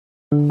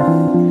Welcome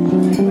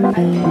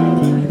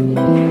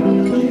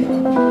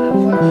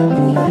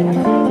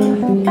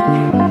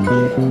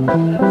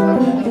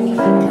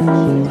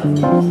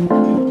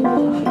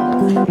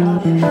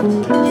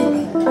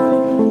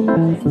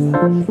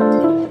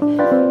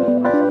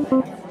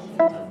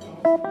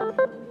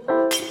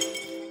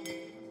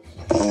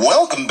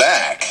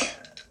back.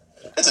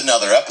 It's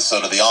another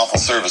episode of the Awful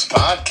Service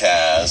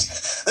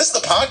Podcast. This is the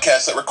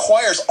podcast that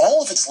requires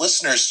all of its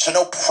listeners to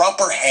know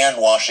proper hand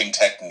washing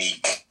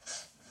technique.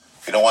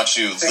 We don't want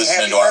you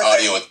listening to our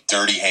audio with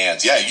dirty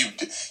hands. Yeah,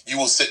 you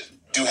will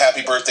do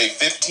happy birthday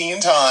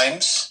 15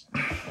 times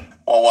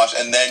while watch,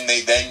 and then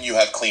you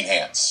have clean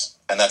hands,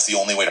 and that's the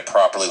only way to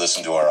properly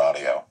listen to our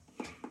audio.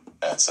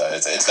 It's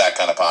that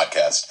kind of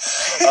podcast.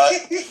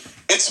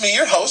 It's me,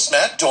 your host,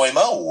 Matt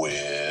Doima,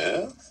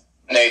 with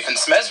Nathan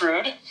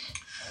Smezrud.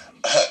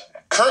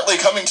 Currently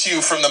coming to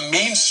you from the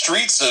mean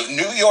streets of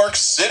New York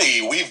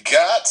City, we've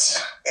got...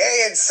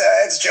 Hey,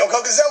 it's Joe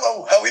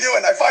Cocazello. How we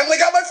doing? I finally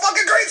got my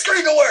fucking green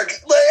screen to work.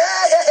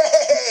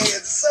 Hey,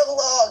 it's so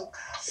long.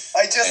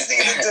 I just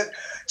needed to...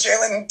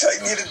 Jalen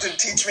needed to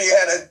teach me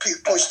how to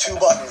push two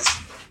buttons.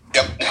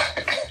 Yep.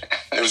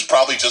 It was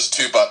probably just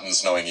two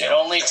buttons, knowing you. It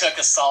only took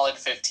a solid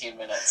 15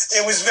 minutes.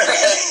 It was very...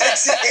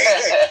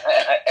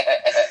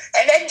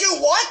 And then do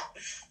what?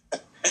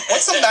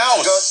 What's a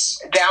mouse?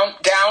 Go down,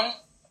 down,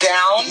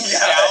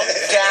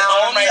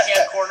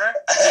 right-hand corner.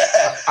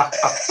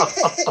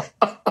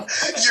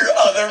 Your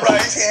other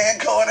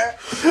right-hand corner.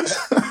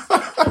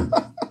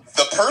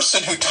 The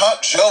person who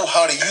taught Joe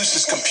how to use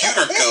his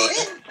computer good.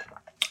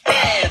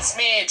 Hey, it's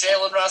me,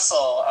 Jalen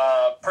Russell,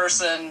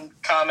 person,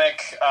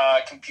 comic,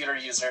 computer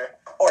user.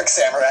 Orc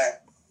Samurai.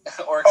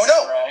 Orc Oh,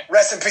 no. Samurai.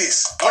 Rest in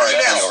peace. What are you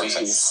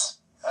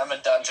now? I'm a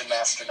dungeon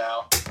master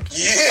now.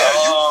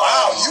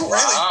 Yeah, you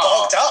really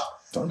bulked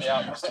up.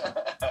 Yeah.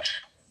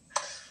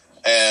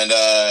 And,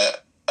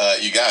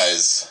 you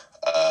guys,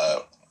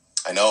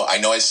 I know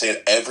I say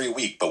it every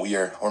week, but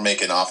we're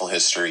making awful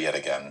history yet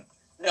again.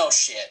 No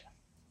shit.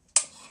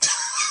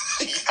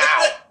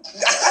 Ow.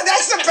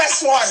 That's the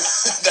best one.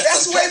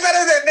 That's way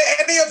better than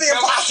any of the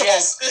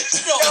Impossibles.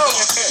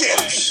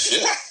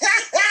 Shit.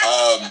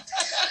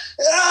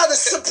 The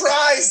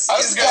surprise I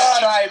was is going to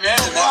gone. chime in,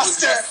 and it was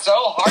just so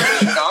hard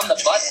on the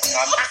button.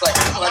 I'm just like,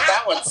 let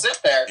that one sit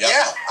there. Yep.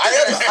 Yeah,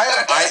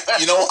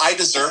 I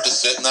deserve to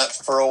sit in that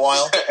for a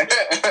while.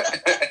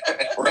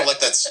 We're gonna let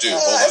that stew.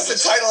 Hold on, that's the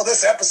title of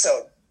this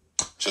episode.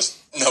 Just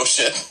no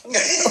shit.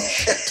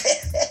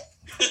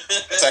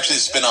 It's actually a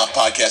spin-off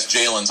podcast,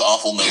 Jalen's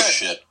Awful No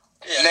Shit.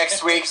 Yeah.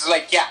 Next week's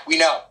like, yeah, we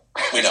know.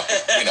 We know.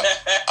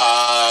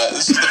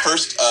 This is the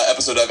first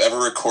episode I've ever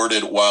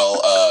recorded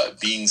while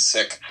being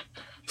sick.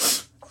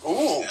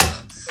 Ooh.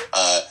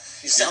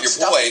 Your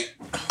boy,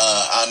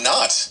 I'm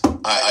not.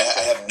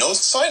 I have no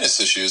sinus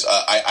issues.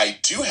 I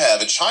do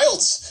have a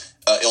child's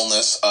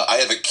illness. I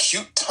have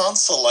acute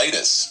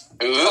tonsillitis.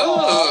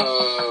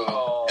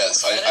 Ooh.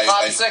 Yes,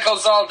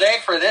 Popsicles all day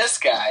for this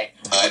guy.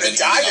 I've been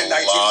died in eating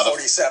a lot of...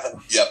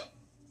 1947. Yep.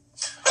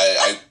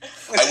 I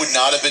would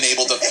not have been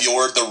able to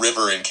fjord the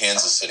river in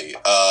Kansas City.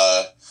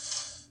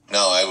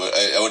 No, I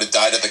would have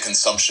died of the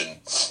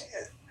consumption.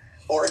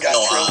 Or got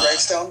Trill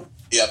Gravestone.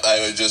 Yep,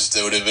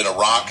 it would have been a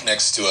rock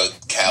next to a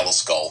cattle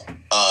skull. You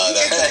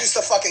introduced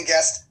the fucking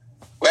guest.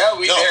 Well,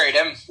 we buried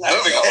him.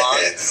 Moving along.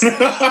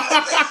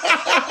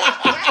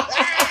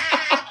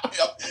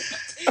 Yep.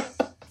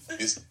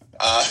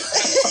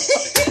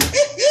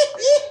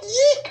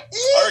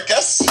 Our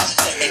guest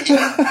today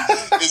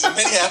is a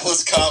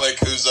Minneapolis comic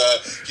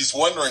he's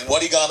wondering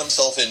what he got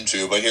himself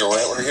into, but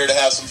we're here to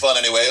have some fun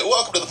anyway.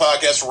 Welcome to the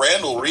podcast,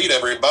 Randall Reed,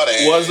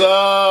 everybody. What's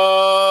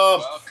up?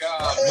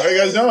 Welcome. How you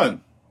guys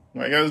doing?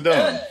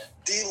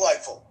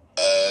 Delightful.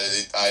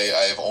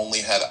 I've only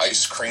had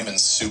ice cream and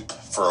soup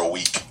for a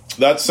week.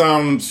 That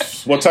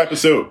sounds... What type of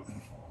soup?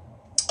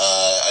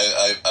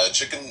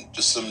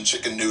 Just some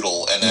chicken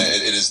noodle, and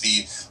it's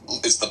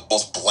the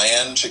most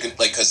bland chicken,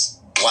 like, because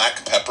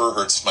black pepper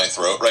hurts my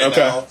throat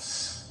now.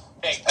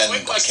 Hey, And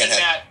quick question,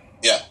 Matt.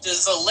 Yeah.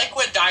 Does the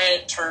liquid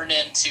diet turn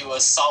into a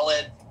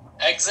solid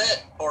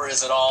exit, or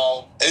is it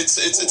all... It's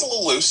a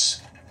little loose.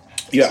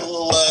 Yeah. It's a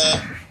little,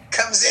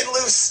 Comes in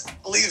loose,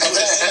 leaves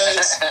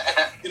loose.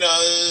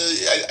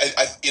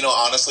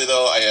 Honestly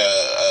though,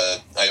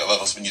 I've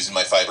also been using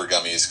my fiber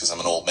gummies because I'm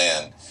an old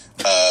man.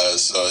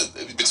 So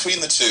between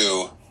the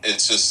two,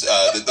 it's just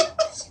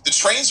the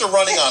trains are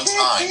running on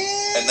time,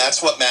 and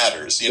that's what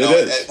matters.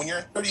 When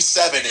you're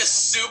 37,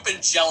 Just soup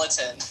and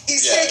gelatin.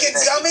 He's taking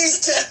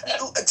gummies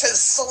to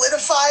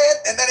solidify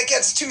it, and then it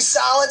gets too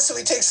solid, so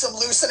he takes some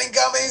loosening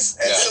gummies,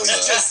 and so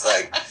he's just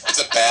like... It's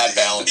a bad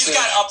balance. He's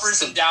got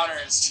uppers and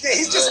downers. Yeah,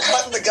 he's just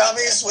cutting the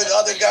gummies with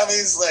other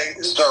gummies, like...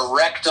 Just a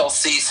rectal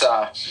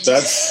seesaw.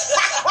 That's...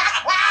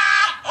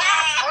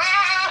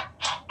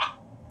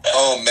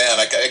 Oh man,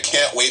 I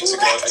can't wait to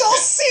go. Rectal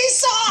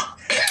seesaw!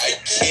 I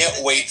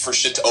can't wait for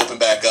shit to open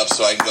back up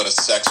so I can go to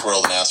Sex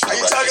World and ask for Are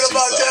the you talking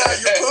about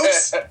your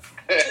poops?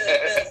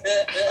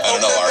 I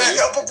don't know, are back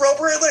you? up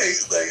appropriately?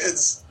 Like,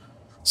 it's...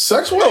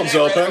 Sex World's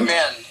open.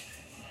 Man.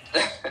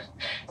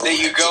 that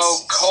you go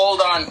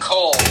cold on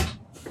cold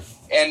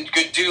and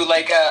could do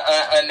like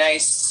a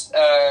nice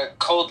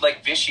cold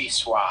like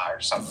vichyssoise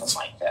or something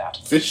like that.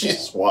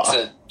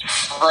 Vichyssoise.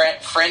 It's a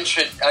French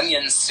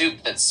onion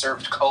soup that's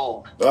served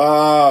cold.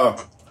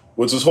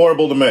 Which is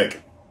horrible to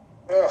make.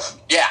 Ugh.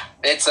 Yeah,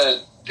 it's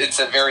a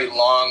very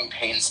long,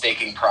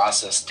 painstaking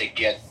process to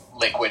get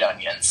liquid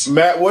onions.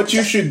 Matt, what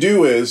you should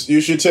do is you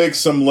should take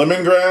some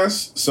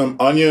lemongrass, some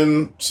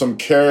onion, some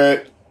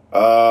carrot,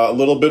 a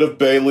little bit of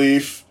bay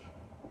leaf,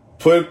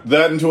 put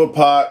that into a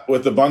pot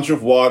with a bunch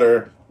of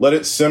water, let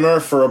it simmer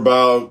for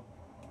about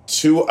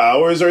 2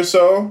 hours or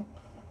so,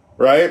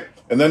 right?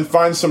 And then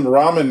find some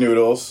ramen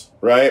noodles,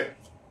 right?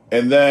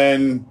 And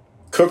then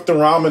cook the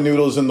ramen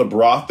noodles in the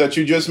broth that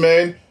you just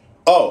made.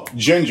 Oh,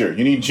 ginger.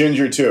 You need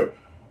ginger too.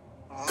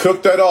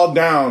 Cook that all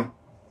down,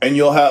 and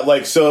you'll have,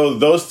 like, so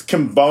those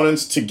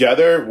components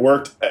together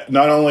worked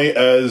not only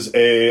as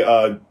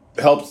a,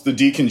 helps the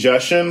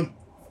decongestion,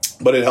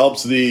 but it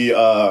helps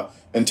the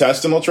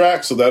intestinal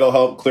tract, so that'll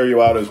help clear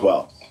you out as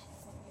well.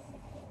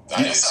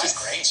 Nice. That's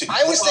great.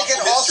 I was thinking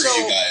also,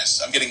 you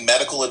guys. I'm getting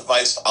medical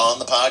advice on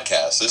the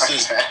podcast. This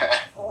is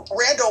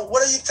Randall,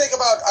 what do you think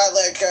about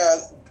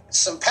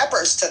some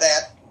peppers to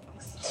that?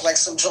 Like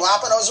some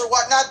jalapenos or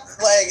whatnot?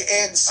 Like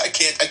it's. I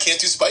can't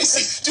do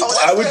spicy. Do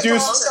I would do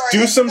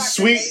some not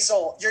sweet.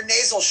 Your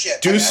nasal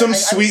shit. Do some I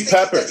sweet was thinking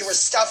peppers. That you were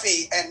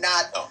stuffy and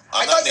not. No,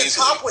 I I'm thought not your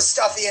nasally. top was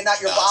stuffy and not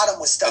your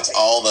bottom was stuffy. It's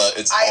all the.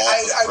 It's all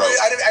the throat.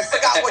 I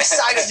forgot which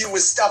side of you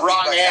was stuffy.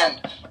 Wrong but,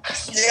 end.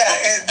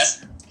 Yeah,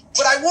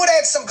 but I would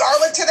add some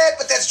garlic to that.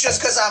 But that's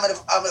just because I'm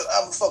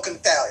a fucking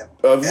Italian.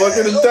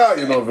 Fucking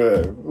Italian over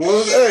there.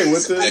 Well, hey,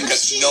 what's it?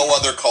 Because no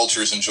other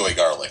cultures enjoy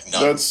garlic.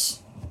 None.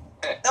 That's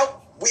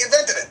Nope, we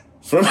invented it.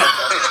 from.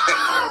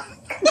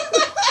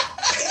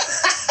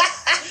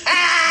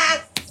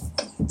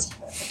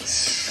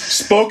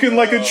 Spoken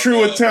like a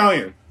true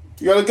Italian.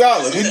 You got a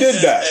garlic. He did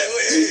that.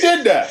 He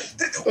did that.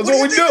 That's what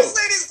we do. This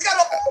lady's got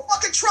a whole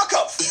fucking truck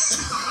up.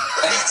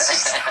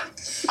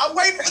 I'm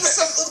waiting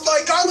for my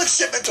garlic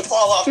shipment to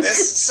fall off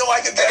this so I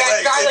can I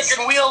get got garlic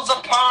and wheels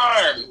of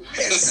parm.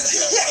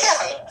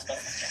 Yeah.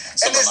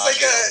 And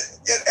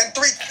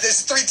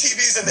there's three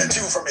TVs in there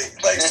too for me.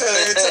 Like, so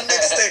it's a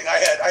mixed thing. I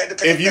had to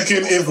pick.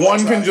 If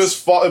one can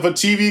just fall, if a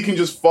TV can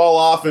just fall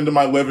off into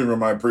my living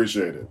room, I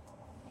appreciate it.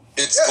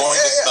 It's going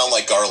to smell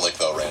like garlic,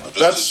 though, Randall.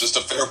 That's just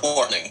a fair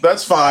warning.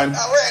 That's fine.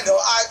 Randall,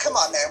 come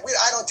on, man.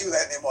 I don't do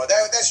that anymore.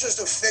 That's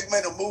just a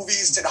figment of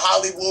movies and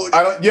Hollywood.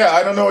 I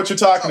don't know what you're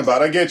talking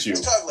about. I get you.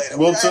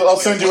 We'll talk later. I'll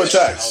send you a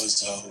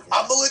text.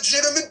 I'm a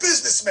legitimate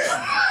businessman.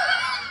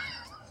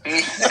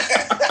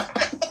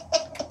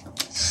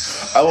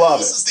 I love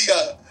it.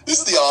 This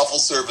is the Awful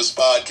Service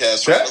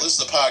Podcast, Yeah. Randall. This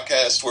is the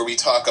podcast where we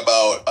talk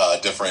about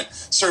different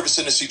service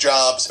industry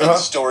jobs and the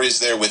stories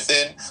there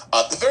within.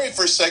 The very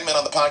first segment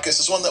on the podcast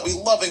is one that we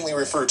lovingly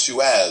refer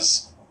to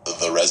as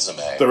the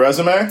resume. The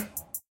resume?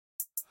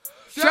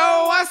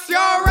 Show us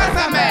your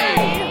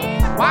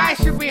resume. Why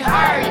should we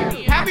hire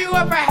you? Have you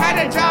ever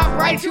had a job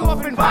write you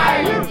up and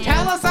fire you?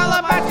 Tell us all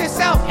about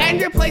yourself and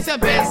your place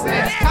of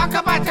business. Talk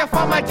about your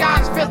former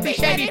jobs, filthy,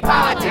 shady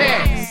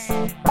politics.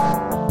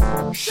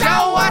 Show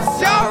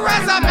us your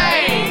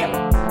resume.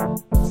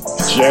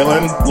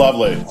 Jalen,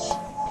 lovely.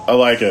 I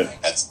like it.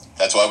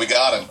 That's why we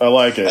got him. I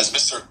like it. As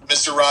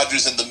Mr.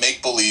 Rogers in the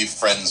Make Believe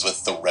Friends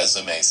with the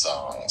Resume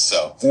song.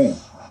 So,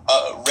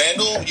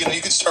 Randall, you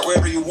can start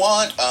wherever you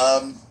want.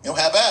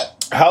 Have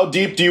at. How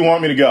deep do you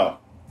want me to go?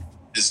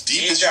 As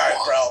deep as you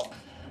want,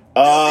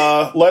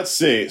 bro. Let's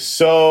see.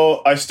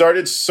 So I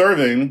started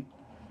serving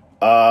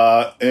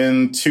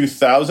in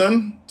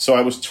 2000. So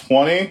I was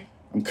 20.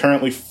 I'm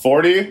currently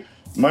 40.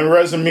 My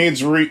resume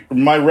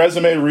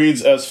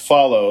reads as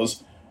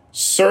follows: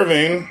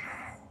 serving,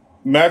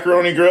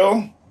 Macaroni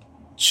Grill,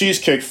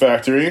 Cheesecake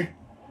Factory,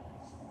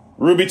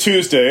 Ruby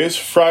Tuesdays,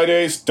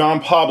 Fridays, Don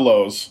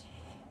Pablo's,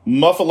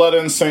 Muffaletta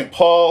in St.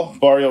 Paul,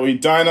 Barrio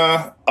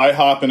Edina,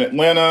 IHOP in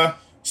Atlanta,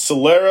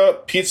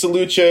 Solera, Pizza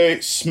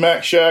Luce,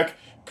 Smack Shack,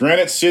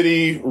 Granite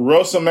City,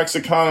 Rosa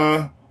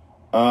Mexicana.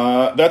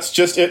 That's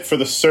just it for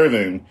the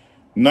serving.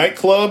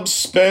 Nightclubs,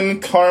 Spin,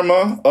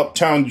 Karma,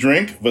 Uptown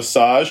Drink,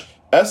 Visage,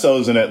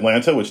 Esso's in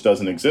Atlanta, which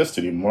doesn't exist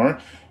anymore.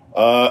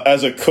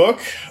 As a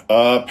cook,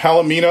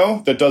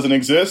 Palomino, that doesn't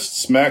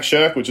exist, Smack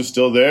Shack, which is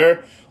still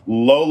there,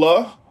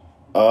 Lola,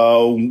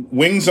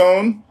 Wing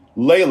Zone,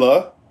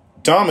 Layla,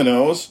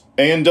 Domino's,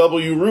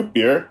 A&W Root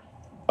Beer,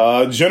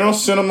 General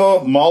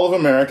Cinema, Mall of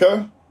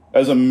America.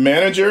 As a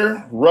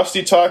manager,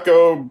 Rusty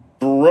Taco,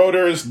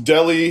 Broder's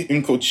Deli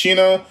in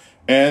Cochina,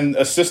 and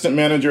assistant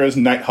manager as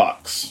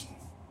Nighthawks.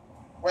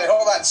 Wait,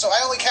 hold on. So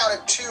I only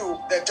counted 2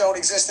 that don't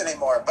exist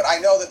anymore, but I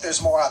know that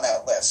there's more on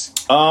that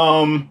list.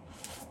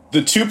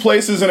 The 2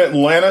 places in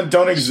Atlanta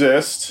don't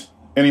exist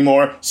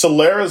anymore.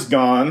 Solera's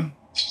gone.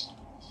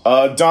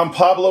 Don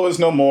Pablo is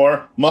no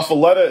more.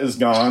 Muffaletta is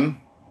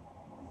gone.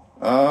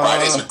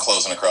 Fridays are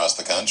closing across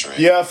the country.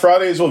 Yeah,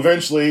 Fridays will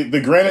eventually. The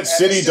Granite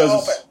City still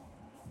does. open.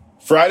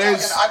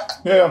 Fridays.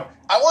 Yeah.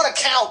 I want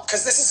to count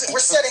because we're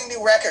setting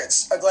new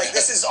records. Like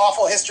this is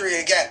awful history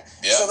again.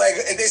 Yeah. So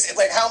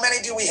like how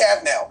many do we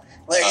have now?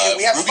 Like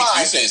we have Ruby 5.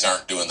 Tuesdays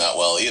aren't doing that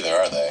well either,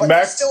 are they? But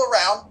they're still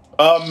around.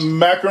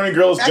 Macaroni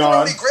Grill is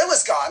gone. Macaroni Grill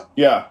is gone.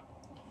 Yeah.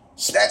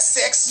 That's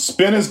 6.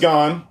 Spin is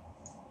gone.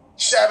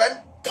 7.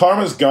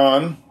 Karma's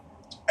gone.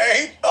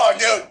 8. Oh,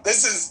 dude,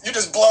 you're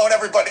just blowing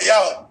everybody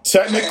out.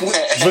 Technically,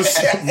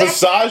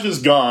 Visage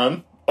is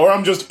gone. Or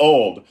I'm just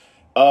old.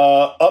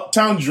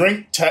 Uptown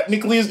Drink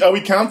technically is... Are we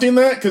counting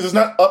that? Because it's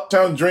not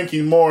Uptown Drink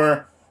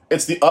anymore.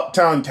 It's the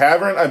Uptown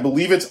Tavern. I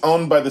believe it's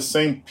owned by the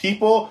same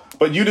people.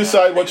 But you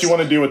decide what you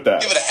want to do with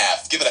that. Give it a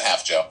half. Give it a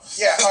half, Joe.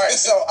 Yeah, all right.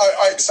 So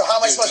how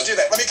am I supposed to do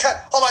that? Let me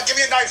cut. Hold on, give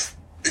me a knife.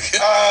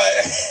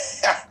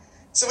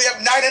 So we have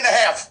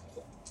 9.5.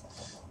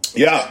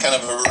 Yeah. Kind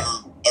of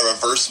a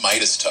reverse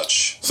Midas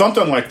touch.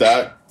 Something like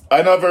that.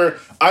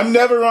 I'm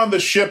never on the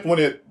ship when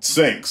it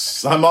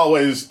sinks. I'm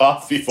always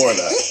off before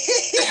that.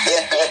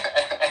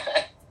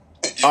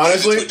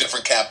 Honestly. To a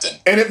different captain.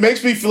 And it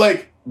makes me feel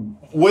like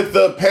with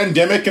the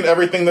pandemic and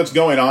everything that's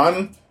going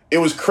on, it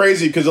was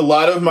crazy because a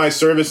lot of my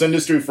service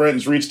industry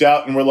friends reached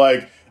out and were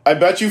like, I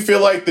bet you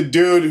feel like the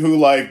dude who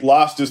like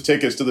lost his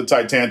tickets to the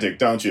Titanic,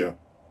 don't you?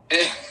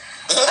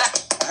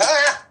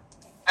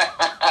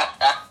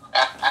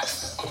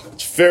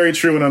 It's very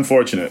true and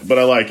unfortunate, but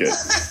I like it.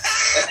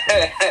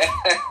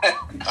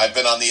 I've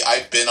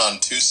been on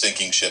 2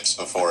 sinking ships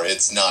before.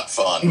 It's not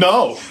fun.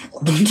 No,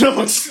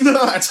 it's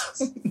not.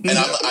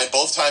 And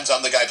both times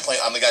I'm the guy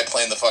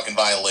playing the fucking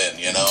violin.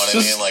 You know what I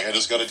mean? Like I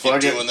just got to keep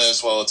doing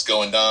this while it's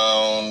going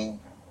down.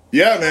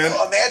 Yeah, man.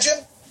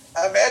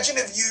 Imagine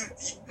if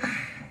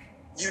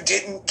you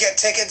didn't get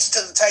tickets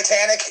to the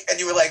Titanic and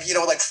you were like,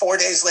 like 4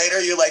 days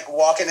later, you're like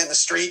walking in the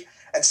street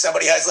and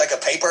somebody has like a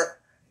paper,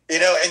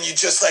 and you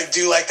just like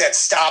do like that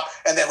stop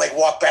and then like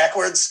walk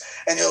backwards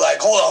and you're like,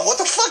 hold on, what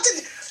does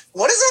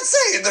that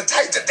say? And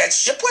that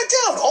ship went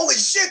down. Holy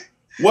shit.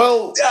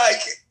 Well,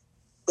 like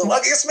the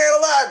luckiest man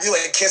alive. You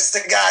like kiss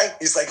the guy.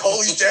 He's like,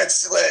 holy shit.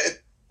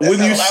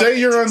 When you say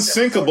you're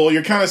unsinkable,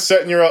 you're kind of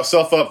setting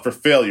yourself up for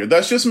failure.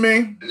 That's just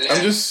me.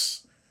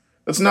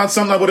 That's not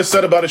something I would have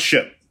said about a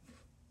ship.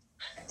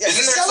 Yeah,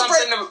 Isn't there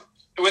something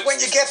with when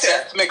you get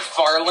there? Seth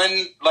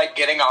MacFarlane like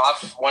getting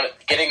off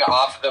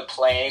the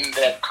plane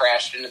that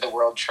crashed into the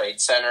World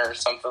Trade Center or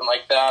something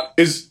like that?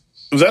 Was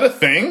that a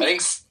thing?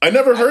 I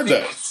never heard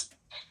that.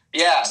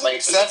 Yeah, like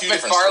There's a Seth few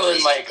different MacFarlane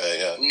stories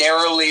yeah.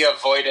 narrowly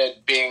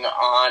avoided being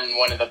on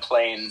one of the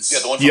planes. Yeah,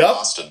 the one from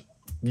Boston.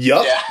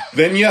 Yup. Yeah.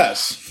 Then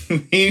yes.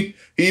 he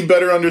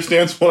better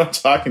understands what I'm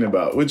talking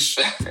about, which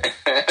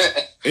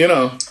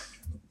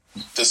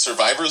Does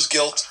Survivor's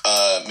Guilt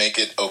make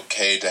it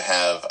okay to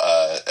have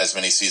as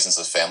many seasons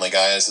of Family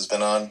Guy as has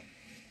been on?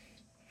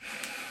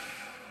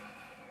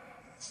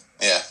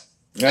 Yeah.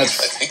 I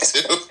think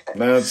too.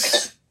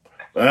 That's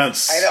I know.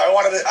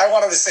 I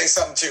wanted to say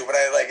something too, but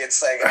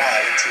it's like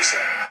too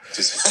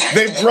soon.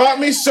 They brought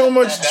me so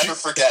much. Never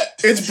forget.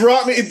 It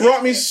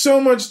brought me so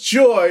much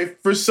joy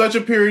for such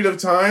a period of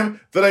time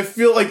that I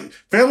feel like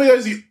Family Guy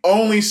is the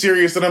only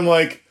series that I'm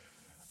like,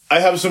 I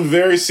have some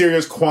very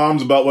serious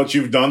qualms about what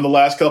you've done the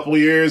last couple of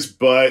years,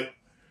 but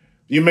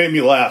you made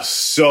me laugh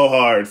so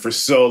hard for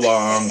so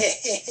long.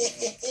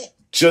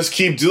 Just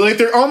keep doing.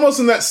 They're almost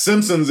in that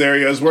Simpsons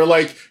areas where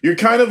like you're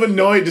kind of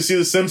annoyed to see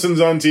the Simpsons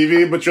on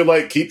TV, but you're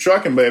like, keep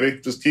trucking, baby.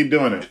 Just keep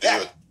doing it.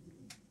 Yeah.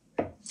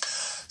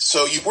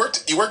 So you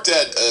worked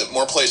at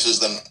more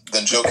places than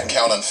Joe can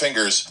count on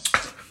fingers.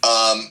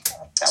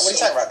 What are you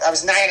talking about? I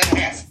was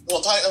 9.5.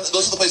 Well,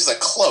 those are the places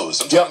that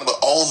closed. I'm talking about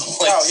all the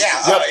places.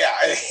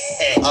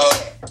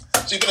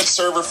 So you've been a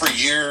server for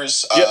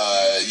years.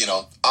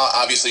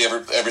 Obviously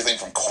everything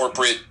from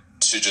corporate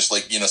to just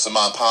like some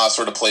mom and pop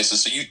sort of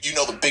places. So you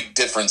know the big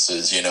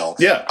differences.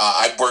 Yeah.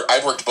 I've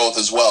worked both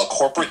as well.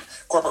 Corporate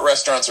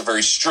restaurants are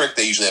very strict.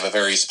 They usually have a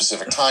very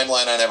specific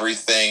timeline on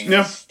everything.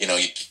 Yeah.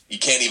 You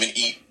can't even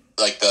eat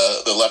like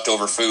the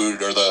leftover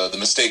food or the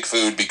mistake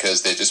food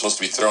because they're just supposed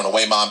to be thrown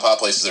away. Mom and pop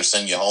places are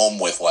sending you home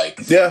with like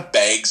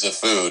bags of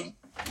food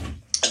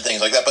and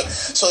things like that. But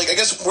so like I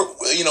guess we're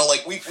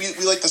we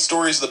like the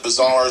stories, the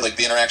bizarre, like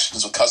the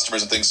interactions with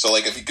customers and things. So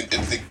like if you could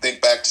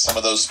think back to some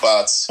of those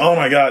spots. Oh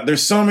my God,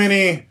 there's so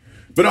many,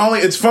 but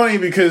it's funny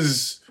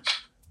because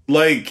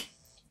like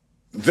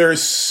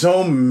there's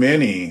so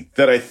many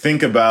that I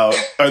think about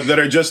that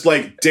are just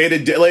like day to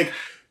day, like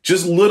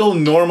just little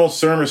normal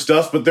server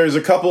stuff. But there's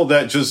a couple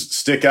that just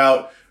stick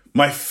out.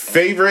 My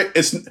favorite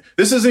this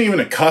isn't even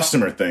a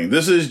customer thing.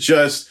 This is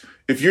just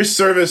if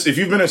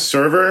you've been a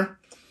server,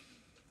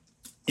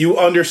 you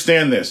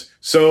understand this.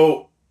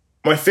 So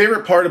my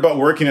favorite part about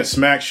working at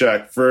Smack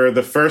Shack for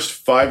the first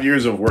 5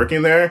 years of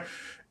working there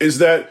is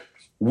that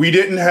we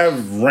didn't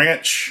have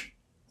ranch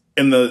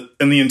in the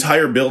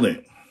entire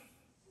building.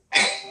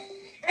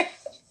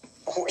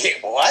 Wait,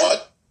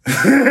 what?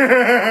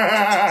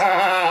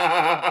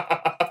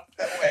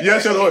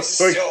 Yes,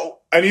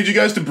 I need you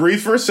guys to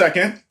breathe for a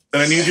second,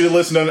 and I need you to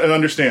listen and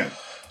understand.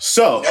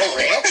 So, no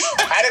ranch?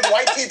 How did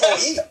white people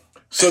eat?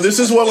 So this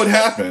is what would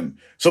happen.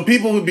 So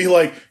people would be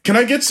like, "Can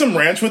I get some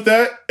ranch with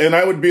that?" And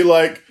I would be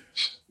like,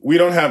 we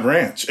don't have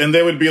ranch. And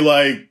they would be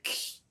like,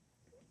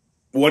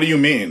 what do you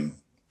mean?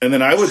 And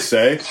then I would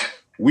say,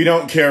 we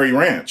don't carry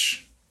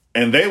ranch.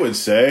 And they would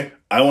say,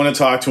 I want to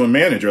talk to a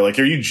manager. Like,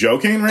 are you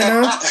joking right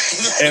now?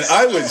 And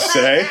I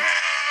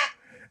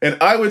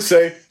would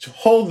say,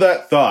 hold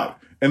that thought.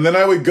 And then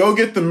I would go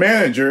get the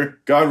manager,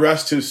 God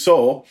rest his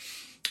soul.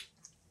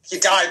 He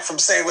died from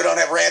saying we don't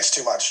have ranch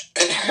too much.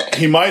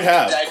 He might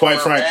have, quite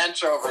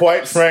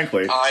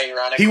frankly.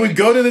 He would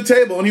go to the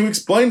table and he would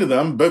explain to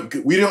them, but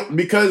we don't,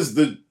 because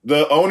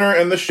the owner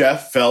and the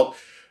chef felt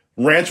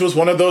ranch was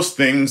one of those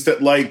things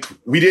that, like,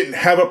 we didn't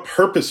have a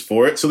purpose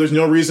for it, so there's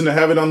no reason to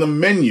have it on the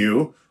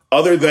menu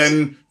other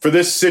than for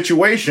this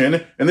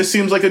situation, and this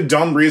seems like a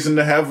dumb reason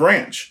to have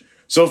ranch.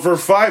 So for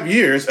 5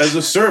 years as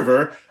a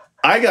server,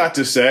 I got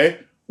to say,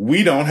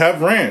 we don't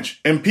have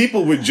ranch. And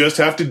people would just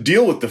have to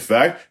deal with the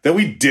fact that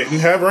we didn't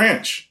have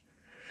ranch.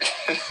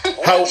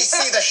 How you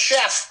see the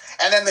chef,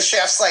 and then the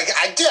chef's like,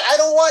 I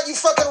don't want you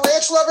fucking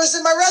ranch lovers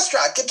in my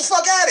restaurant. Get the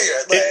fuck out of here.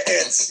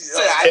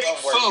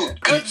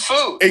 Good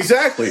food.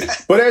 Exactly.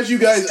 But as you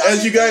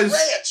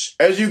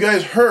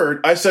guys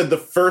heard, I said the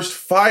first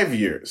 5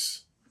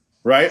 years,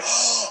 right?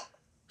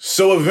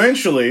 So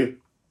eventually,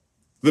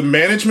 the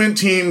management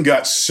team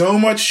got so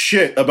much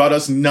shit about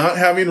us not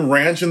having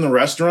ranch in the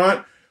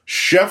restaurant.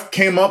 Chef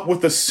came up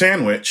with a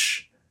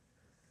sandwich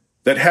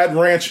that had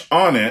ranch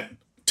on it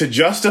to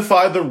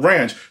justify the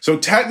ranch. So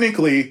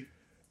technically,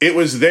 it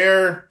was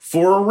there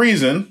for a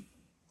reason.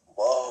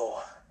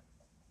 Whoa.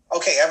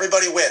 Okay,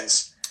 everybody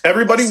wins.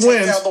 Everybody Let's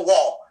wins. Take down the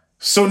wall.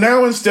 So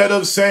now instead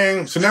of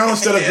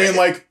being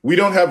like, we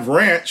don't have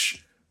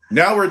ranch,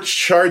 now we're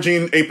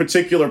charging a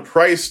particular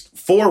price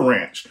for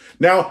ranch.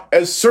 Now,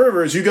 as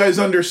servers, you guys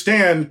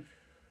understand.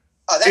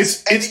 You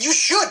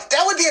should.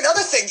 That would be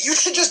another thing. You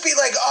should just be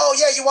like, oh,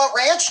 yeah, you want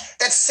ranch?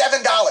 That's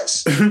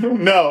 $7.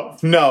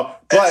 No.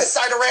 But a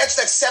side of ranch,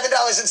 that's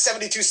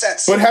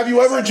 $7.72. But have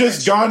you ever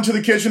just gone to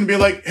the kitchen and be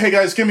like, hey,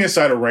 guys, give me a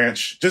side of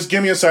ranch. Just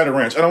give me a side of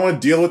ranch. I don't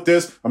want to deal with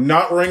this. I'm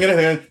not ringing it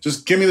in.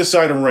 Just give me the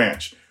side of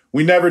ranch.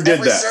 We never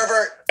did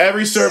that.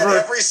 Every server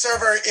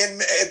in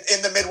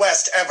the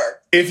Midwest ever.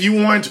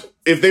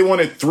 If they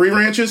wanted 3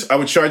 ranches, I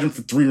would charge them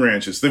for 3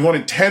 ranches. If they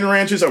wanted 10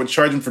 ranches, I would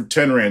charge them for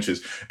 10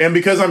 ranches. And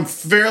because I'm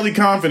fairly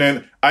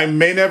confident I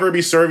may never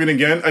be serving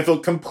again, I feel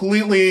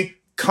completely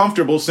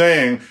comfortable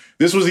saying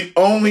this was the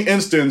only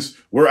instance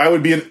where I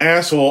would be an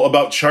asshole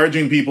about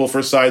charging people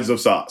for sides of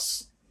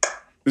sauce.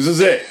 This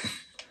is it.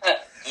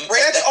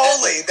 Ranch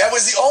only. That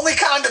was the only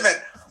condiment.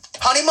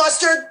 Honey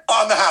mustard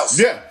on the house.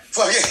 Yeah.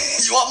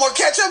 You want more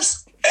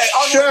ketchups?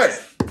 Sure,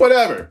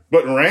 whatever.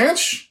 But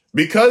ranch?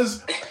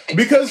 Because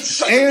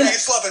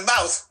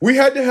mouth. We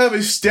had to have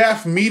a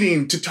staff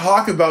meeting to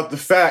talk about the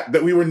fact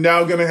that we were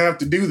now going to have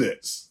to do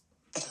this.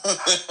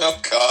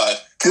 Oh, God.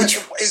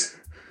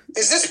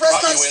 Is this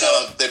restaurant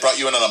still... They brought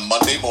you in on a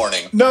Monday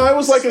morning. No, it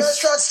was like Is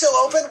this restaurant still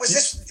open? Was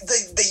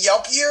this the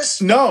Yelp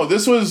years? No,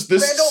 this Randall?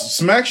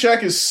 Smack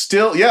Shack is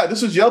still... Yeah,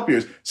 this was Yelp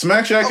years.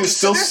 Smack Shack is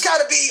still... So there's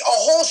got to be a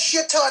whole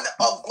shit ton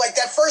of... Like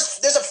that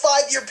first... There's a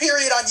 5-year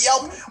period on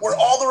Yelp where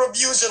all the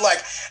reviews are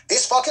like,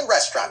 this fucking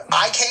restaurant,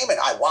 I came and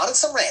I wanted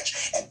some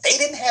ranch, and they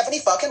didn't have any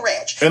fucking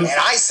ranch. And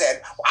I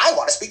said, I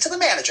want to speak to the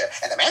manager.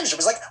 And the manager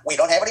was like, we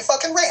don't have any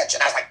fucking ranch.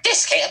 And I was like,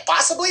 this can't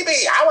possibly be.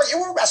 How are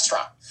you a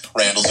restaurant?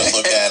 Randall just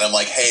looked at him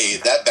like, hey,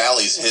 that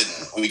valley's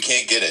hidden. We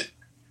can't get it.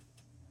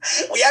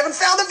 We haven't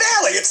found the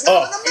valley. It's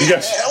not on the map.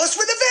 Yes. Tell us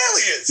where the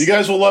valley is. You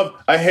guys will love...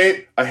 I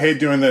hate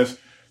doing this.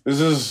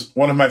 This is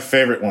one of my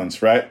favorite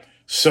ones, right?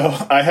 So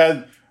I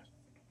had...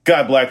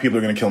 God, black people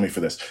are going to kill me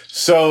for this.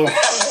 So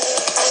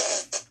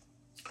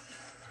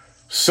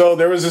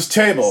there was this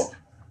table.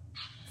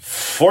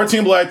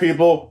 14 black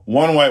people,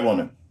 1 white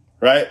woman,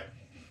 right?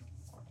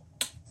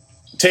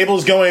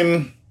 Table's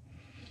going...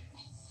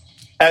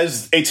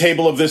 as a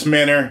table of this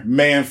manner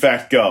may in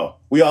fact go.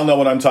 We all know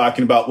what I'm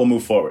talking about. We'll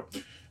move forward.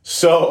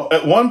 So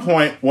at one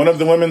point, one of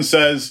the women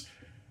says,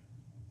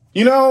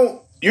 you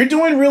know, you're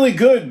doing really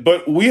good,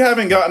 but we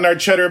haven't gotten our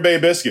Cheddar Bay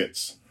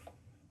biscuits.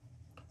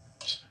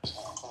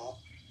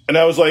 And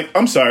I was like,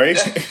 I'm sorry.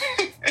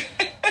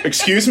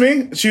 Excuse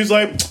me? She was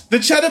like, the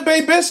Cheddar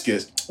Bay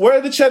biscuits. Where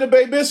are the Cheddar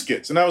Bay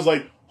biscuits? And I was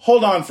like,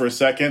 hold on for a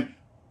second.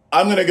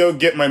 I'm going to go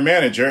get my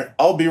manager.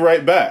 I'll be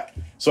right back.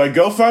 So I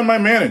go find my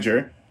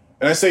manager.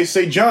 And I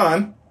say,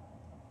 John,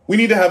 we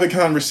need to have a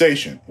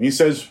conversation. And he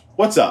says,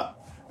 what's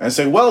up? And I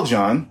say, well,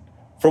 John,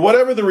 for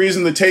whatever the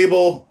reason, the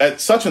table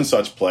at such and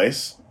such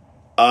place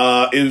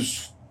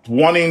is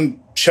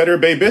wanting Cheddar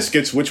Bay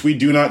biscuits, which we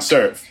do not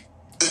serve.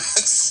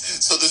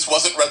 So this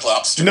wasn't Red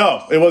Lobster?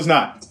 No, it was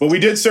not. But we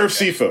did serve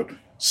seafood.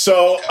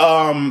 So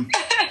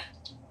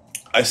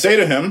I say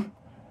to him,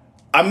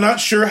 I'm not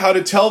sure how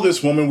to tell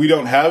this woman we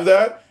don't have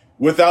that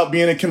without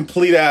being a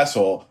complete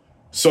asshole.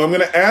 So I'm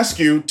going to ask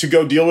you to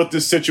go deal with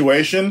this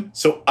situation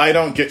so I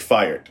don't get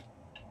fired.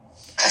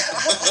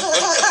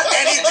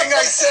 Anything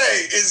I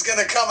say is going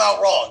to come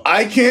out wrong.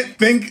 I can't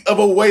think of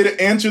a way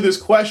to answer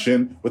this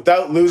question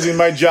without losing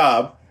my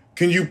job.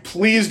 Can you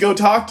please go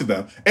talk to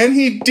them? And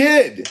he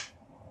did.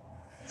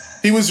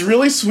 He was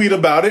really sweet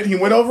about it. He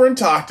went over and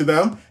talked to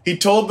them. He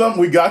told them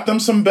we got them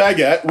some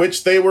baguette,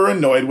 which they were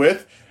annoyed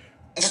with.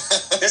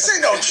 This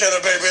ain't no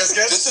Cheddar Bay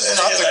biscuits. This is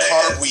not the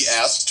carb we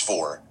asked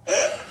for.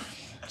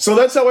 So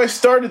that's how I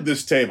started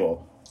this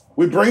table.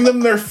 We bring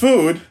them their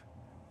food,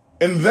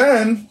 and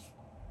then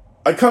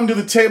I come to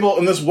the table,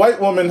 and this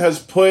white woman has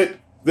put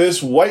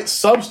this white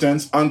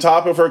substance on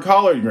top of her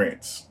collard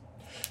greens.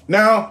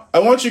 Now, I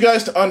want you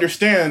guys to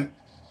understand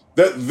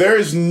that there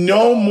is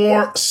no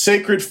more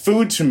sacred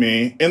food to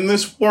me in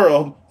this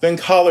world than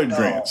collard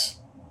greens.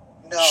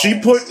 No. She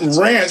put It's what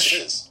ranch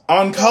it is.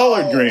 on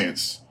collard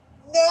greens.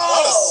 A lot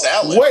of No.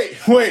 salad.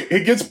 Wait,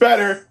 it gets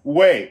better.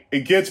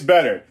 It gets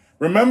better.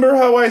 Remember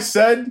how I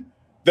said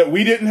that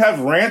we didn't have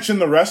ranch in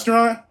the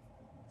restaurant?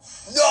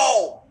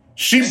 No.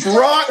 She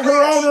brought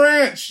her own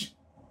ranch.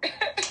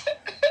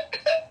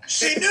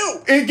 She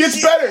knew. It gets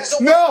She, better. as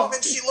a No. white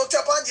woman, she looked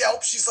up on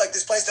Yelp. She's like,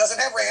 this place doesn't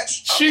have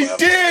ranch. I'm She gonna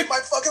put it did. in my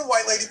fucking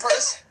white lady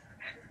purse.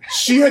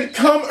 She had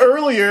come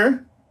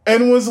earlier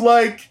and was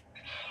like,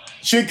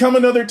 she had come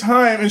another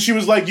time and she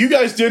was like, you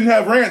guys didn't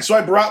have ranch, so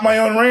I brought my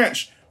own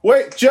ranch.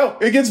 Wait, Joe,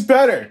 it gets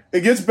better.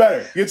 It gets better.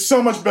 It gets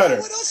so much better.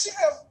 What else she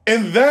have?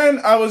 And then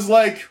I was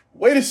like,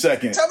 wait a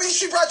second. Tell me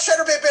she brought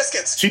Cheddar Bay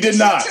biscuits. She did have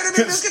not. Cheddar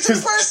Bay biscuits in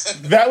the purse?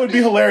 That would be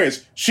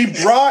hilarious. She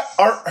brought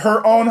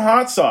her own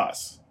hot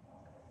sauce.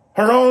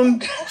 Her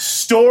own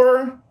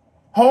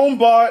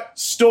home-bought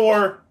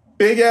store,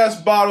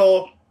 big-ass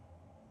bottle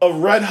of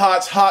Red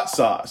Hot's hot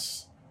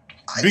sauce.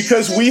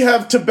 Because we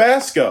have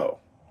Tabasco.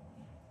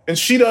 And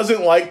she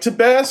doesn't like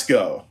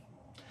Tabasco.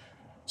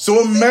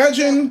 So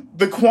imagine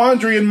the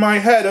quandary in my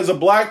head as a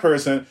black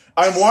person.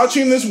 I'm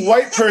watching this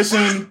white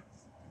person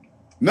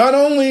not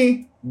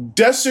only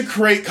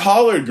desecrate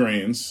collard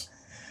greens,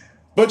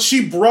 but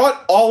she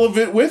brought all of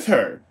it with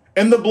her.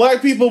 And the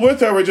black people with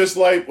her were just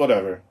like,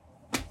 whatever.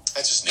 I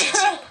just need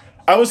to.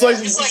 I was like,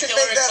 It's We like should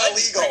Hillary make that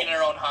Clinton's illegal. bringing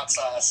her own hot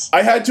sauce.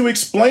 I had to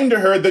explain to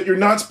her that you're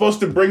not supposed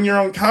to bring your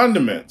own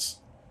condiments.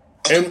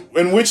 And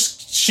in which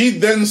she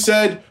then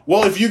said,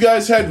 well, if you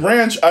guys had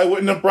ranch, I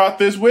wouldn't have brought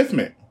this with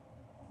me.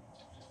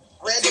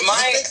 Randy, do you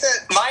My think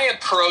that... my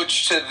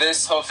approach to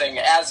this whole thing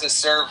as a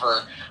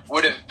server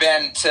would have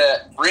been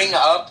to bring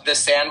up the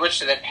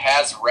sandwich that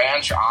has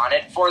ranch on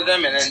it for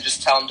them, and then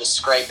just tell them to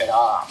scrape it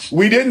off.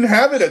 We didn't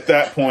have it at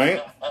that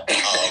point, Oh,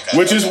 okay.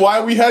 which is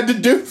why we had to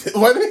do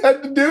why they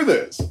had to do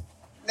this.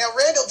 Now,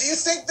 Randall, do you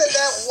think that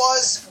that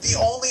was the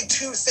only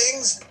two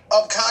things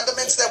of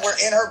condiments that were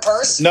in her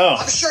purse? No.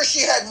 I'm sure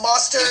she had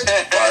mustard.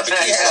 Barbecue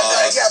She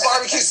had, sauce.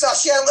 barbecue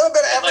sauce. She had a little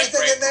bit of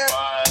everything in there.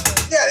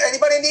 Yeah,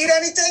 anybody need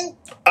anything?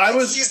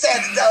 She said,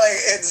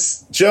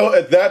 it's... Joe,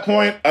 at that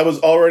point, I was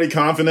already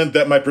confident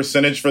that my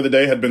percentage for the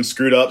day had been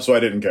screwed up, so I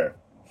didn't care.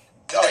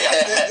 Oh,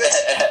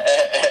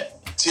 yeah.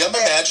 See, I'm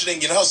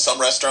imagining, you know how some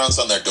restaurants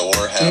on their door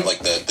have like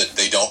the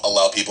they don't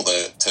allow people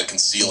to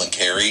conceal and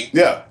carry.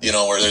 Yeah. You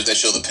know, where they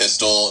show the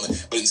pistol,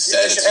 but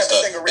instead they it's should have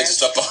just a thing of it's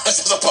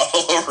just a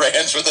bottle of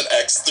ranch with an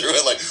X through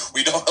it. Like,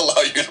 we don't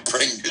allow you to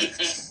bring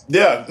it.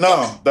 Yeah,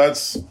 no,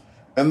 that's...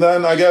 And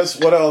then, I guess,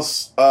 what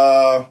else?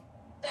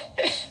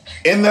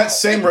 In that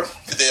same... Did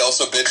they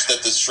also bitch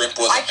that the shrimp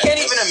wasn't? I can't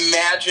endless? even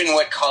imagine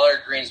what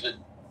collard greens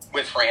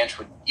with ranch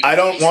would. I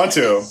don't want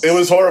to. It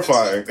was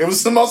horrifying. It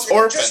was the most It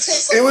horrifying... just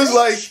tastes It was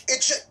ranch.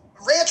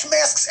 Ranch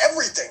masks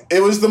everything.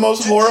 It was the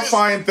most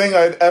horrifying thing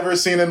I'd ever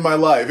seen in my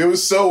life. It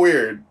was so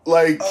weird.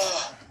 Like...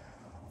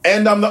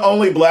 And I'm the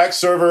only black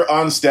server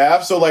on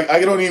staff, so like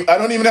I don't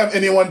even have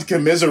anyone to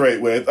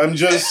commiserate with. I'm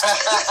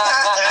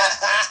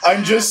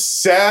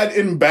just sad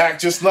in back,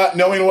 just not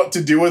knowing what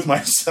to do with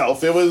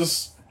myself. It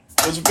was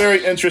a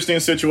very interesting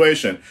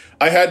situation.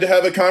 I had to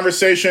have a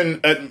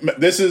conversation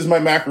this is my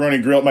macaroni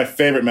grill, my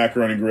favorite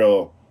macaroni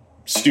grill.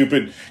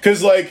 Stupid,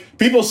 because like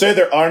people say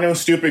there are no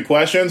stupid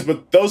questions,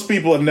 but those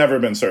people have never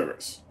been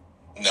servers.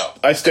 No.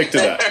 I stick to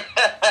that.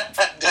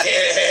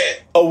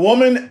 A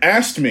woman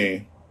asked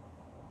me,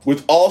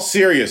 with all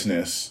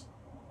seriousness,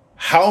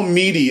 how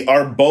meaty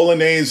our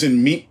bolognese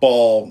and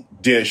meatball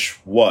dish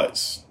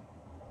was.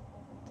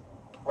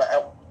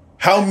 Well,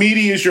 How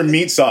meaty is your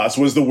meat sauce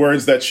was the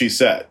words that she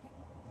said.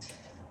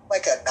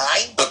 like a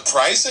 9?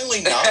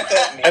 Surprisingly, not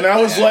that. And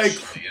I was like,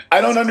 actually.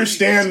 I don't That's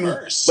understand. pretty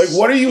diverse. Like,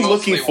 what are you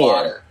Mostly looking for?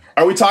 water.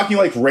 Are we talking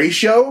like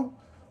ratio?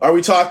 Are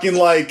we talking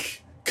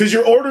like, because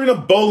you're ordering a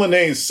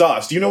bolognese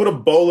sauce. Do you know what a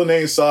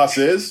bolognese sauce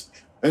is?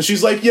 And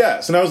she's like,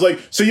 yes. And I was like,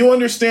 so you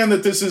understand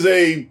that this is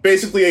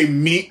basically a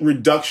meat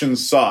reduction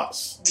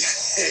sauce.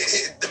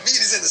 The meat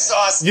is in the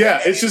sauce. Yeah,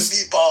 and it's in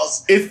just- the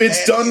meatballs. if it's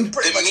and done- in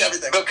pretty The much meat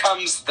everything.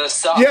 becomes the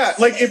sauce. Yeah,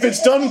 like if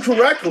it's done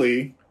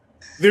correctly,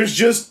 there's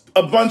just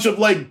a bunch of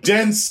like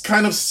dense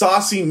kind of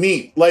saucy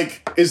meat.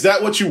 Like, is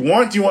that what you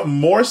want? Do you want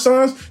more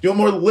sauce? Do you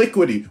want more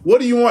liquidy? What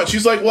do you want?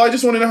 She's like, well, I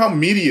just want to know how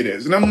meaty it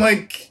is. And I'm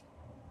like,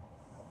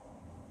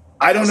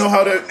 I don't know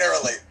how to.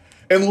 Ordinarily.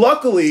 And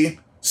luckily,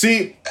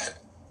 see,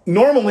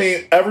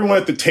 normally everyone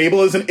at the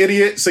table is an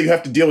idiot, so you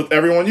have to deal with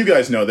everyone. You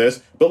guys know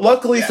this. But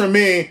luckily for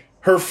me,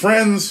 her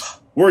friends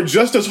were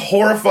just as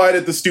horrified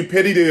at the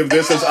stupidity of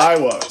this as I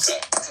was.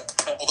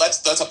 Okay. Well,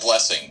 that's a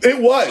blessing. It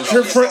was.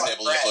 Her Her friend.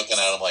 table is looking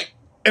at him like,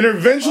 And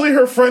eventually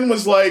her friend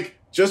was like,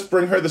 just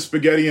bring her the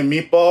spaghetti and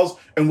meatballs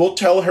and we'll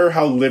tell her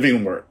how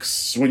living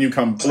works when you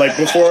come, like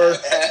before,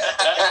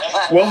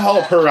 we'll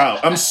help her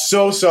out. I'm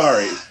so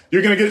sorry.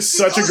 You're going to get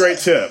such a great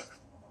tip.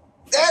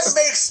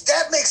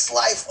 That makes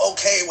life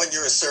okay when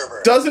you're a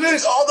server. Doesn't it?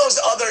 There's all those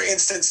other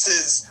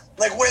instances,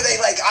 like where they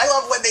I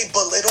love when they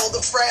belittle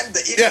the friend, the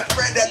idiot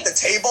friend at the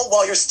table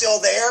while you're still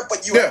there,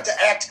 but you have to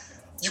act,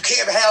 you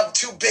can't have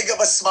too big of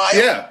a smile.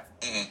 Yeah.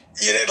 Mm-hmm.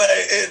 You know,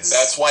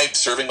 That's why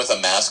serving with a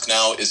mask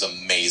now is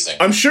amazing.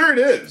 I'm sure it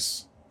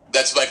is.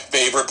 That's my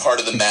favorite part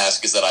of the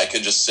mask is that I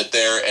can just sit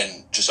there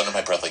and just under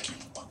my breath, like, you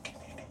fucking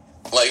idiot.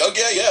 Like, oh,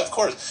 yeah, of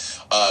course.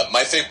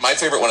 My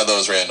favorite one of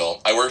those,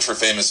 Randall, I worked for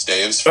Famous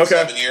Dave's for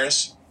 7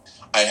 years.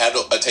 I had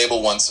a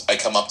table once, I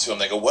come up to them,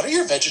 they go, what are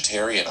your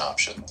vegetarian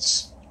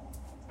options?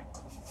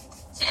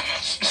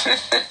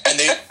 And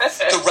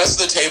the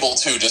rest of the table,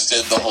 too, just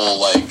did the whole,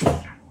 like,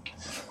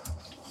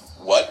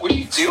 what? What are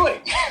you doing?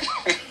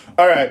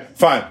 All right,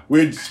 fine.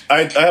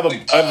 I have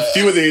a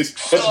few of these.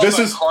 But this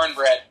is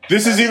cornbread.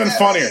 This is even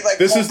funnier.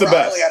 This is the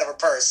best. Out of her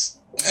purse.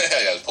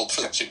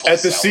 She pulled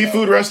At the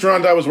seafood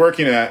restaurant I was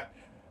working at,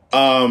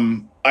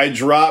 I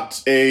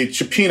dropped a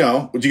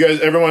cioppino. Do you guys,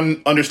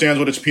 everyone understands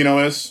what a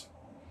cioppino is?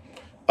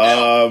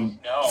 No.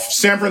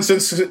 San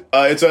Francisco.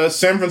 It's a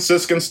San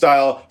Franciscan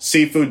style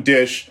seafood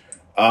dish.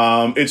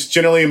 It's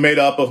generally made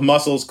up of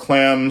mussels,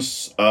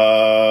 clams,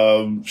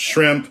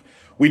 shrimp.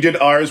 We did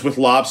ours with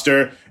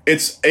lobster.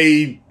 It's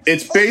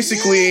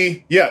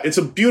basically, it's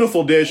a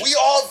beautiful dish.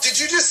 Did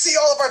you just see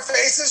all of our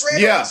faces,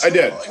 Randy? Yeah, I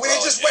did. We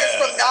just went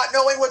from not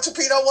knowing what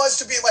Topino was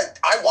to being like,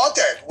 I want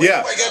that. When do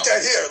I get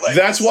that here? Like,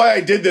 that's why I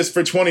did this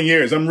for 20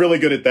 years. I'm really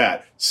good at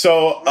that.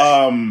 So,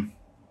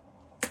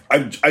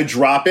 I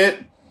drop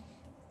it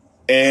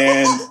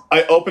and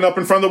I open up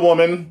in front of the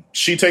woman.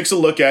 She takes a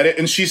look at it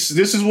and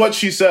this is what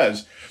she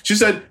says. She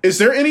said, "Is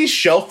there any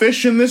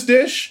shellfish in this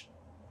dish?"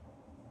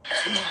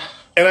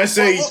 And I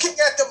say, looking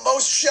at the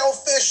most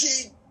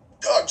shellfishy.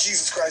 Oh,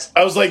 Jesus Christ.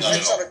 I was like,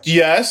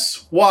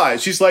 yes, why?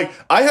 She's like,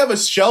 I have a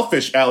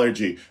shellfish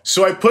allergy.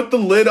 So I put the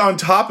lid on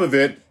top of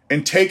it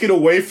and take it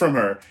away from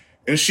her.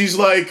 And she's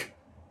like,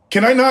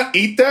 can I not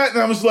eat that?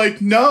 And I was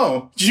like,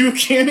 no, you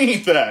can't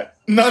eat that.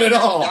 Not at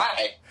all.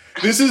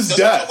 This is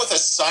Doesn't death. come with a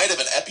side of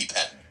an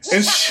EpiPen.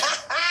 And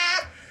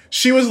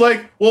she was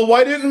like, well,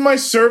 why didn't my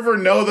server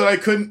know that I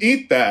couldn't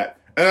eat that?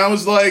 And I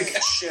was like,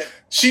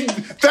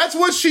 that's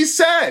what she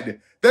said.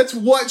 That's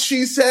what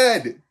she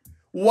said.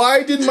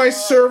 Why did my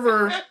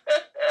server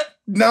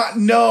not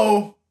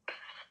know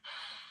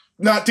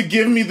not to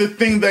give me the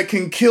thing that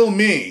can kill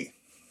me?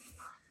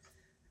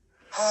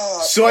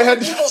 So I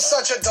had people's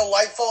such a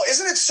delightful.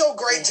 Isn't it so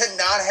great to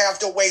not have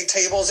to wait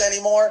tables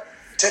anymore?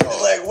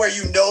 Like where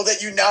you know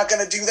that you're not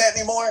going to do that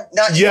anymore.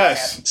 Not you,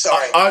 yes.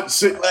 Matt.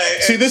 Sorry.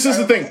 See, this is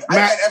the thing, I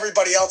Matt. had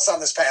everybody else on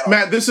this panel.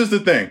 Matt, this is the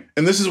thing,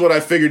 and this is what I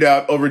figured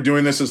out over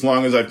doing this as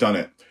long as I've done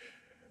it.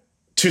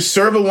 To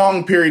serve a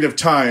long period of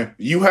time,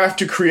 you have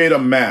to create a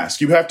mask.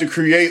 You have to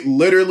create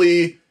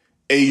literally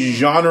a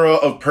genre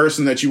of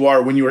person that you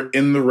are when you are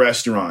in the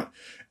restaurant.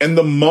 And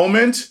the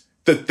moment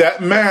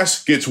that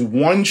mask gets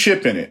one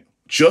chip in it,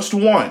 just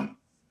one,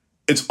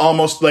 it's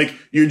almost like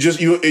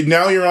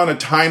now you're on a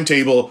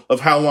timetable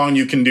of how long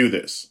you can do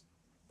this.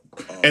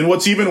 And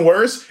what's even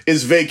worse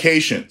is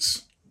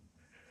vacations.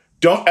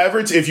 Don't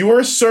ever, if you are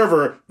a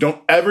server,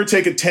 don't ever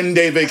take a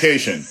 10-day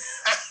vacation.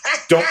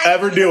 Don't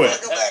ever do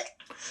it.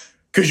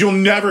 Because you'll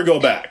never go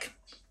back.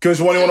 Because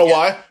you want to know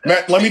why?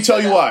 Matt, let me tell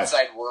you why.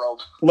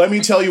 Let me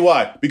tell you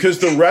why. Because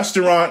the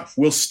restaurant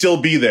will still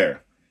be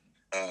there.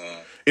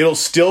 It'll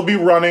still be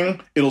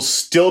running. It'll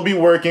still be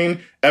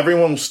working.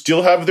 Everyone will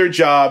still have their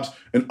jobs.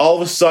 And all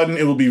of a sudden,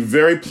 it will be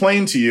very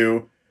plain to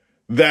you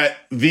that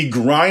the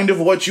grind of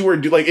what you were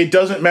doing, like, it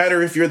doesn't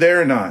matter if you're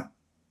there or not.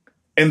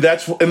 And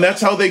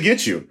that's how they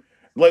get you.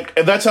 Like,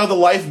 and that's how the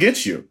life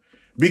gets you.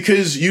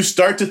 Because you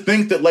start to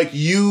think that, like,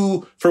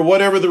 you, for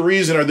whatever the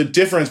reason, are the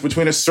difference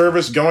between a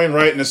service going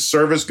right and a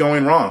service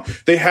going wrong.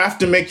 They have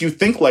to make you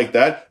think like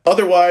that.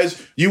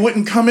 Otherwise, you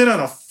wouldn't come in on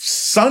a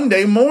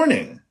Sunday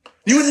morning.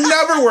 You would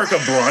never work a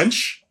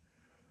brunch.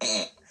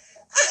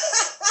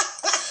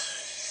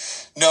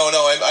 No,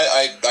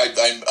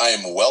 I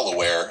am well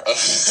aware.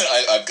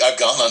 I've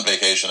gone on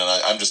vacation and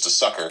I'm just a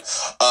sucker.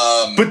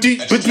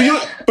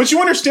 But you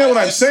understand what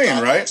I'm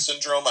saying, right?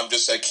 Syndrome. I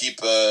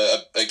keep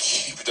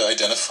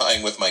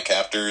identifying with my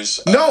captors.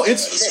 No,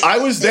 I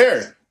was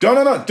there.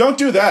 No, don't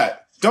do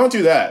that. Don't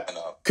do that. I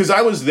know. Because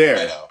I was there.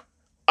 I know.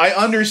 I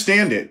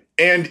understand it.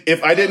 And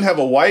if I didn't have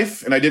a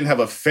wife and I didn't have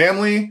a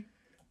family,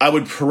 I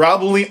would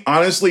probably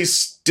honestly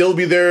still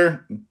be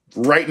there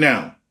right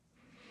now.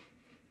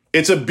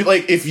 It's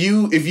like if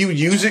you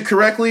use it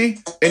correctly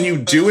and you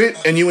do it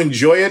and you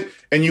enjoy it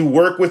and you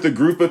work with a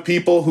group of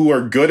people who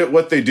are good at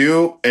what they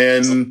do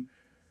and,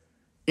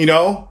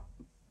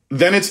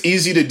 then it's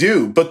easy to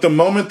do. But the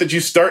moment that you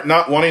start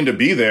not wanting to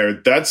be there,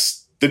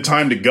 that's the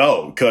time to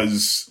go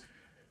because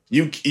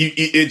you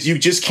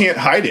just can't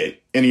hide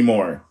it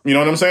anymore. You know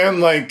what I'm saying?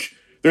 Like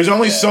there's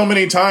only so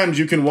many times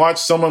you can watch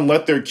someone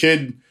let their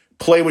kid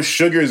play with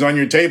sugars on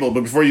your table,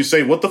 but before you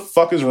say, what the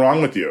fuck is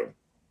wrong with you?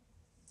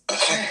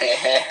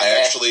 I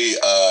actually,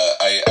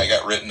 I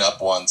got written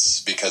up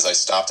once because I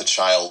stopped a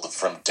child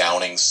from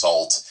downing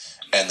salt,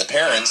 and the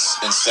parents,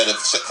 instead of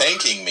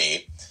thanking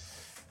me,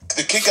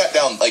 the kid got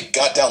down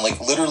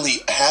like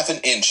literally half an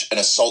inch in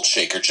a salt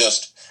shaker.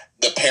 Just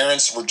the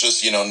parents were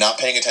just, not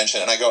paying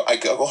attention, and I go,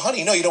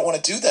 honey, no, you don't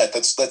want to do that.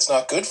 That's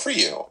not good for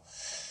you.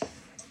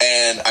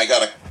 And I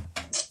got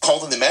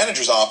called in the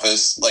manager's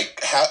office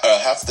like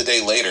half the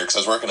day later because I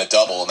was working a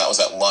double, and that was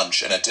at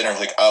lunch. And at dinner, I was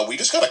like, we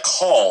just got a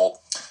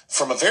call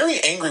from a very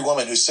angry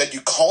woman who said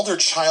you called her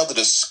child a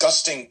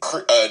disgusting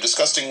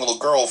little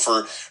girl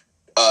for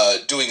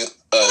doing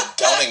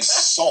downing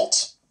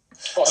salt.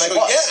 Well, and I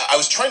go, I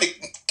was trying to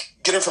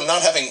get her from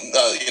not having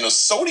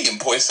sodium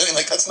poisoning.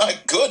 Like, that's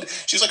not good.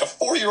 She's like a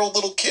 4-year-old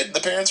little kid, and the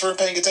parents weren't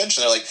paying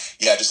attention. They're like,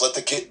 yeah, just let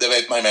the kid.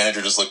 My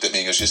manager just looked at me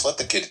and goes, just let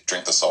the kid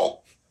drink the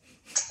salt.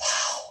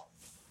 Wow.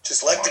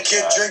 Just let the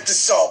kid drink the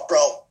salt,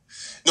 bro.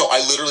 No,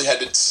 I literally had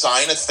to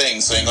sign a thing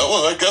saying,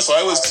 I guess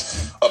I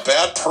was a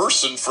bad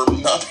person for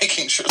not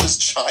making sure this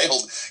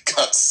child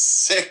got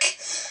sick.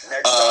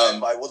 Next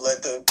time, I would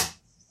let the...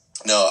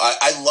 No,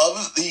 I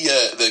love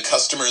the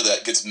customer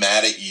that gets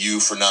mad at you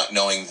for not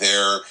knowing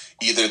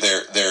either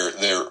their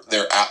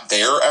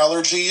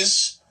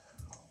allergies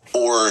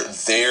or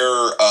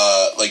their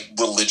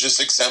religious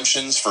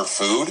exemptions for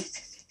food.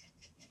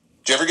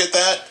 Do you ever get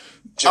that?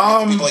 Do you ever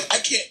get people like,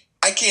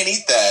 I can't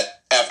eat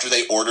that after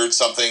they ordered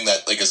something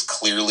that is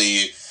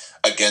clearly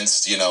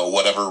against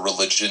whatever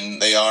religion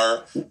they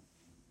are.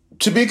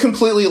 To be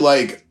completely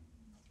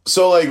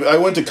I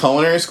went to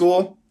culinary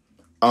school.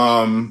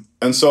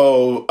 And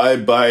so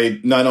I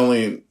not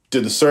only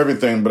did the serving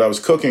thing, but I was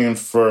cooking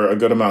for a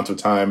good amount of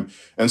time.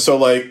 And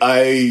so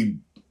I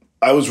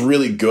was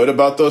really good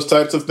about those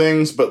types of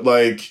things, but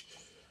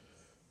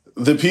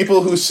the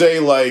people who say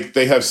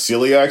they have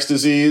celiac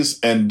disease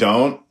and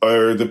don't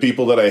are the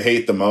people that I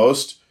hate the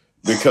most,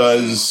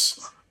 because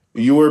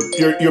you're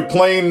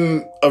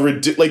playing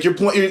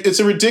it's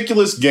a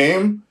ridiculous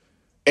game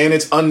and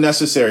it's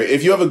unnecessary.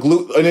 If you have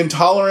an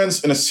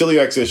intolerance and a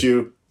celiac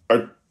issue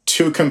are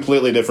two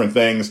completely different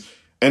things.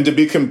 And to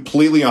be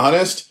completely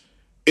honest,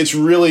 it's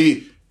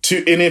really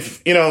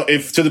if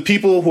to the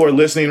people who are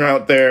listening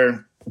out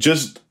there,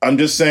 I'm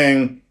just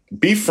saying,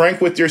 be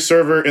frank with your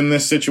server in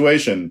this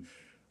situation.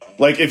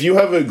 If you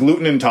have a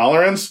gluten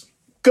intolerance,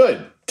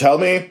 good. Tell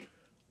me.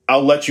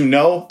 I'll let you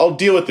know. I'll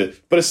deal with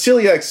it. But a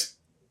celiac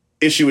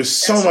issue is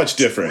so much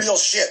different. Real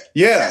shit.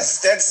 Yeah.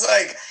 Yes, that's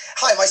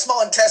hi, my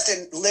small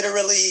intestine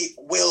literally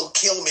will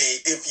kill me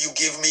if you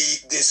give me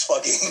this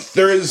fucking...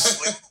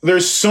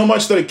 There's so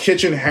much that a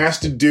kitchen has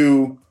to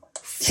do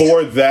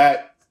for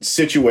that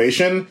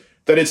situation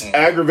that it's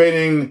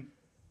aggravating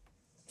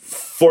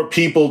for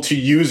people to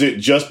use it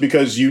just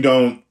because you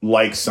don't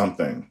like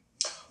something.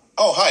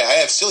 Oh, hi, I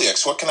have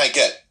celiac. What can I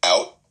get?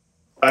 Out?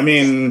 I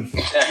mean...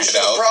 You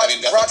should have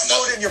brought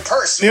food in your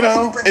purse.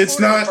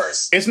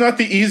 It's not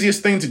the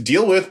easiest thing to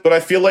deal with, but I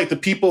feel like the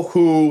people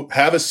who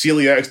have a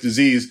celiac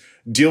disease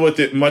deal with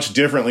it much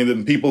differently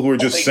than people who are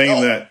just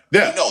saying that.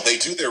 Yeah. No, they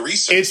do their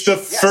research.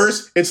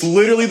 It's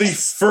literally the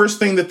first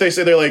thing that they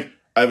say. They're like,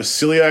 I have a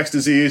celiac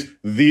disease.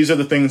 These are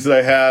the things that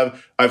I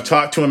have. I've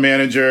talked to a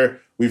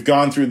manager. We've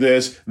gone through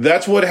this.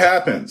 That's what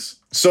happens.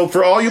 So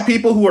for all you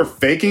people who are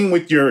faking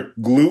with your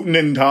gluten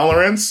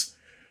intolerance,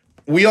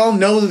 we all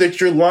know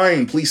that you're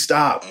lying. Please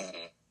stop.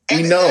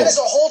 And that is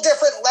a whole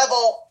different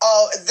level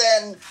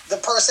than the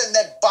person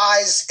that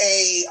buys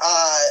a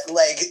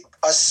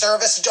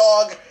service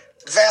dog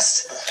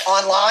vest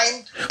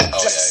online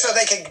so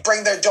they can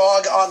bring their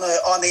dog on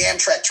the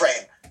Amtrak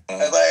train.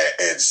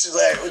 It's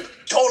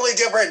totally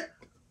different.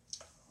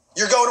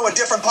 You're going to a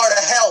different part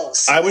of hell.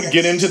 I would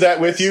get into that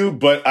with you,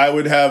 but I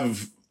would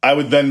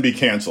then be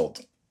canceled.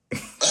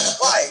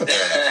 Why?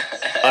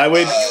 I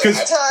would,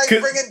 because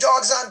bringing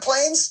dogs on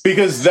planes.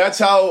 Because that's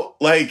how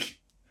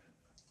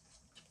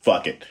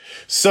fuck it.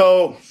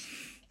 So,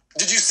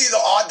 did you see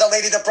the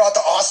lady that brought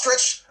the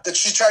ostrich? That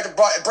she tried to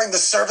bring the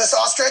service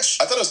ostrich?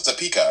 I thought it was a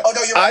peacock. Oh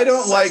no, you're right. I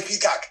don't like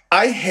peacock.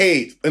 I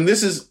hate, and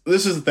this is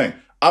the thing.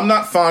 I'm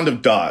not fond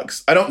of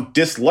dogs. I don't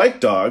dislike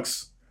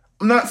dogs.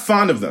 I'm not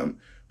fond of them.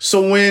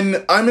 So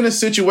when I'm in a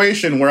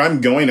situation where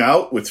I'm going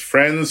out with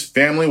friends,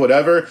 family,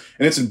 whatever,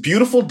 and it's a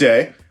beautiful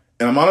day,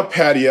 and I'm on a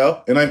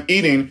patio, and I'm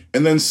eating,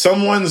 and then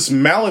someone's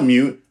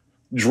Malamute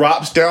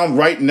drops down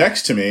right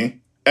next to me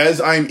as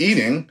I'm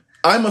eating,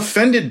 I'm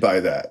offended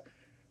by that.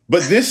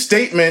 But this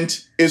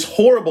statement is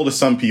horrible to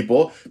some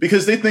people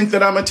because they think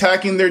that I'm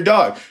attacking their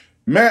dog.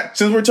 Matt,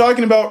 since we're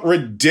talking about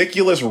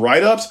ridiculous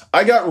write-ups,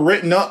 I got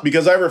written up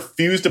because I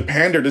refused to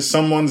pander to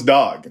someone's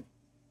dog.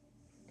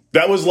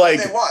 That was They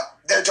what?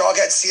 Their dog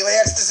had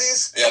celiac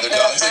disease? Yeah, their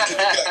dog. Can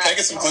I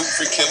get some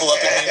gluten-free kibble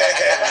up in here?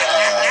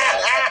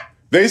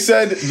 They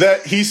said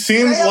that he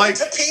seemed like...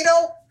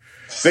 Pepino?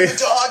 The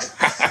dog?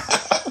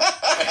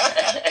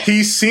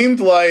 He seemed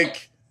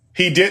like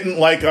he didn't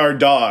like our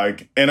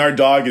dog, and our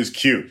dog is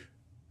cute.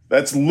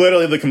 That's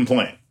literally the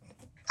complaint.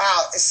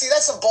 See,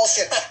 that's some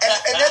bullshit.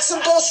 And that's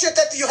some bullshit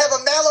that you have a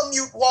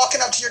Malamute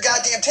walking up to your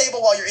goddamn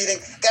table while you're eating.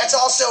 That's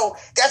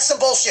some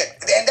bullshit.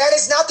 And that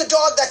is not the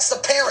dog, that's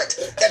the parent.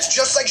 That's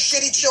just like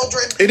shitty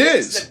children. It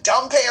is. It's the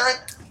dumb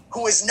parent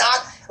who is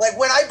not, like,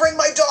 when I bring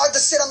my dog to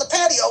sit on the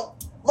patio,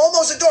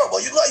 Momo's adorable.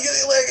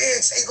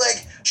 It's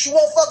like, she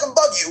won't fucking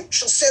bug you.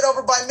 She'll sit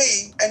over by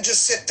me and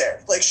just sit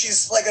there. Like,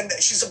 she's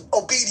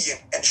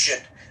obedient and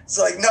shit. It's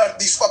like, not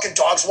these fucking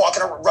dogs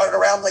running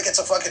around like it's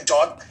a fucking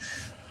dog.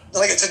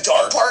 Like it's a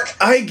dog park.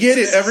 I get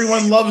it.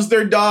 Everyone loves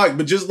their dog,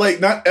 but just like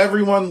not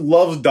everyone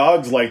loves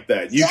dogs like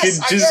that. You Yes,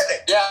 could I just. get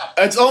it. Yeah.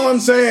 That's all I'm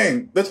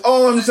saying. That's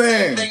all I'm Same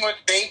saying. thing with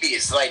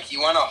babies. Like, you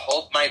want to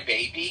hold my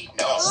baby?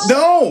 No.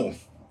 No,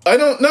 I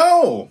don't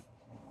know.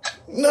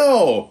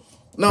 No,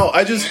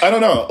 I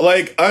don't know.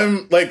 Like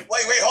I'm like.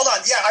 Wait, hold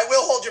on. Yeah, I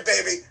will hold your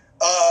baby.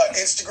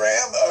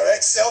 Instagram, all right,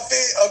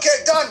 selfie. Okay,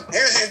 done.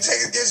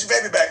 Here's your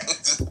baby back.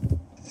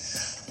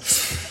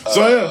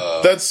 So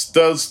yeah,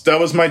 that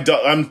was my.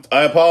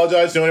 I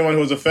apologize to anyone who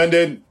was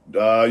offended.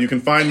 You can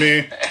find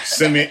me,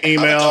 send me an I'm a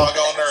email. dog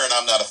owner, and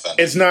I'm not offended.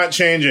 It's not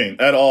changing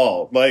at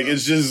all. Like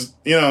it's just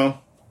Oh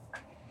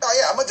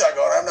yeah, I'm a dog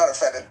owner. I'm not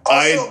offended.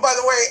 Also, by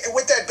the way,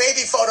 with that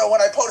baby photo,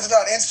 when I posted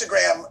on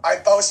Instagram, I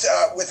posted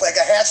with like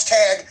a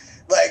hashtag,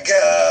 like,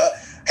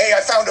 "Hey,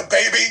 I found a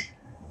baby."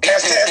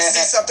 Hashtag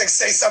see something,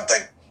 say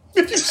something.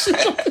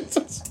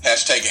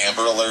 Hashtag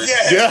Amber Alert.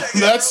 Yeah, hashtag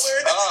that's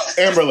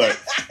Amber Alert. Amber Alert.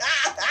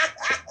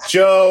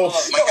 Joe,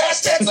 Oh my No, God,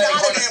 hashtag that's like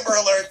not one an of- Amber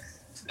Alert.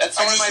 That's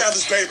I one of just my found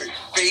this baby.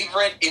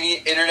 favorite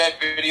internet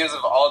videos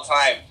of all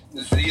time.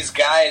 Is these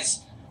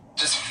guys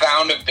just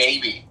found a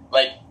baby,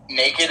 like,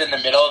 naked in the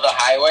middle of the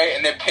highway,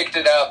 and they picked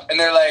it up, and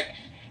they're like,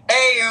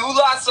 "Hey, who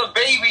lost a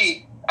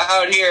baby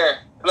out here?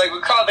 Like,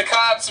 we called the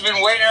cops, have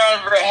been waiting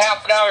around for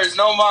half an hour, there's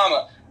no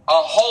mama." A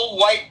whole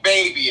white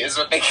baby is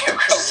what they kept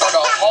calling.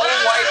 A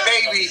whole white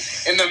baby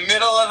in the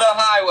middle of the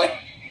highway.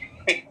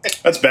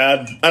 that's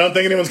bad. I don't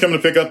think anyone's coming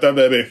to pick up that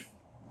baby.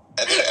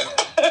 I'd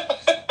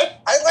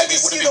like I to mean,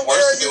 see would it the be where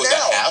worse are if it you was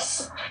now? a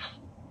half?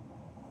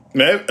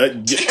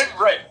 Maybe,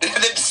 Right. They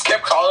just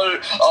kept calling it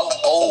a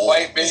whole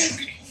white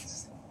baby.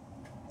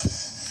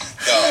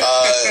 No,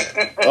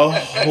 a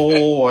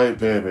whole white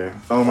baby.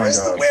 Oh my Where's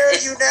the god. where are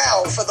you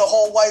now for the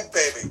whole white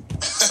baby?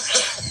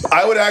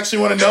 I would actually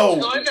want to So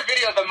know. in the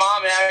video, the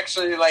mom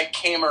actually like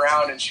came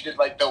around and she did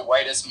like the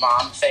whitest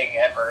mom thing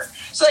ever.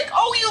 It's like,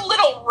 "Oh, you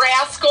little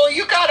rascal!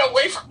 You got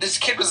away from this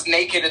kid was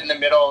naked in the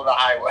middle of the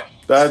highway."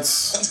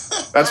 That's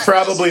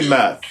probably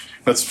meth.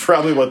 That's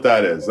probably what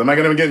that is. Am I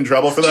going to get in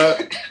trouble for that?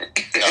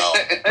 no.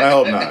 I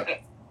hope not.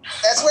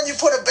 That's when you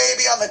put a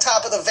baby on the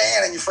top of the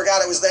van and you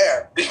forgot it was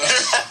there. You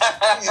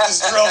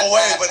just drove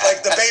away, but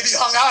like the baby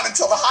hung on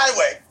until the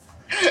highway.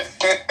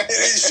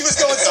 She was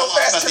going so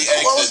fast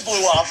her clothes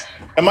blew off.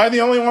 Am I the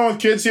only one with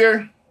kids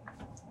here?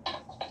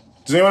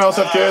 Does anyone else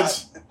have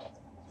kids?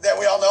 That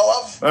we all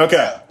know of.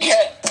 Okay.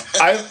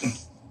 Yeah.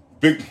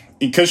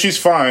 Because she's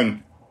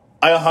fine,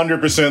 I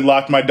 100%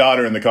 locked my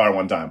daughter in the car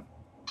one time.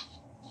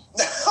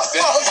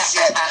 Oh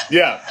shit!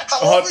 Yeah. How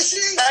old was she?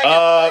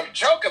 I can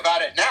joke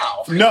about it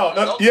now.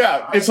 No,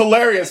 yeah, it's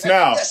hilarious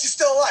now. Yeah, she's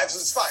still alive, so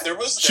it's fine.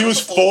 She was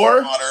a full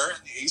 4? Water.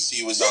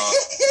 AC was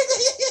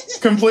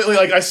on. Completely,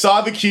 like, I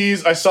saw the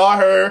keys, I saw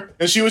her,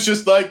 and she was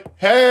just like,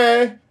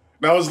 "Hey."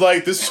 And I was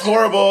like, "This is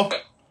horrible.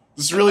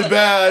 This is really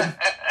bad."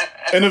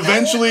 And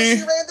eventually,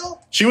 How old was she,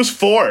 Randall? she was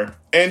 4,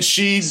 and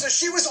she... So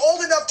she was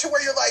old enough to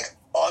where you're like,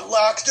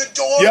 unlock the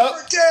door Yep.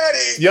 for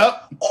daddy.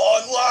 Yep,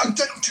 Unlock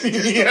the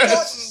Yes.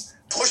 button.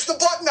 Push the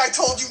button I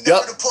told you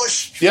never Yep. to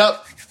push.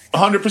 yep,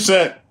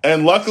 100%.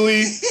 And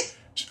luckily,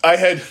 I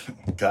had...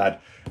 God.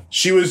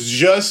 She was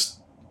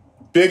just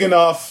big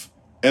enough,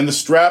 and the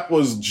strap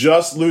was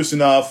just loose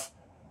enough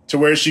to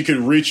where she could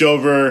reach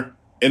over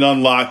and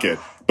unlock it.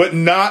 But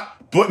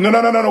not... But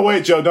no,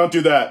 wait, Joe, don't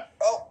do that.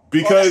 Oh,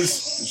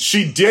 Because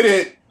she did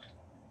it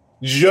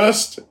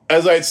just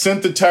as I had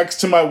sent the text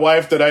to my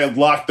wife that I had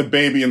locked the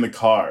baby in the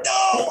car.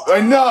 No.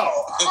 I know.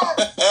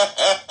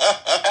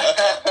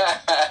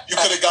 You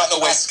could have gotten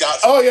away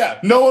scot-free. Oh, yeah.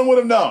 No one would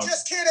have known.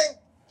 Just kidding.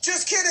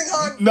 Just kidding,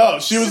 hon. No,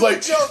 she was Super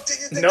like... joke. Did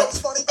you think Nope. that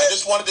was funny? I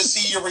just wanted to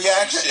see your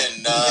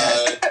reaction.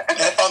 I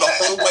found a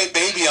whole white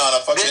baby on a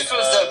fucking... This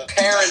was a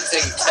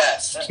parenting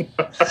test.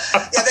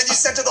 Yeah, then you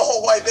sent her the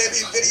whole white baby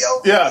video.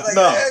 Yeah, You're like,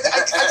 no.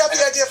 I got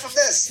the idea from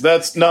this.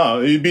 That's...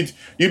 No, you'd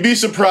be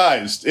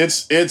surprised.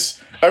 It's...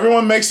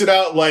 Everyone makes it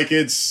out like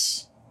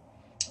it's...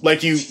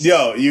 Like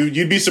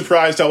you'd be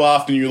surprised how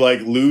often you,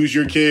 like, lose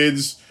your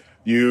kids.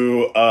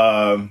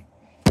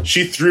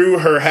 She threw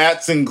her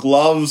hats and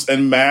gloves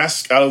and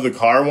mask out of the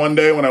car one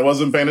day when I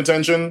wasn't paying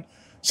attention.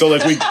 So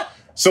like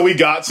we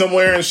got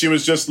somewhere and she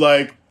was just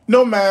like,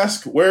 "No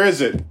mask. Where is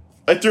it?"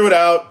 I threw it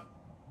out.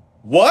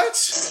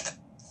 What?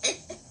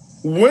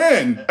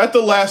 When? At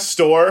the last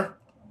store.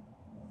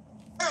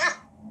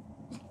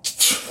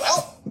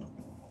 Well,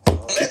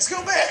 let's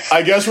go back.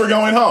 I guess we're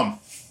going home.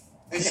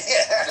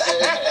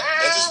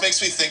 That just makes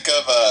me think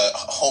of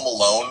Home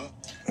Alone,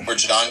 where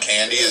John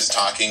Candy is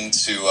talking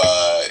to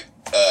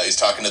he's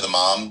talking to the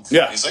mom.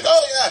 Yeah. He's like,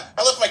 oh yeah,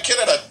 I left my kid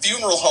at a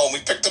funeral home. We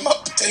picked him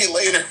up a day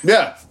later.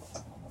 Yeah.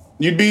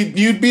 You'd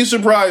be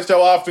surprised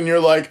how often you're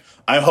like,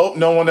 I hope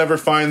no one ever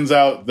finds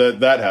out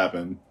that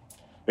happened.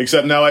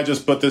 Except now I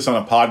just put this on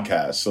a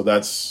podcast, so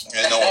that's...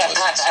 And no one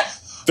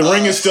listens. The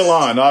ring is still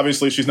on.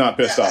 Obviously, she's not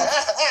pissed off.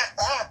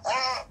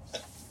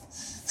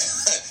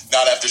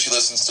 Not after she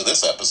listens to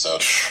this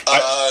episode. So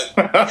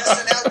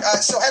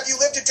have you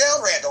lived it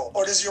down, Randall,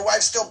 or does your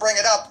wife still bring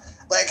it up?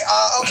 Like,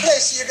 okay,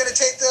 so you're gonna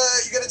take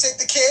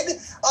the kid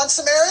on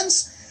some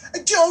errands?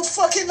 Don't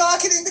fucking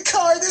knock it in the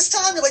car this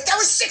time. You're like, that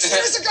was 6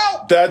 years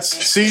ago.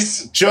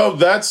 Joe,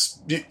 that's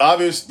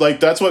obvious. Like,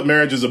 that's what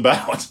marriage is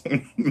about.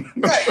 Right?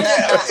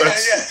 Yeah.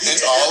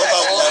 It's all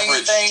about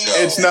leverage, Joe.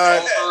 It's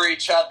not over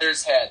each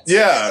other's heads.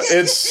 Yeah,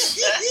 it's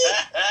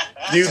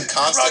It's a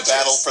constant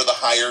battle for the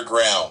higher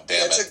ground.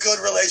 Damn It's it! a good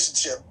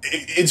relationship.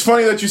 It's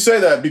funny that you say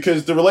that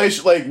because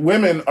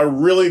women are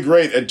really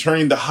great at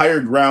turning the higher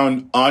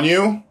ground on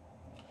you.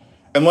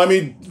 And let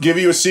me give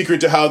you a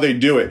secret to how they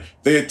do it.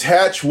 They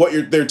attach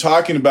what they're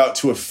talking about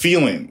to a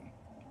feeling.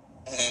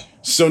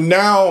 So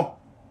now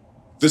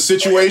the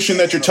situation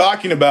that you're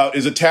talking about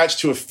is attached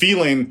to a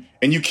feeling,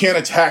 and you can't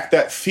attack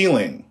that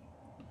feeling.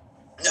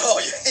 No.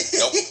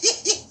 Nope.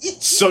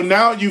 So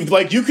now you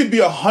could be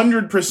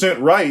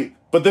 100% right,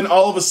 but then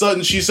all of a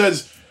sudden she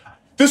says,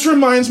 this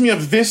reminds me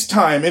of this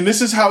time, and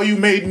this is how you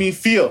made me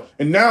feel.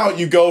 And now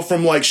you go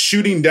from like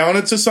shooting down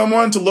into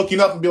someone to looking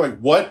up and be like,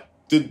 what?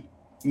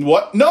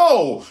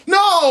 No!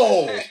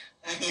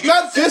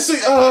 Not this.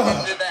 Into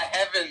the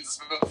heavens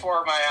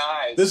before my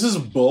eyes. This is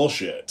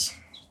bullshit.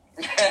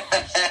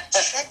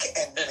 Check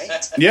and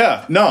mate.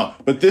 Yeah, no,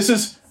 but this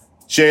is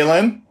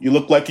Jalen. You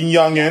look like a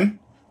youngin'.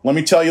 Let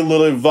me tell you a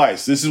little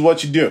advice. This is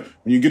what you do.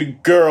 When you get a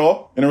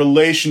girl in a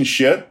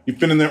relationship, you've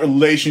been in that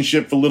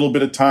relationship for a little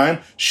bit of time,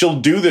 she'll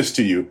do this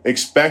to you.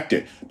 Expect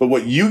it. But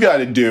what you got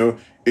to do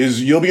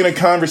is you'll be in a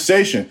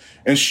conversation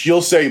and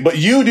she'll say, but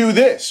you do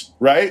this,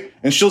 right?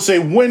 And she'll say,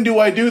 when do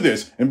I do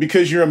this? And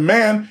because you're a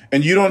man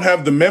and you don't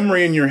have the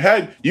memory in your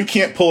head, you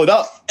can't pull it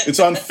up.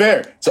 It's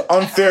unfair. It's an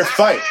unfair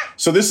fight.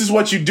 So this is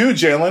what you do,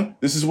 Jalen.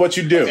 This is what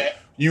you do. Okay.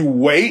 You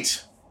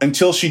wait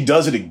until she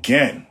does it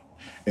again.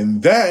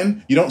 And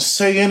then you don't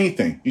say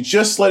anything. You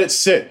just let it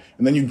sit.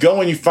 And then you go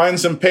and you find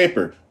some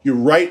paper. You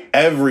write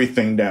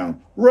everything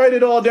down. Write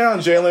it all down,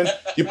 Jalen.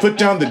 You put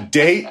down the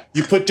date.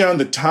 You put down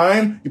the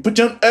time. You put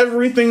down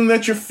everything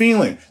that you're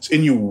feeling.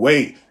 And you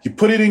wait. You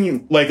put it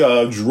in like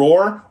a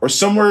drawer or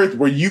somewhere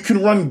where you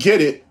can get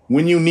it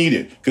when you need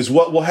it. Because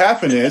what will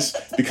happen is,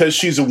 because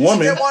she's a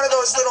woman. You get one of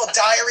those little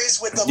diaries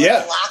with the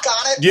little lock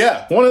on it?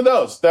 Yeah, one of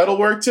those. That'll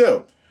work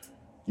too.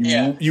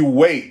 Yeah. You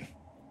wait.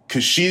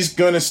 Because she's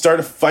going to start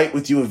a fight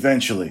with you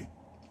eventually.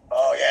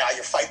 Oh, yeah,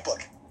 your fight book.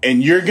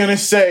 And you're going to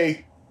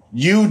say,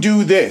 you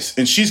do this.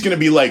 And she's going to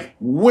be like,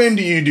 when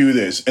do you do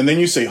this? And then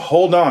you say,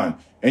 hold on.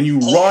 And you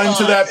run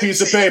to that piece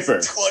of paper.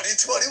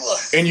 2021.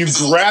 And you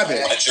grab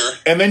it. Ledger.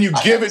 And then you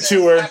give it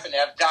to I her. happen to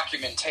have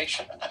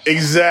documentation.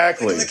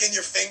 Exactly. Clicking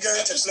your finger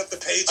to flip the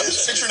pages. I'm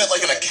just picturing it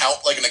like an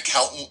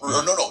accountant, or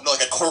no,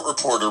 like a court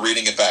reporter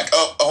reading it back.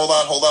 Oh, hold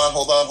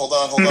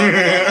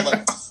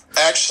on.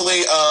 Actually,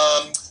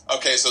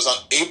 okay, so it's on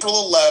April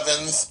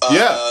 11th,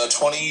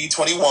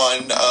 2021.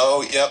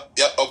 Oh, yep,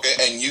 okay.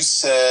 And you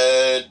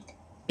said...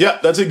 Yeah,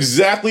 that's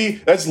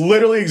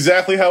literally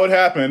exactly how it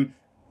happened.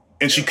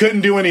 And she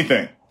couldn't do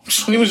anything.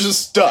 She was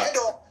just stuck.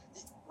 Randall,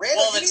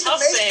 Well, you the need tough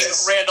to make thing,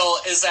 this. Randall,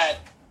 is that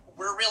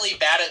we're really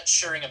bad at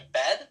sharing a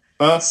bed.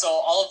 So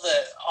all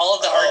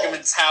of the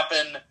arguments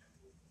happen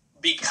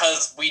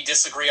because we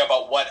disagree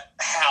about what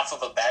half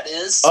of a bed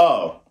is.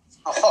 Oh.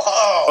 You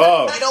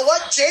know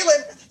what,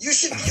 Jalen?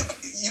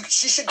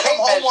 She should come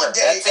home one day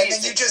That's and then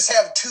easy. you just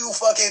have two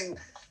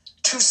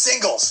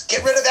singles.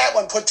 Get rid of that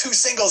one. Put two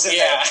singles in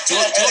Yeah. there. Do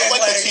it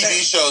like the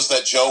TV shows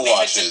that Joe Leave it to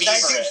watches. me.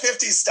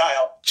 1950s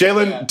style.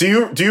 Jalen, do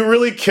you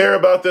really care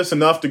about this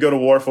enough to go to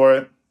war for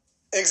it?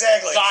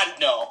 Exactly. God,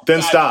 no.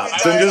 Then God,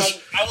 stop. no. Then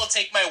I will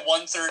take my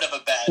 1/3 of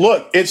a bed.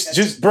 Look, it's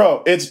just,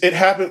 bro, it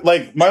happened.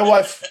 Like, my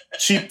wife,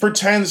 she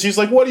pretends, she's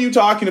like, what are you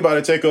talking about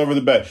to take over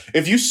the bed?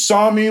 If you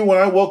saw me when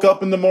I woke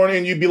up in the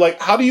morning, you'd be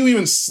like, how do you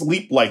even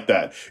sleep like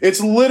that? It's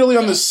literally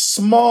on this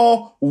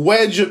small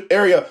wedge of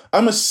area.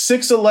 I'm a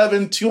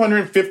 6'11",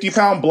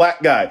 250-pound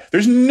black guy.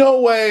 There's no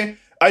way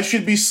I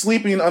should be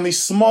sleeping on the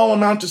small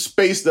amount of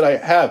space that I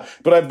have.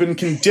 But I've been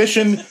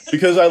conditioned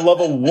because I love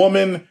a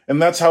woman,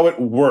 and that's how it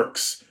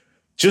works.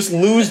 Just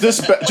lose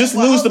this. Just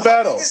lose the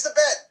battle. How big is the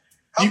bed?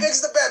 How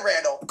big's the bed,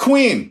 Randall?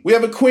 Queen. We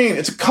have a queen.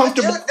 It's a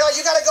comfortable. No,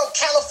 you gotta go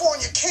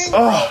California King,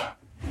 bro. Oh.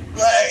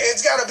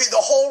 It's gotta be the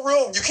whole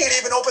room. You can't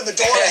even open the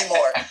door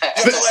anymore. You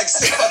have to like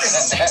sleep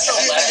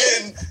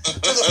in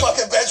to the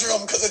fucking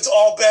bedroom because it's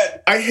all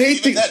bed. I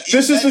hate Even then,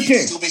 this is the you'd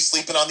king. still be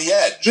sleeping on the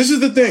edge. This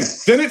is the thing.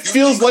 Then it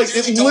feels like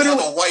it You don't have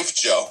literally. a wife,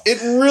 Joe.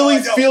 It really No,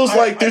 I don't. feels I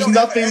like there's don't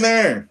have nothing any-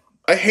 there.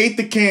 I hate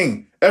the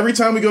king. Every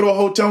time we go to a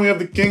hotel and we have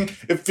the king,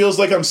 it feels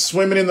like I'm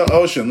swimming in the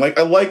ocean. Like,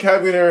 I like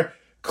having her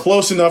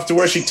close enough to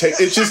where she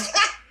takes. It's just,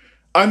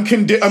 I'm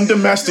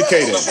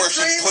domesticated. Where she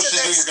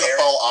pushes you, you're gonna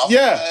fall off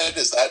Yeah. the bed?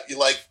 Is that you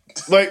like?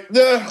 Like,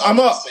 yeah, I'm in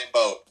the up. same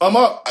boat. I'm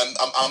up.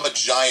 I'm a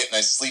giant and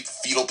I sleep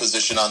fetal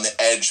position on the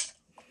edge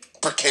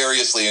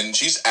precariously, and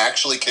she's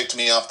actually kicked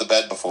me off the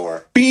bed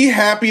before. Be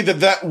happy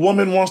that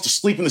woman wants to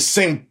sleep in the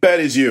same bed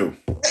as you.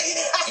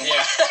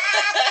 Yeah.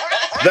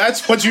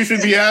 That's what you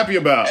should be happy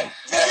about.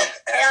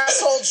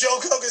 Asshole Joe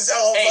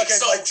Cogazello Hey, fucking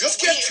so like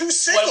just get two when we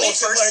singles and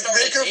first like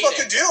started make her dating-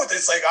 fucking deal with it.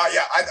 It's like, oh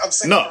yeah, I'm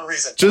single No, for a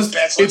reason. just-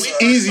 Bachelor it's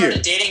first. easier.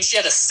 Started dating, she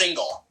had a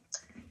single.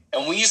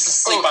 And we used to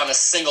sleep on a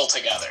single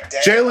together.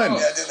 Damn. Jalen,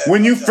 Yeah, I did that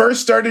when you one time.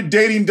 first started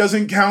dating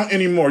doesn't count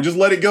anymore. Just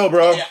let it go,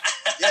 bro. Yeah.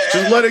 Yeah,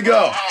 Just let it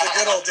go. the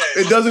good old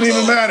days. It doesn't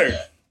even matter.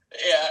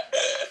 Yeah.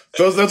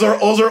 Those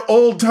are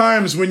old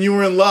times when you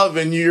were in love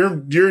and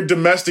you're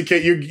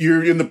domesticate.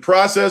 You're in the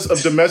process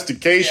of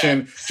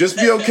domestication. Just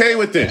be okay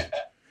with it.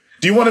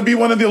 Do you want to be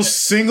one of those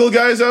single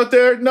guys out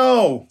there?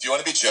 No. Do you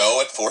want to be Joe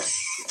at 40?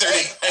 30?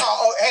 Hey,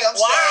 I'm Wow,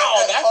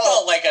 sorry. that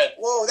felt like a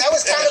Whoa, that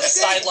was kind of a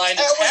sideline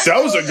attack.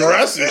 That was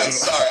aggressive. I'm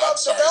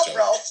sorry, Joe.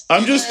 bro.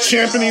 I'm just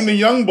championing the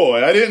young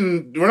boy.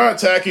 We're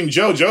not attacking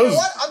Joe. You Joe's know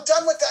what? I'm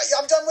done with that.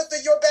 I'm done with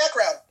your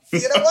background.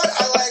 You know what?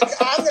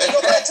 I'm gonna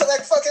go back to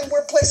like fucking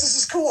where places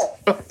is cool,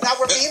 not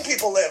where mean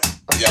people live.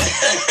 Yeah.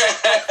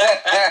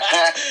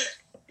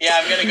 Yeah,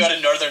 I'm gonna go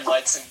to Northern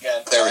Lights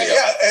again. There we go.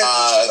 Yeah,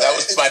 That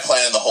was my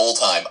plan the whole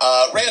time.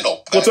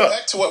 Randall, What's up?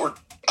 back to what we're.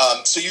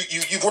 So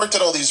you've worked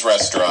at all these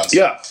restaurants.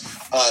 yeah.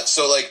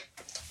 So like,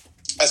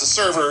 as a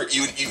server,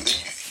 you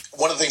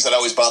one of the things that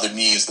always bothered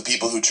me is the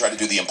people who try to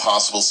do the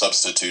impossible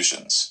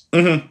substitutions.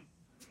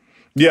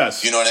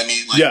 Yes. You know what I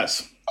mean? Like,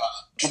 Yes.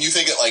 Can you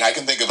think of, like, I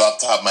can think of off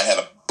the top of my head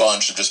a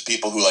bunch of just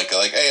people who like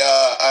hey,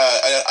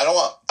 I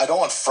don't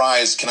want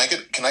fries. Can I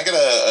get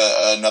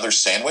another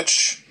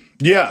sandwich?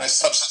 Can I Yeah.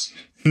 substitute?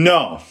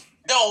 No.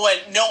 No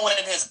one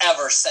has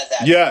ever said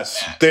that.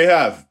 Yes. Matt. They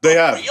have.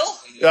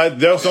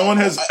 Real? Someone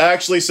has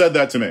actually said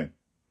that to me.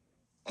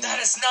 That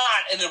is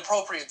not an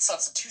appropriate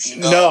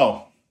substitution.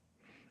 No.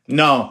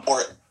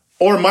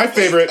 Or my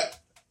favorite.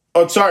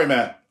 Oh, sorry,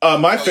 Matt.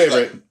 My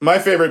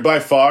favorite by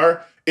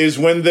far is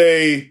when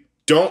they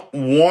don't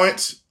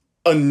want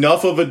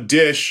enough of a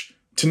dish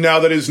to now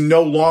that is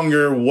no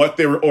longer what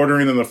they were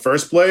ordering in the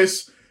first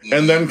place,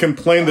 and then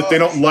complain that they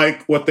don't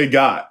like what they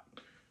got.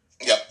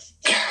 Yep.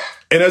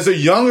 And as a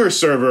younger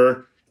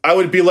server, I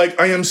would be like,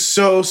 I am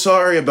so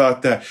sorry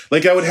about that.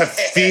 Like, I would have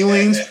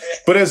feelings.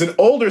 But as an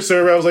older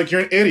server, I was like,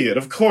 you're an idiot.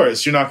 Of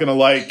course, you're not going to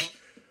like.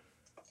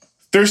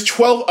 There's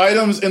 12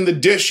 items in the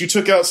dish. You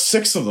took out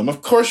 6 of them.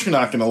 Of course, you're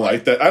not going to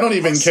like that. I don't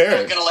even care.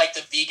 I'm gonna like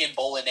the vegan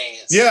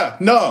bolognese. Yeah,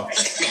 no.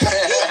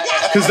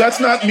 Because that's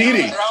not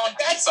meaty. Ground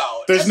beef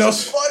out. There's no.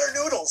 That's just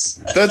butter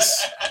noodles.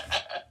 That's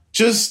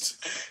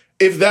just.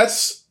 If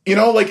that's.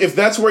 If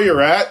that's where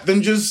you're at,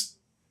 then just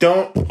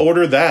don't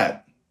order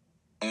that.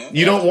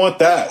 You don't want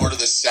that. Order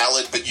the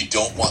salad, but you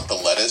don't want the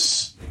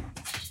lettuce.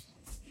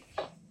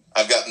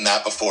 I've gotten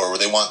that before, where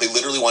they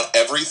literally want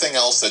everything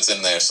else that's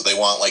in there. So they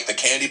want like the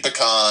candy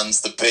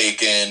pecans, the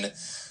bacon,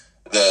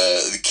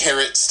 the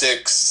carrot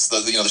sticks, the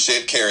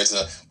shaved carrots,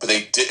 but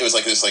it was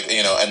like this,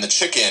 and the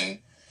chicken,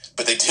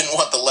 but they didn't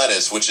want the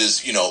lettuce, which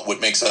is what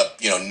makes up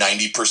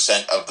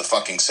 90% of the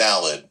fucking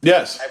salad.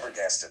 Yes.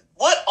 Hypergasted.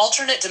 What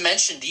alternate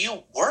dimension do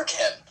you work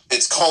in?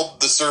 It's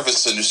called the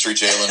service industry,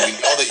 Jalen. We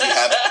know that you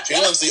have.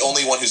 Jalen's the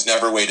only one who's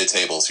never waited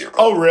tables here.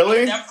 Bro. Oh,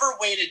 really?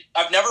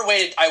 I've never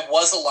waited. I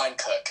was a line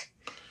cook.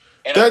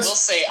 And That's- I will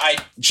say, I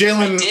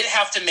Jalen. did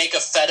have to make a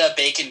feta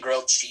bacon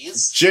grilled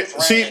cheese.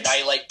 See- and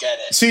I get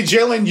it. See,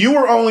 Jalen, you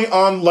were only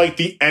on like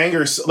the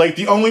anger, like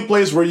the only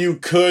place where you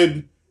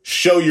could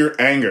show your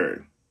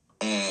anger.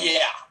 Yeah.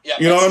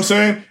 You know what I'm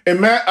saying?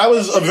 And Matt, I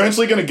was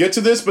eventually going to get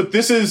to this, but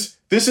this is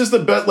the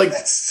best. Like,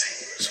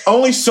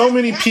 only so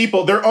many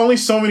people. There are only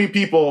so many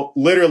people,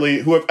 literally,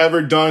 who have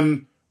ever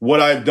done what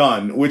I've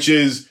done, which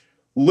is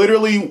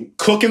literally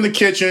cook in the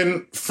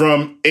kitchen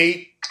from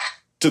 8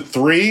 to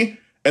 3,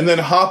 and then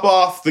hop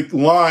off the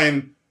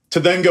line to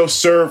then go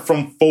serve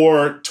from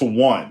 4 to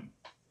 1.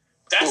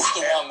 That's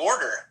the wrong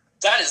order.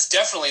 That is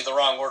definitely the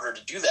wrong order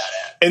to do that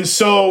at. And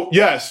so,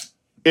 yes,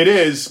 it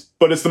is,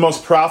 but it's the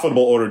most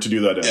profitable order to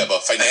do that in. Yeah,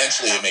 but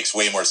financially, it makes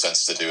way more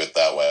sense to do it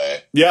that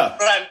way. Yeah.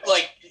 But I'm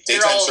like,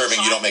 Daytime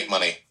serving, you don't make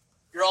money.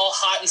 You're all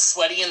hot and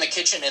sweaty in the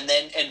kitchen, and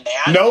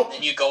mad. Nope. And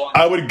then you go on.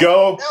 I would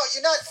go. No,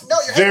 you're not. No,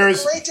 you're having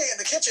There's- a great day in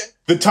the kitchen.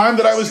 The time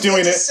that I was You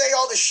doing get to it. say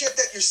all the shit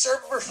that your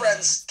server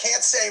friends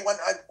can't say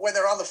when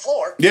they're on the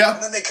floor. Yeah.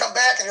 And then they come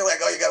back and you're like,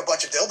 oh, you got a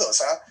bunch of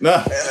dildos, huh?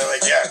 Nah. And they're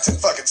like, yeah, it's a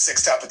fucking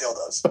 6 type of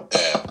dildos.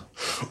 Yeah.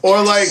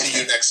 Or like,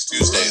 See you next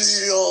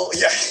Tuesdays.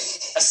 Yeah.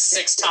 a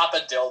 6 top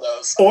of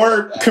dildos.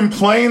 or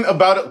complain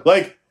about it.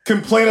 Like,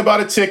 complain about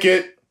a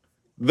ticket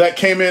that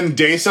came in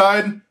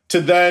dayside to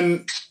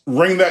then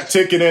ring that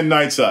ticket in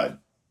nightside.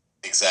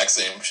 Exact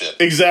same shit.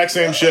 Exact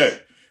same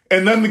shit.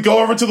 And then to go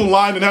over to the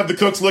line and have the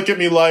cooks look at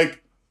me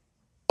like,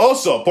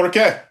 Oso, ¿por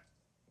qué?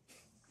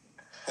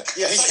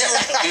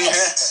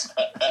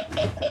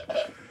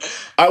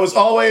 I was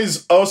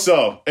always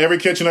Oso, every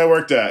kitchen I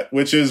worked at,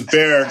 which is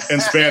bear in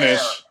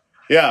Spanish.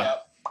 Yeah.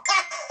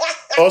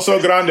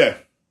 Oso grande.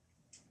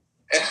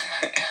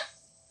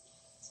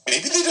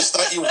 Maybe they just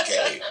thought you were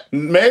gay.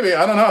 Maybe,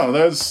 I don't know.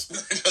 They're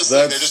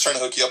just trying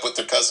to hook you up with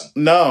their cousin.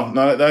 No,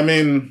 I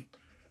mean,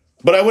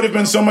 but I would have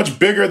been so much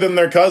bigger than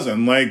their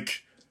cousin.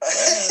 Like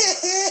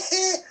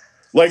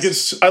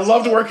I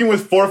loved working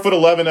with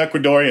 4'11"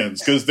 Ecuadorians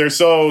because they're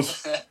so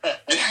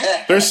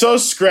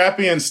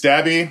scrappy and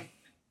stabby.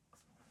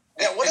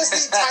 Yeah, what is the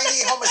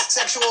tiny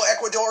homosexual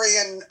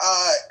Ecuadorian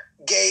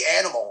gay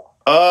animal?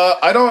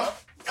 I don't.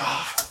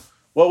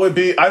 What would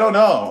be? I don't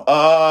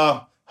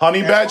know.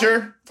 Honey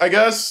badger, I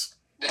guess.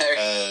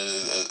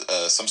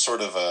 Some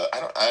sort of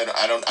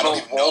I don't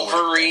even know.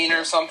 Wolverine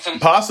or something.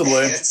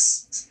 Possibly.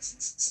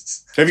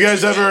 Have you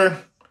guys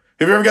ever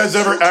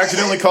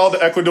accidentally called the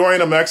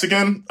Ecuadorian a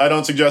Mexican? I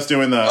don't suggest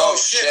doing that. Oh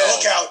shit!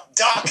 Look out,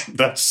 Doc.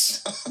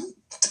 That's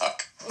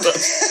Doc.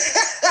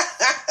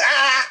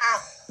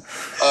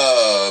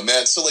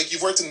 Man, so like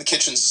you've worked in the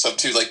kitchens and stuff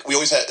too. Like we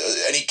always had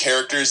any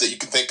characters that you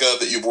can think of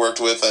that you've worked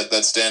with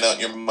that stand out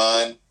in your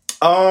mind?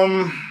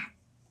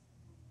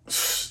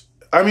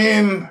 I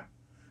mean,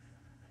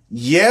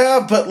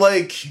 yeah, but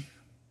like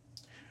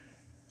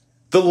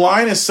the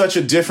line is such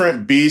a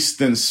different beast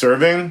than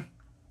serving,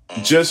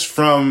 just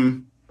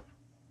from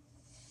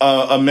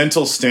a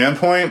mental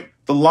standpoint.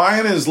 The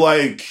line is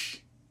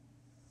like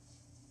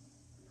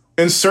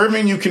in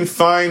serving, you can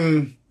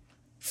find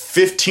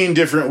 15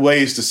 different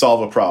ways to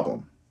solve a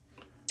problem.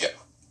 Yeah.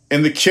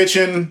 In the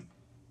kitchen,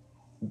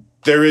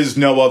 there is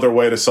no other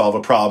way to solve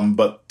a problem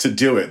but to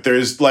do it.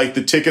 There's like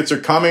the tickets are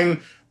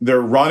coming,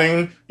 they're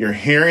running, you're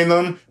hearing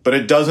them, but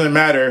it doesn't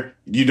matter.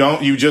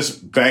 You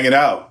just bang it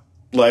out.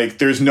 Like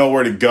there's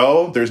nowhere to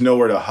go, there's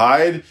nowhere to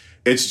hide.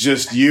 It's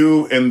just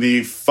you and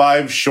the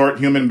 5 short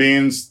human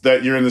beings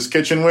that you're in this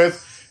kitchen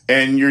with,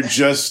 and you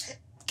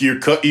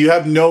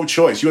have no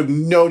choice. You have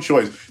no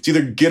choice. It's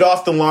either get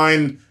off the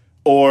line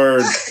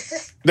or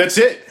that's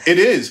it. It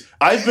is.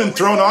 I've been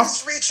thrown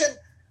off.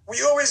 Were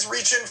you always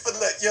reaching for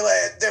they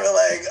were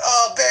like,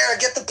 oh, Bear,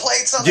 get the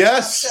plates on the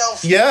top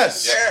shelf.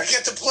 Yes. Bear,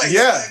 get the plates.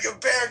 Yeah.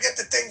 Bear, get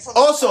the thing from the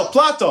Also top.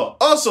 plato,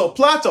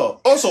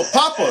 also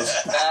papas.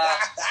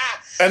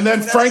 And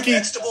then Frankie,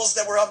 vegetables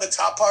that were on the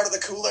top part of the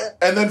cooler.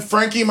 And then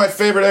Frankie, my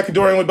favorite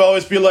Ecuadorian, would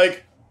always be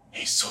like,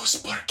 Jesus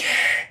por qué?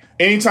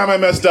 Anytime I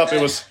messed up,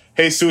 it was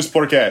Jesus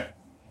por qué.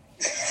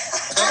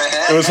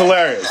 It was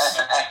hilarious.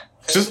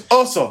 Just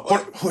Jesus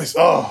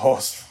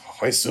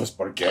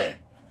por qué?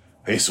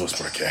 Jesus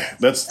por qué?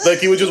 That's like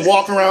he would just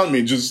walk around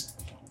me just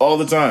all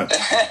the time.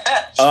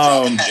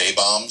 Dropping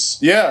J-bombs.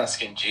 Yeah.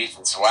 Asking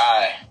Jesus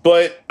why.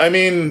 But I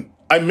mean,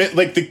 I meant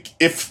like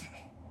if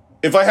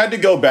I had to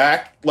go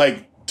back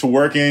like to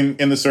working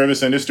in the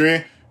service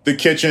industry, the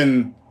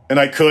kitchen, and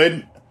I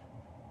could,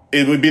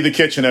 it would be the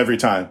kitchen every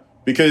time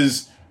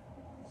because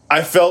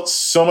I felt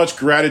so much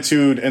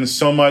gratitude and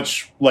so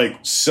much like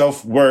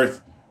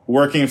self-worth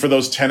working for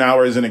those 10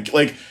 hours and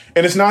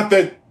it's not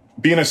that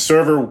being a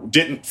server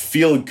didn't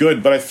feel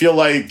good, but I feel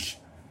like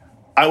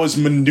I was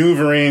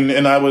maneuvering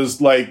and I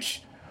was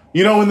like,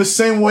 in the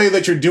same way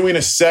that you're doing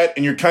a set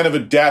and you're kind of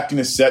adapting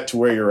a set to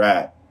where you're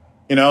at,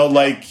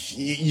 like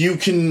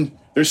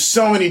there's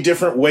so many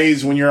different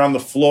ways when you're on the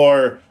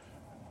floor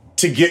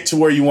to get to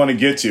where you want to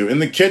get to. In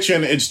the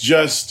kitchen, it's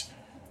just,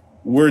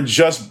 we're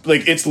just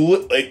like, it's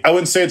like, I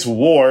wouldn't say it's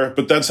war,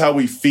 but that's how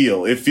we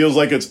feel. It feels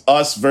like it's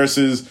us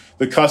versus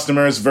the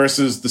customers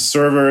versus the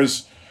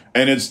servers.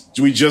 And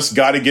we just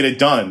got to get it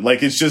done.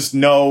 Like, it's just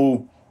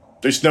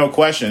there's no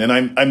question. And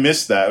I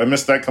miss that. I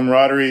miss that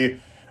camaraderie.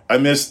 I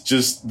miss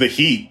just the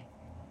heat.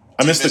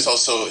 I miss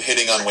also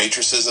hitting on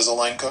waitresses as a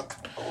line cook.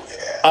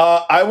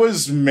 I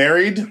was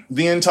married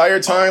the entire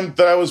time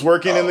that I was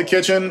working in the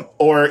kitchen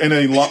or in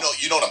a... You know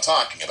what I'm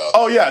talking about.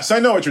 Oh, yes. I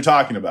know what you're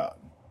talking about.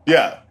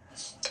 Yeah.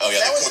 Oh yeah,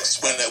 the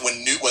cooks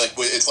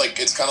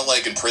it's kind of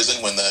like in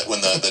prison when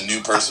the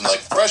new person like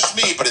fresh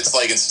meat, but it's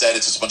like instead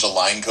it's just a bunch of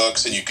line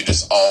cooks and you can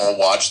just all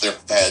watch their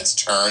heads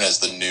turn as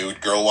the nude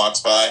girl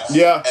walks by.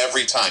 Yeah,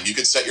 every time you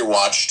could set your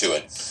watch to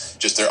it.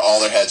 Just all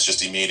their heads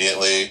just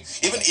immediately.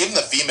 Even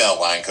the female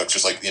line cooks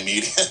just like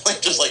immediately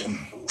just like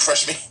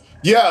fresh meat.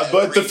 Yeah,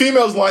 but the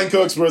females line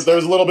cooks there's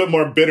a little bit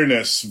more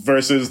bitterness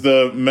versus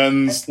the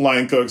men's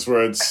line cooks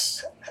where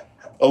it's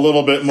a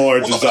little bit more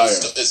desire.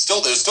 There's still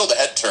the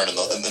head turn and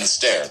the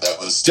stare. That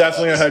was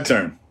definitely a head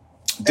turn.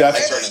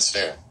 Definitely head turn and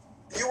stare.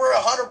 You were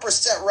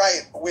 100%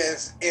 right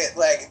with it.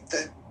 Like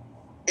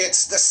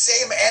it's the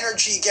same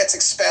energy gets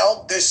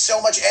expelled. There's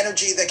so much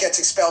energy that gets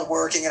expelled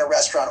working in a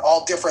restaurant,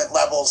 all different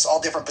levels,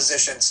 all different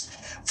positions,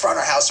 front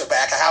of house or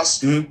back of house.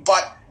 Mm-hmm.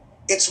 But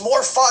it's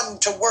more fun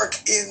to work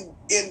in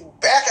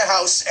back of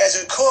house as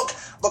a cook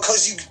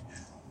because you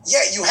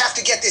have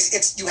to get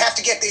this. You have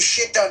to get this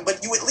shit done,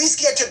 but you at least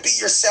get to be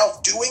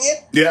yourself doing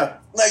it. Yeah,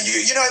 like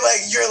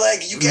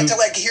you get to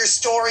like hear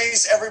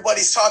stories.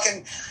 Everybody's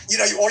talking,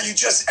 or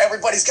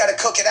everybody's got to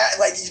cook it out.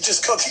 Like you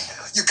just cook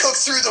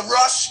through the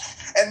rush,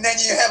 and then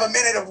you have a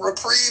minute of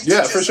reprieve.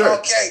 Yeah, for sure.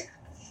 Okay,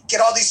 get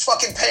all these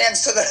fucking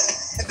pans to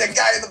the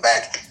guy in the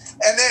back,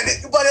 and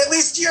then but at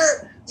least you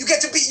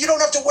get to be. You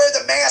don't have to wear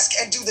the mask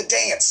and do the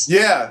dance.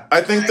 Yeah, I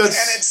think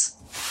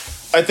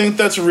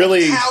that's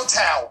really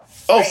kowtow.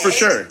 Oh, for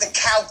sure. The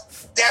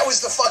That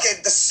was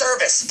the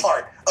service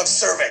part of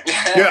serving.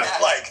 Yeah.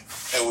 Like,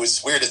 It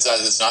was weird. It's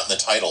not in the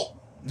title.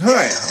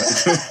 Right.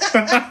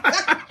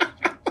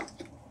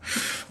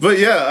 But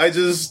yeah, I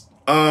just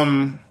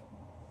I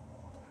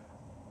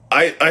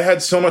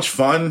had so much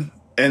fun,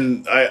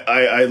 and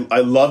I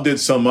loved it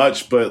so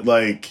much, but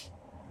like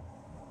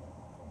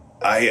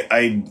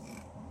I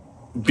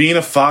being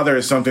a father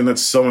is something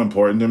that's so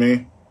important to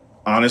me,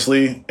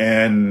 honestly,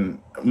 and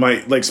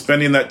my like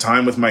spending that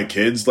time with my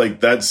kids, like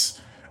that's,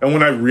 and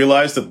when I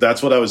realized that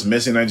that's what I was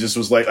missing, I just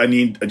was like, I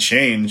need a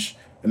change.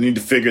 I need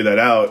to figure that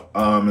out.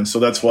 And so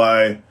that's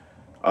why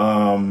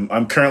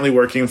I'm currently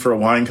working for a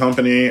wine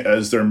company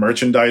as their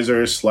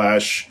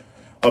merchandiser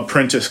 /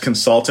 apprentice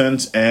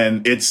consultant.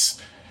 And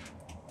it's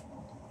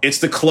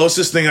the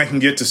closest thing I can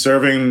get to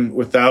serving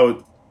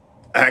without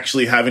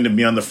actually having to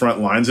be on the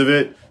front lines of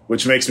it,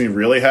 which makes me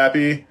really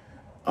happy.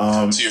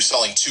 So you're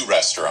selling 2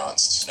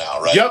 restaurants now,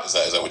 right? Yep. Is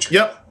that what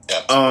you're Yep.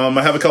 doing? Yep.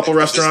 I have a couple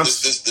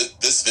restaurants.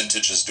 This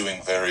vintage is doing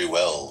very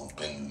well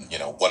in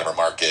whatever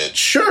market.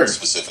 Sure.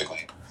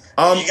 Specifically.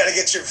 you gotta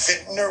get your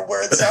vintner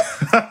words up.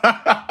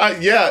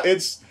 Yeah,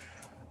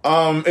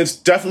 it's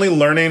definitely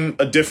learning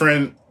a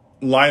different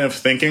line of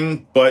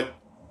thinking, but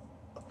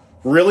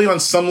really on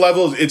some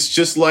levels, it's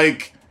just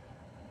like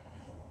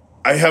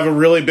I have a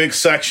really big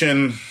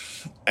section,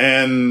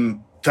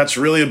 and that's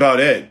really about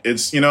it.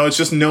 It's it's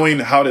just knowing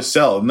how to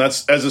sell, and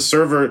that's, as a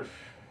server,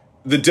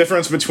 the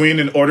difference between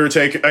an order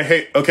taker.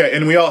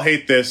 And we all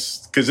hate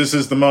this because this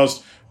is the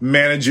most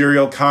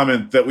managerial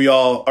comment that we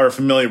all are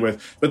familiar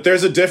with. But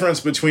there's a difference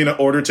between an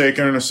order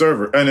taker and a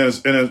server and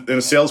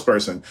a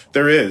salesperson.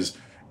 There is.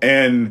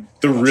 And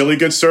the really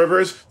good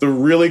servers,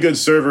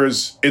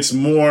 it's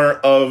more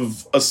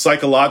of a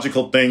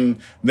psychological thing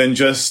than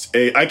just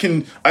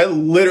I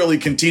literally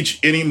can teach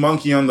any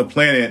monkey on the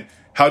planet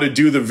how to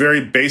do the very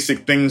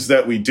basic things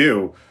that we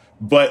do.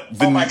 But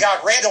Oh my God,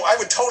 Randall, I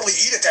would totally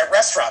eat at that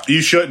restaurant.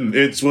 You shouldn't.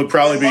 It would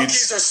probably be.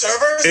 Monkeys are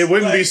servers? It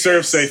wouldn't be Like,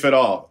 serve safe at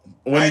all.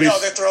 I know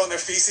they're throwing their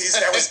feces.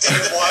 That was day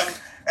one.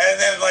 And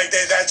then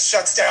that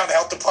shuts down. The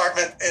health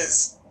department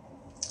is.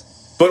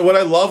 But what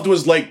I loved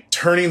was like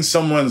turning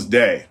someone's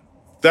day.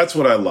 That's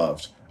what I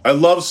loved. I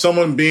loved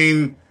someone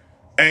being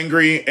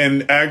angry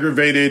and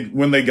aggravated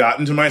when they got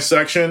into my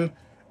section.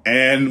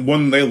 And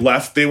when they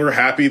left, they were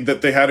happy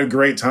that they had a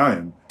great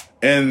time.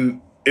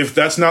 And if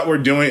that's not what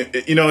we're doing,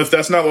 if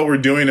that's not what we're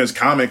doing as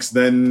comics,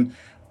 then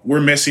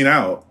we're missing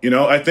out.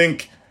 I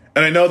think,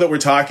 and I know that we're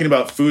talking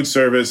about food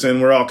service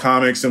and we're all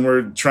comics and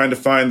we're trying to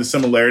find the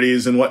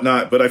similarities and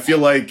whatnot, but I feel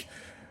like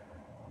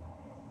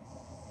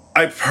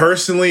I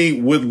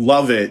personally would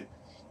love it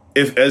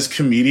if, as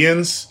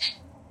comedians,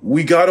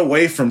 we got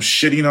away from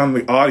shitting on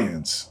the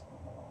audience.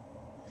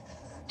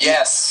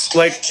 Yes.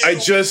 Like,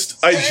 Thank you,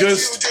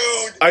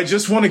 dude. I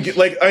just want to get,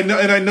 like, I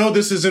know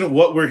this isn't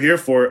what we're here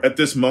for at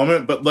this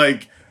moment, but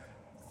like,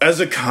 as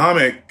a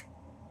comic,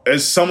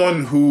 as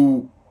someone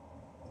who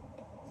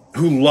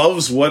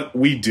loves what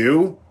we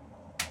do,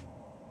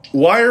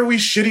 why are we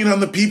shitting on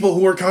the people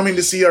who are coming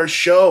to see our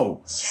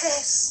show?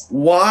 Yes.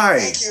 Why?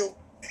 Thank you.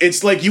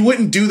 It's like you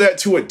wouldn't do that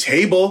to a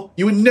table.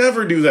 You would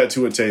never do that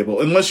to a table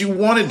unless you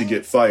wanted to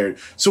get fired.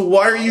 So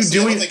why are you Honestly,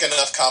 doing? I don't think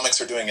enough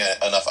comics are doing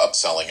enough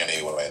upselling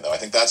anyway, though. I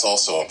think that's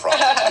also a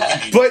problem.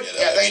 But-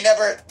 Yeah, they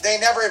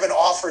never even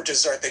offer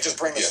dessert. They just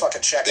bring the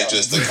fucking check out.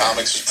 The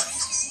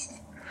comics.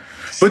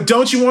 But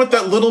don't you want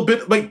that little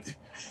bit, like,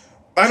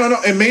 I don't know,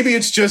 and maybe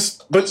it's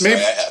just, but Sorry,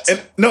 maybe, I had to.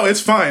 and no,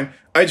 it's fine.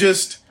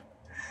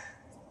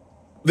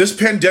 This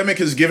pandemic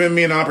has given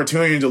me an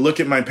opportunity to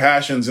look at my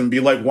passions and be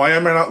like, why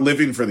am I not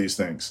living for these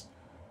things?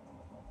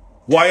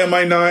 Why am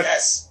I not,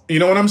 Yes. you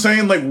know what I'm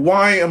saying? Like,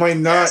 why am I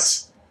not,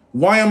 Yes.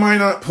 why am I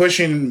not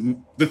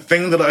pushing the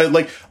thing that I,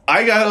 like,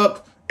 I got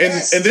up, and,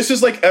 Yes. and this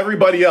is like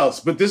everybody else,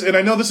 but this, and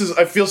I know this is,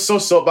 I feel so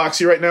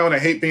soapboxy right now, and I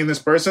hate being this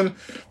person,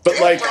 but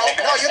Dude, like, bro,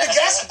 no, you're the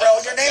guest, bro.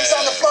 Your name's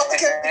on the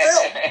fucking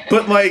bill.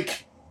 but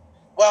like,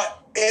 What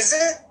is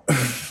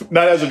it?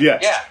 not as of yet.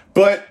 Yeah.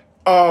 But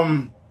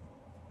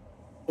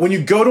when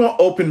you go to an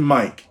open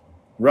mic,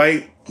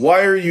 right?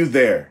 Why are you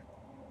there?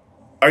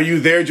 Are you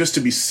there just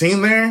to be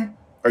seen there?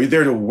 Are you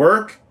there to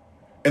work?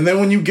 And then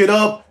when you get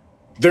up,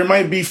 there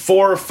might be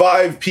 4 or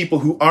 5 people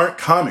who aren't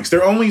comics. There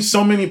are only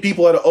so many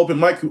people at an open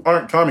mic who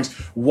aren't comics.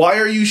 Why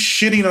are you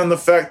shitting on the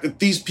fact that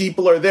these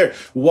people are there?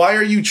 Why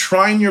are you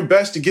trying your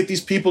best to get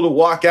these people to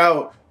walk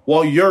out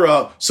while you're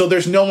up so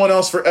there's no one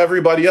else for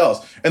everybody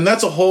else? And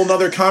that's a whole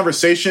nother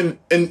conversation.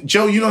 And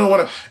Joe, you don't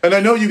want to, and I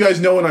know you guys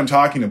know what I'm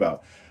talking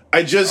about.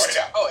 I just,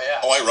 Oh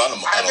yeah. I run them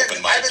on open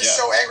mic. I've been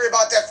so angry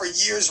about that for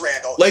years,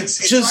 Randall. Like, It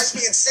just- drives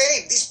me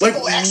insane. These like,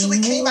 people actually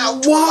came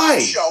out to a why?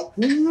 live show.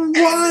 and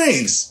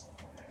Why?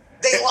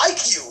 They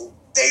like you.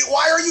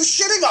 Why are you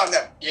shitting on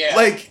them? Yeah.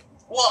 Like,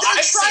 well, they're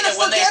I've trying seen to it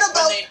when they, forget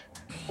about- when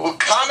they Well,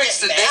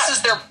 comics, Get this mad.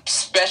 is their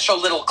special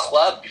little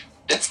club.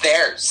 It's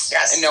theirs.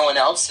 Yes. And no one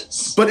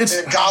else's. but it's,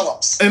 They're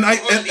golems. and I,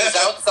 Who are these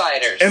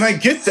outsiders? and I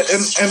get that,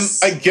 and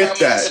I get Come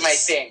into that. my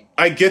thing.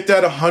 I get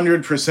that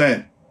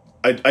 100%.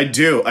 I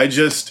do. I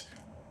just,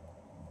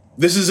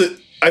 this is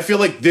I feel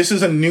like this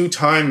is a new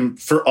time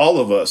for all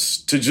of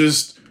us to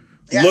just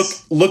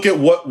look at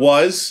what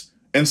was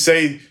and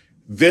say,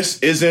 this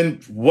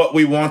isn't what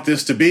we want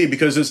this to be,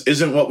 because this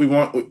isn't what we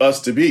want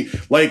us to be.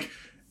 Like,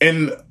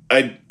 and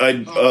I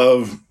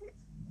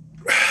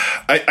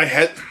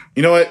had,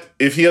 you know what?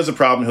 If he has a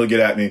problem, he'll get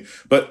at me.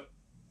 But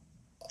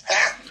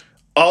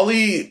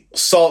Ollie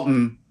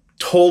Sultan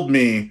told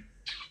me,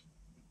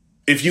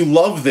 if you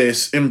love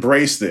this,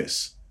 embrace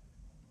this.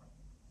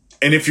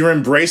 And if you're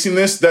embracing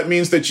this, that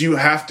means that you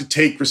have to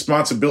take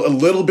responsibility, a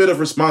little bit of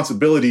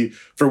responsibility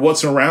for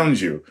what's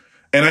around you.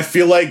 And I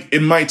feel like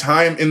in my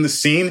time in the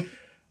scene,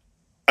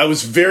 I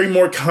was very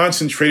more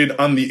concentrated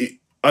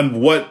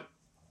on what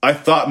I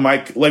thought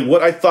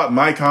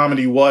my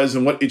comedy was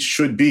and what it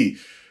should be,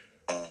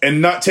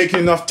 and not taking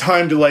enough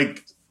time to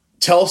like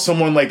tell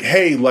someone like,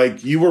 hey,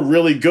 like you were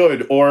really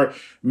good, or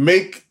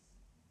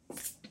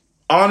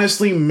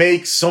honestly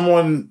make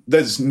someone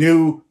that's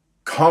new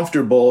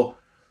comfortable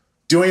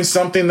doing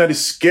something that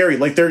is scary.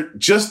 Like they're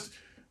just,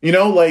 you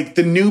know, like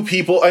the new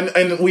people.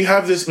 And we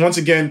have this, once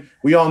again,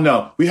 we all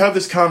know, we have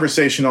this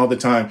conversation all the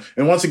time.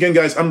 And once again,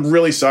 guys, I'm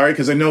really sorry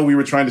because I know we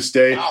were trying to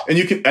stay and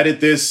you can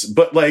edit this,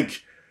 but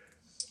like,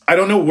 I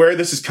don't know where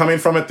this is coming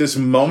from at this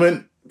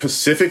moment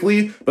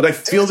specifically, but I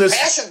feel this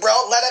passion, bro.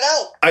 Let it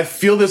out. I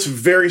feel this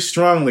very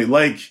strongly.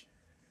 Like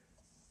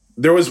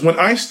when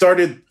I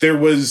started,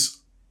 it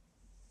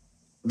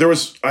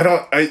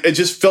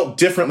just felt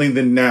differently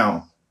than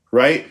now.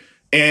 Right.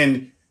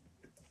 And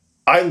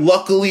I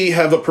luckily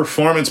have a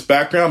performance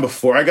background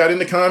before I got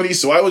into comedy,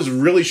 so I was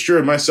really sure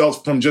of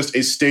myself from just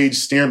a stage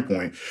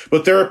standpoint.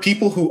 But there are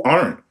people who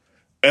aren't.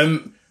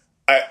 And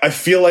I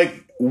feel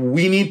like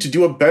we need to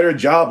do a better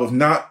job of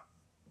not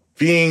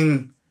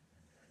being,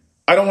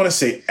 I don't want to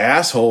say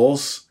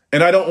assholes,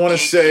 and I don't want to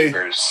say...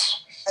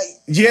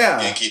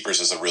 Yeah. Gatekeepers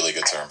is a really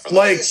good term for that.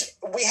 Like,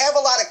 we have a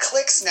lot of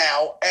cliques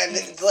now, and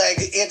like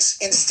it's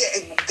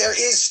instead there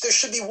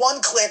should be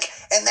one clique,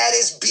 and that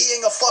is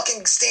being a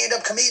fucking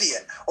stand-up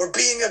comedian or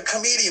being a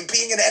comedian,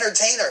 being an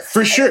entertainer.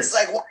 For sure. It's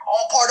like we're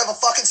all part of a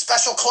fucking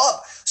special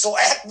club. So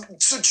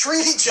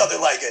treat each other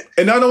like it.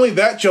 And not only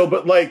that, Joe,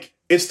 but like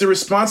it's the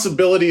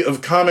responsibility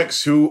of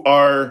comics who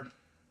are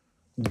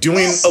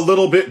doing a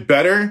little bit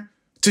better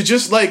to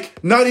just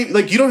like not even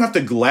like you don't have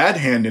to glad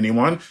hand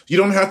anyone. You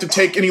don't have to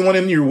take anyone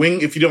in your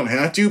wing if you don't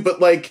have to. But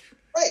like,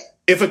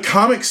 if a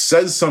comic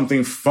says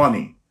something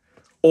funny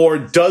or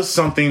does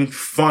something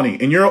funny,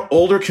 and you're an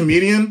older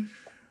comedian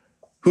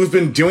who's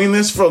been doing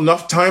this for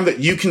enough time that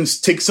you can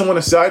take someone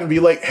aside and be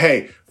like,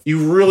 "Hey,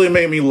 you really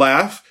made me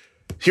laugh.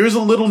 Here's a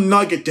little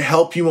nugget to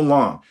help you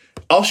along.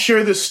 I'll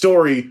share this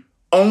story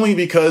only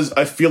because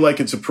I feel like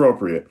it's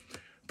appropriate."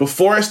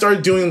 Before I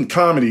started doing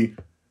comedy,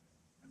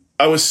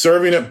 I was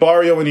serving at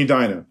Barrio in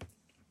Edina.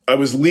 I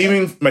was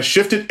leaving. My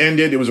shift had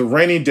ended. It was a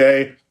rainy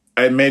day.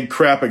 I had made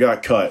crap. I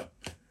got cut.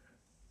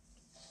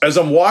 As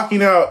I'm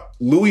walking out,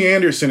 Louis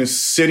Anderson is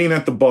sitting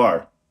at the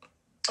bar.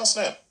 Oh,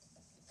 snap.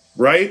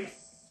 Right?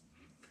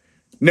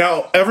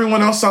 Now,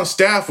 everyone else on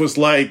staff was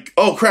like,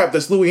 oh, crap,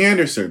 that's Louis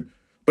Anderson.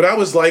 But I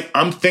was like,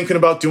 I'm thinking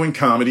about doing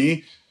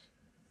comedy.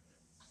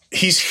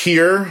 He's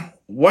here.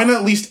 Why not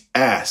at least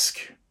ask?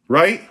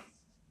 Right?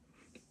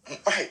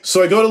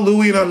 So I go to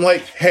Louis and I'm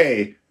like,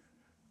 hey,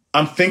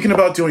 I'm thinking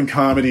about doing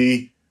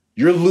comedy.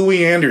 You're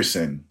Louis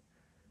Anderson.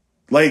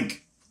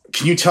 Like,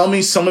 can you tell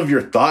me some of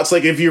your thoughts?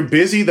 Like, if you're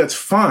busy, that's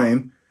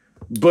fine.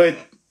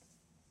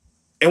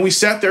 And we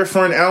sat there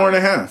for an hour and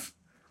a half.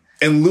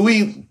 And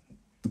Louis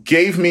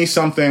gave me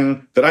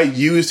something that I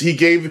used.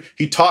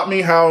 He taught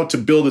me how to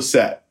build a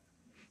set.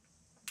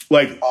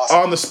 Like,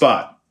 on the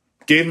spot.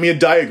 Gave me a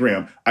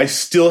diagram. I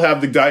still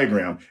have the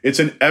diagram. It's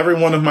in every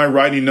one of my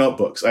writing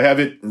notebooks. I have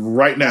it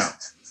right now.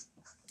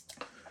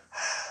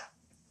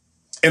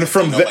 And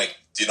from do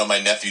you know my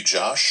nephew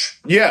Josh?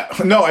 Yeah,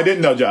 no, I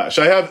didn't know Josh.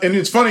 I have, and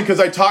it's funny because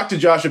I talked to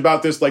Josh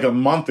about this like a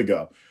month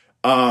ago.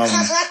 But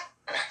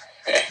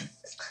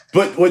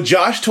what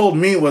Josh told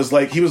me was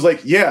like, he was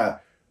like, yeah,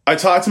 I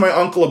talked to my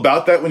uncle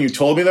about that when you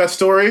told me that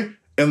story.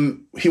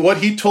 And what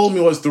he told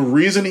me was the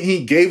reason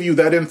he gave you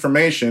that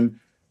information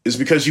is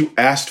because you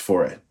asked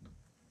for it.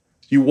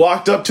 You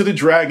walked up to the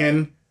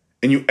dragon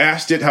and you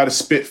asked it how to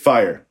spit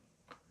fire.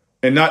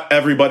 And not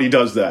everybody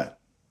does that.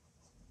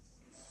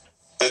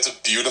 That's a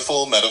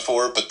beautiful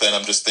metaphor, but then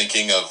I'm just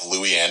thinking of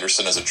Louis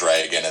Anderson as a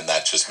dragon, and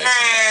that just makes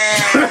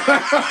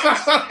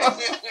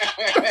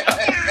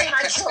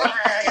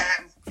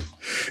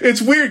me...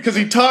 It's weird because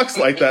he talks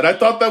like that. I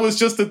thought that was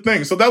just a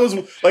thing. So that was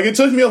like, it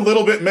took me a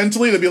little bit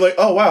mentally to be like,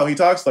 oh, wow, he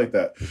talks like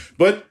that.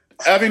 But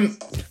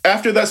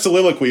after that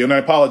soliloquy, and I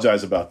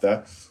apologize about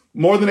that,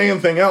 more than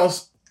anything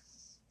else,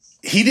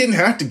 he didn't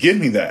have to give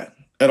me that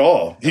at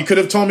all. He could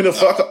have told me to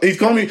fuck. He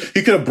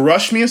could have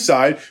brushed me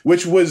aside,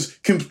 which was,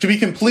 to be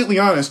completely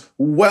honest,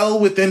 well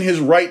within his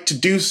right to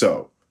do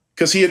so,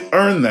 because he had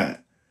earned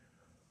that.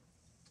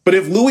 But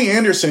if Louis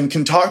Anderson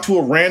can talk to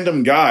a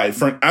random guy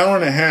for an hour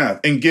and a half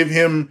and give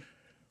him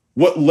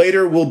what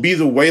later will be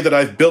the way that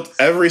I've built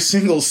every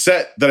single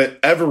set that I've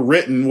ever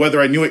written,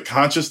 whether I knew it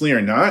consciously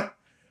or not,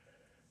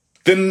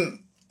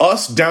 then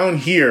us down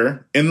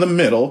here in the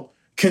middle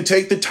can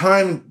take the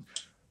time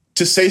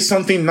to say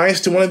something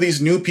nice to one of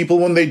these new people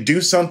when they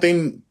do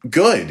something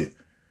good.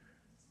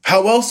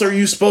 How else are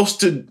you supposed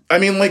to, I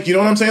mean, like, you know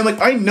what I'm saying?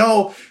 Like, I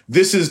know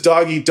this is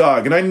dog eat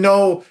dog, and I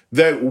know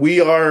that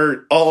we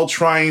are all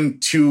trying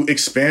to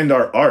expand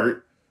our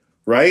art,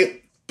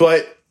 right?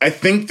 But I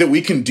think that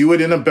we can do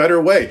it in a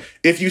better way.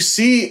 If you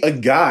see a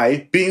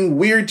guy being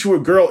weird to a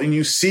girl and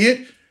you see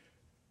it,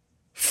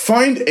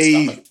 find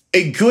a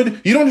good,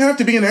 you don't have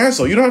to be an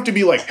asshole. You don't have to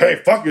be like, hey,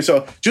 fuck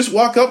yourself. Just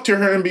walk up to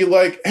her and be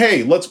like,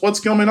 hey, what's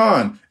going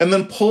on? And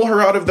then pull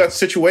her out of that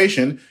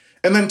situation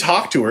and then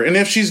talk to her. And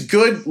if she's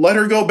good, let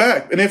her go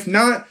back. And if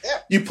not,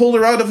 you pull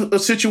her out of a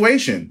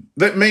situation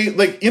that may,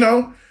 like, you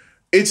know,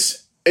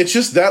 it's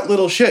just that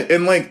little shit.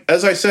 And like,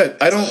 as I said,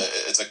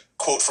 It's a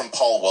quote from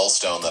Paul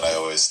Wellstone that I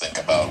always think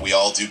about. We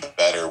all do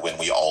better when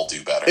we all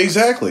do better.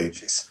 Exactly.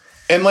 Jeez.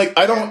 And like,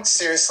 I don't...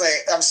 Seriously,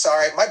 I'm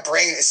sorry. My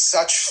brain is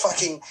such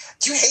fucking...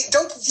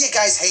 Don't you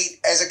guys hate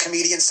as a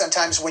comedian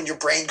sometimes when your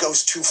brain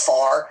goes too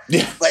far?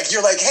 Yeah. Like,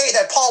 you're like, hey,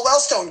 that Paul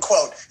Wellstone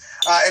quote.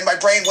 And my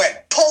brain went,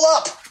 pull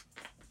up.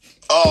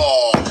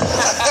 Oh.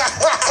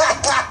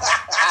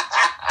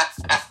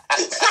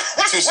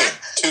 Too soon.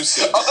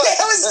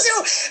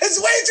 It's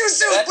way too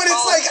soon, That's but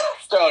it's like...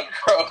 Stone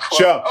quote.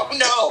 Joe. Oh,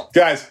 no.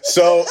 Guys,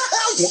 so...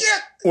 Oh,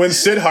 shit. When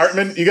Sid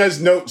Hartman... You guys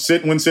know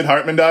when Sid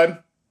Hartman died?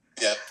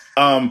 Yeah.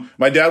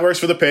 My dad works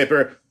for the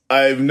paper.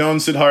 I've known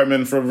Sid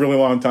Hartman for a really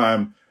long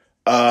time.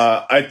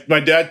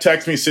 My dad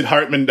texts me, Sid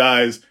Hartman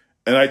dies,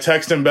 and I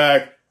text him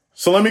back,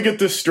 so let me get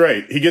this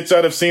straight. He gets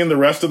out of seeing the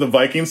rest of the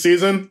Viking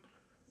season?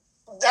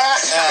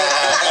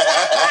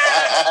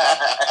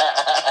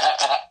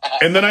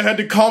 And then I had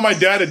to call my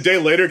dad a day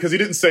later because he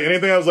didn't say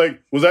anything. I was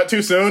like, was that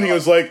too soon? He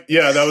was like,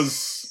 yeah, that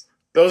was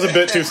a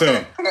bit too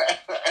soon.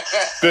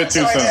 Bit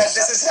too soon.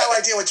 This is how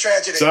I deal with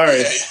tragedy.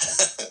 Sorry.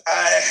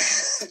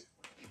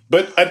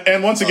 But,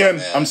 and once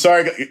again, I'm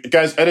sorry,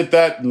 guys, edit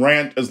that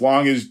rant as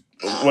long as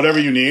whatever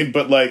you need.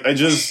 But like,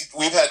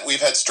 we've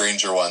had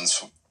stranger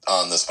ones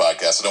on this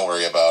podcast, so don't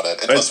worry about it.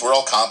 And plus, we're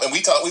all and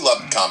we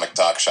love Comic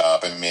Talk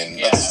Shop. I mean,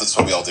 that's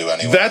what we all do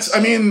anyway.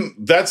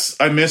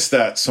 I miss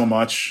that so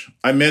much.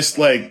 I miss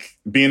like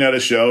being at a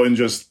show and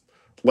just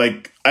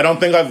like, I don't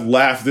think I've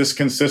laughed this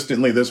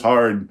consistently, this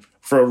hard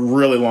for a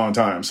really long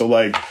time. So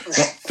like,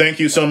 thank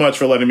you so much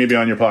for letting me be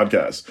on your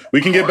podcast.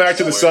 We can get back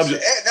to the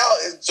subject.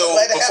 So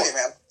glad to have you,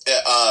 man.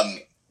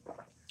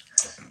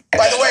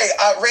 By the way,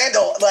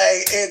 Randall,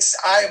 like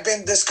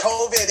this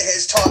COVID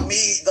has taught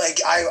me, like,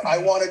 I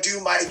want to do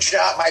my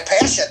job, my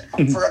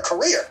passion for a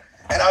career.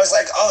 And I was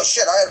like, oh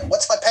shit,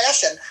 what's my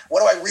passion?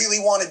 What do I really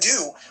want to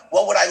do?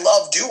 What would I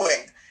love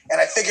doing? And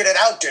I figured it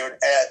out, dude,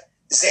 at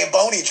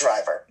Zamboni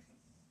driver.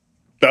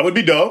 That would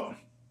be dope.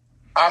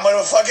 I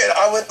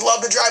would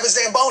love to drive a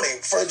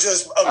Zamboni for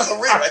just a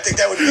career. I think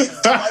that would be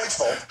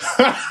delightful.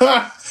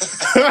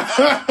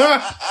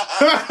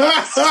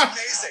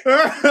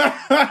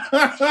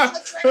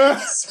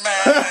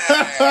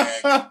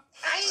 Smack.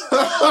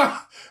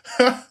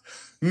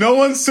 No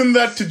one send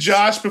that to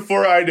Josh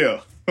before I do.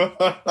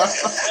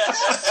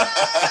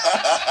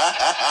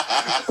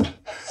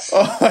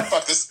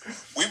 Fuck this.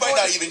 We might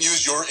not even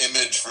use your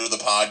image for the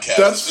podcast.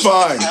 That's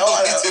fine.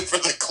 For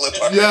the clip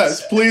art.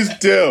 Yes, please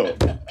do.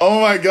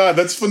 Oh my god,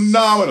 that's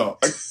phenomenal.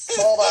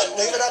 Hold on,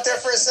 leave it up there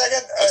for a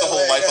second. That's a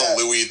whole Michael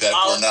Louis that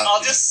we're not.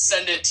 I'll just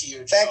send it to you,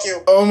 Joe. Thank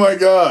you. Oh my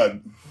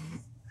god.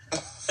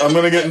 I'm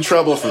gonna get in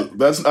trouble for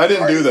that. I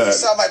didn't do that. You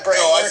saw my brain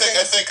working?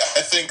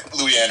 I think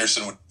Louis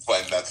Anderson would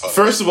find that funny.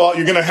 First of all,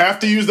 you're gonna have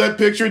to use that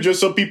picture just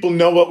so people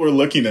know what we're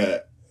looking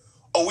at.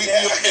 Oh, we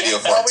have video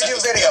for Well, it. we do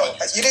video.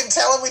 You didn't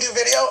tell him we do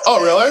video?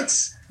 Oh, really?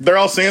 They're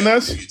all seeing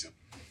this?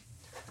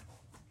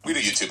 We do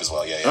YouTube as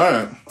well, yeah. All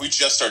right. We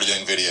just started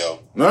doing video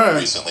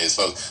recently.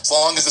 So as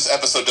long as this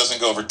episode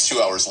doesn't go over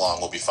 2 hours long,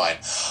 we'll be fine.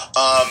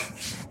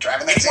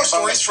 Driving any more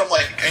stories from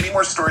any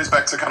more stories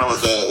back to kind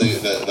of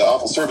the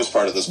awful service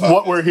part of this podcast?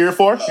 What we're here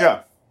for?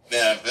 Yeah.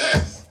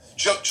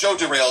 Joe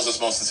derails us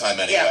most of the time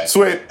anyway. Yeah.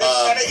 Sweet.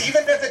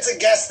 Even if it's a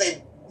guest,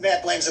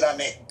 Matt blames it on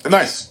me.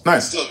 Nice.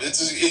 Still,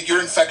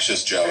 you're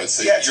infectious, Joe.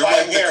 You're why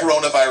like I'm the here.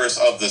 coronavirus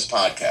of this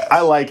podcast.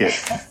 I like it.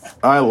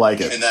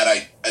 And that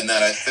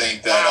I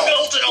think that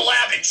built in a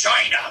lab in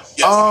China.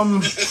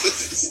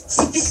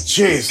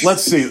 Jeez,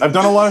 let's see. I've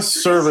done a lot of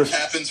service. What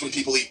happens when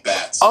people eat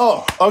bats?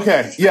 Oh,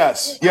 okay.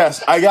 Yes.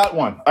 I got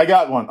one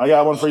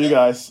for you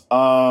guys.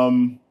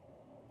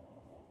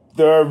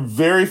 There are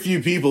very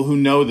few people who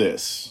know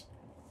this.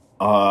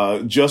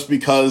 Just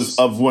because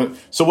of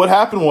what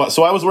happened was,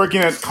 so I was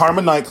working at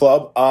Karma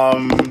Nightclub.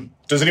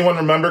 Does anyone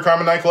remember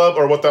Karma Nightclub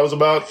or what that was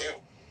about?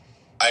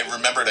 I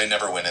remembered. I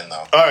never went in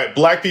though. All right,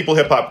 Black People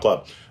Hip Hop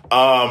Club.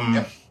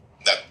 That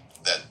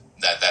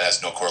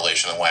has no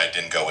correlation on why I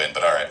didn't go in,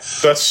 but all right.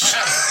 That's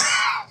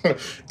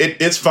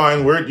it's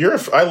fine.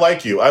 I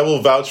like you. I will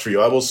vouch for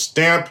you. I will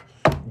stamp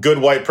good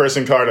white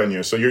person card on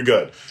you, so you're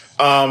good.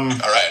 All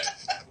right.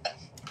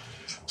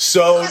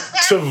 You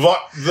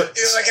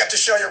have to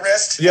show your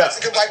wrist. Yeah. That's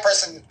a good white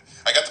person.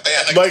 I got the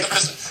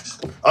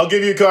band. I'll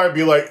give you a card.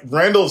 Be like,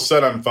 Randall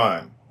said I'm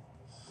fine.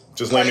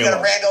 Just leave me You got a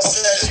alone. Randall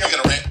says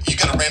You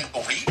got a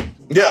Randall Reed?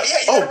 Yeah. Yeah,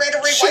 you got a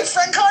Randall Reed White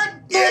friend card?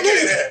 Yeah,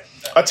 get it in.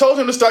 I told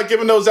him to start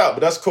giving those out,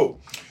 but that's cool.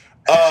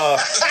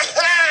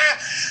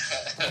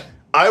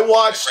 I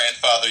watched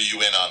Grandfather you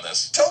in on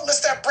this. Told him to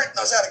start printing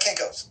those out of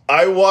Kinko's.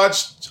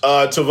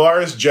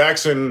 Tavares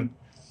Jackson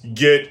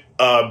get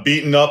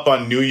beaten up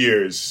on New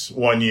Year's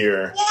one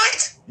year.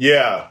 What?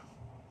 Yeah.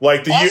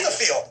 Like Off the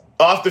field.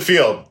 Off the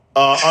field.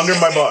 Under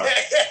my bar.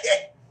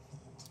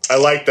 I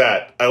like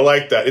that.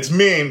 It's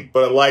mean,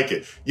 but I like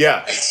it.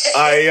 Yeah.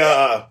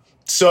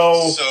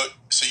 So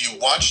you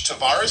watched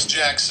Tavares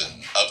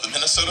Jackson of the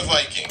Minnesota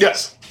Vikings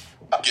yes.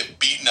 get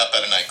beaten up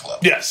at a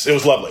nightclub. Yes, it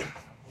was lovely.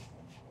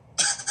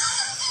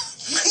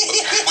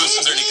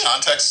 Was there any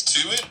context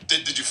to it?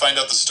 Did you find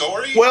out the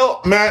story?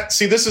 Well, Matt,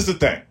 see, this is the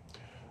thing.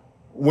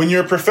 When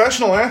you're a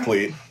professional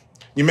athlete,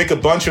 you make a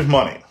bunch of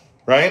money,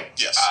 right?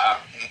 Yes.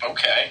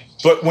 Okay.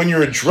 But when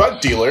you're a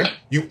drug dealer,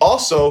 you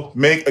also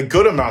make a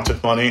good amount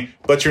of money,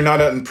 but you're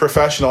not a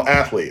professional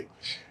athlete.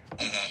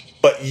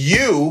 But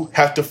you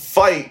have to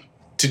fight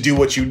to do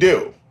what you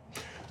do.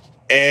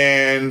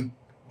 And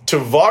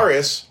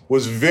Tavares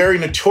was very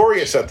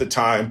notorious at the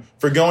time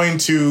for going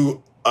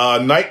to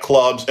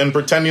nightclubs and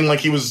pretending like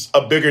he was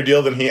a bigger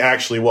deal than he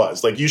actually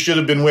was. Like, you should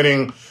have been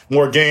winning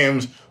more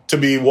games to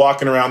be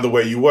walking around the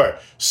way you were.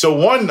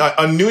 So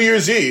on New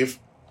Year's Eve,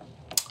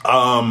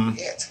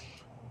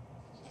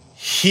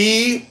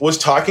 he was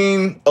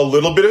talking a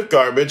little bit of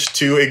garbage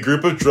to a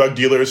group of drug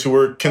dealers who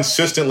were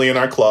consistently in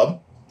our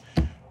club.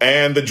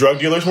 And the drug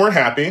dealers weren't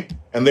happy,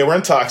 and they were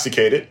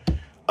intoxicated.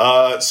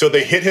 So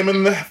they hit him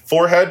in the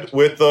forehead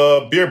with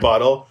a beer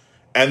bottle,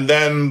 and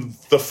then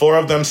the four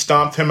of them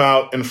stomped him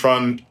out in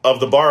front of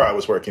the bar I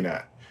was working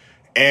at.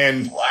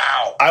 And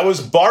Wow. I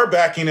was bar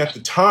backing at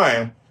the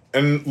time,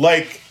 and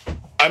like,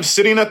 I'm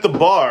sitting at the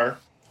bar.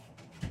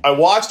 I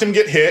watched him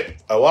get hit.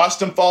 I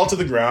watched him fall to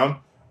the ground,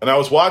 and I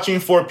was watching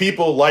four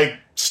people like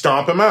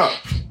stomp him out.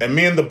 And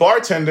me and the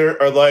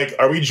bartender are like,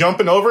 "Are we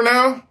jumping over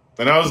now?"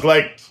 And I was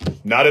like,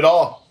 "Not at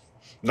all.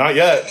 Not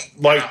yet."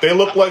 Like, they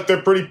look like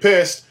they're pretty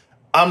pissed.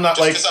 I'm not. Just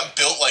like, because I'm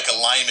built like a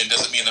lineman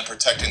doesn't mean I'm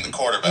protecting the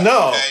quarterback.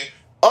 no. Okay?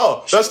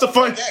 Oh, that's the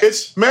fun.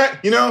 It's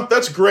Matt,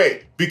 that's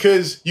great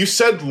because you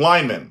said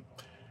lineman.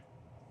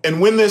 And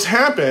when this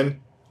happened,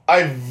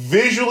 I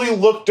visually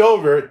looked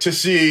over to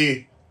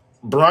see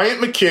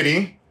Bryant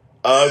McKitty,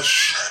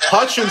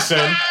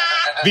 Hutchinson.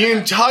 The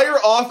entire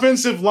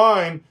offensive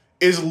line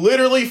is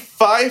literally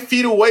 5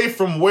 feet away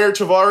from where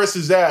Tavares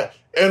is at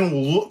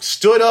and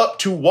stood up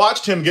to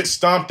watch him get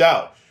stomped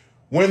out.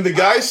 When the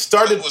guys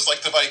started... It was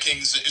like the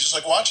Vikings. It's just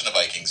like watching a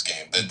Vikings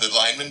game. The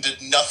lineman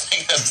did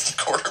nothing as the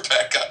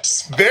quarterback got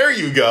stomped. There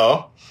you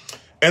go.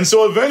 And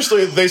so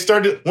eventually they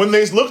started... When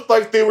they looked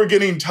like they were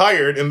getting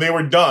tired and they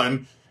were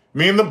done,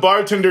 me and the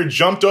bartender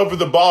jumped over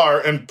the bar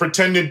and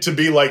pretended to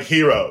be like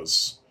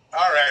heroes. All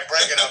right,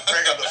 bring it up.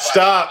 Bring up the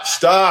fight.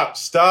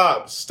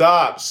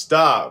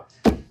 Stop.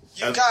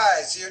 You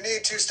guys, you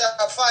need to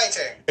stop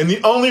fighting. And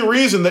the only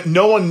reason that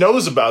no one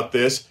knows about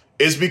this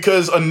is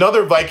because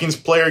another Vikings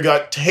player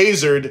got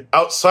tasered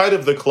outside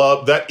of the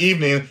club that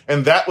evening,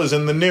 and that was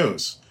in the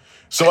news.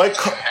 So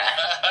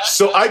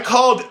I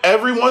called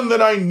everyone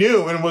that I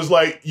knew and was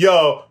like,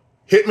 "Yo,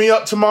 hit me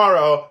up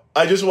tomorrow.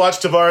 I just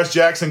watched Tavares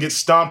Jackson get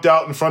stomped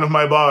out in front of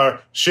my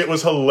bar. Shit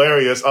was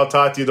hilarious. I'll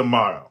talk to you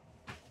tomorrow."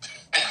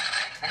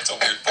 It's a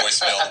weird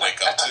voicemail to wake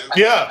up to.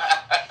 Yeah.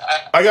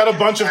 I got a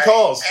bunch of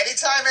calls.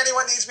 Anytime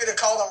anyone needs me to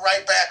call them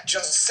right back,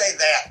 just say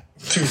that.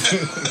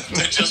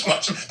 They just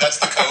watch. That's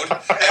the code. Yeah,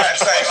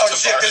 it's like, oh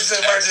shit, this is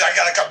an emergency. I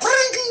gotta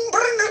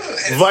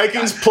come.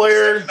 Vikings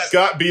player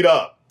got beat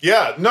up.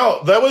 Yeah,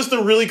 no, that was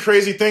the really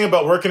crazy thing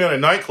about working at a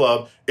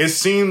nightclub is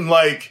seeing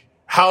like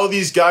how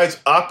these guys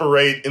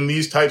operate in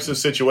these types of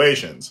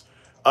situations.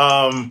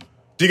 Do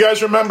you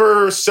guys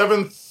remember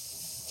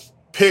 7th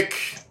pick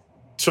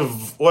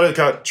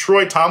to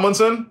Troy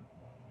Tomlinson?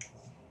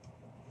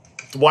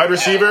 Wide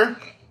receiver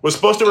was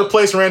supposed to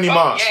replace Randy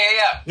Moss.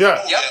 Yeah.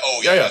 Yeah.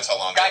 Yeah. That's how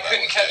long ago Guy that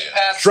couldn't was. catch a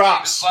pass.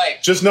 Drops.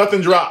 Just nothing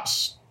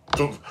drops.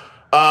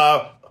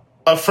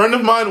 A friend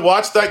of mine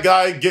watched that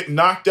guy get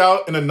knocked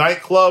out in a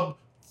nightclub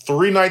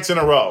 3 nights in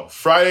a row.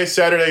 Friday,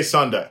 Saturday,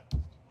 Sunday.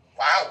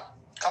 Wow.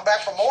 Come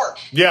back for more.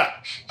 Yeah.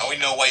 Now we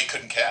know why he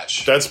couldn't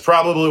catch. That's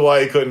probably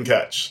why he couldn't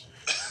catch.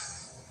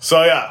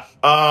 So, yeah.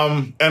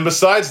 And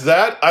besides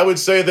that, I would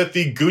say that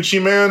the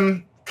Gucci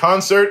Man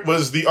concert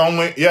was the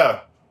only... Yeah.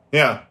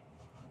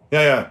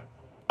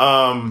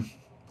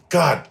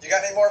 God. You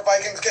got any more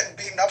Vikings getting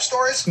beaten up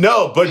stories?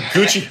 No, but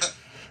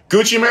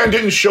Gucci Man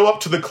didn't show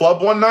up to the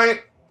club one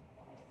night.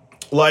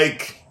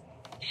 Like,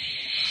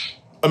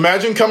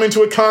 imagine coming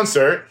to a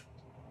concert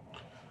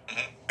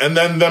and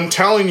then them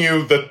telling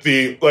you that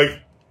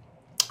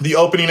the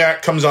opening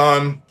act comes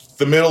on,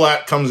 the middle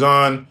act comes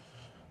on,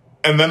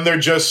 and then they're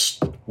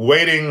just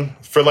waiting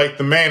for like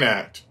the main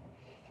act.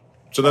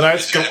 So the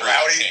night's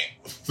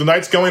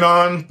going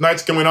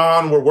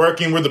on. We're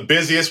working. We're the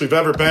busiest we've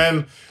ever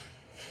been.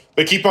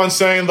 They keep on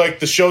saying, like,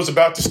 the show's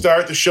about to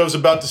start.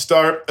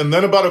 And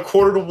then about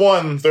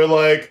 1:45, they're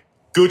like,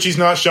 Gucci's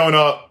not showing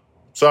up.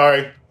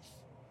 Sorry.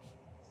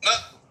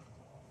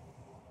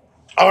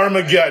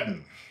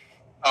 Armageddon.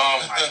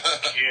 Oh my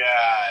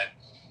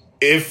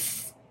god.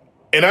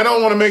 And I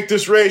don't want to make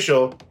this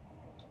racial,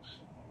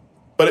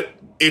 but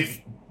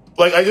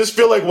I just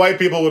feel like white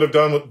people would have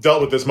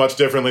dealt with this much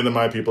differently than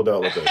my people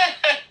dealt with it. I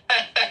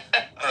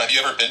don't know, have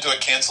you ever been to a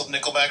canceled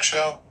Nickelback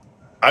show?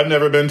 I've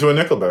never been to a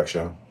Nickelback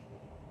show.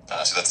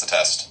 So that's the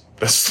test.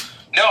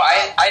 No,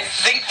 I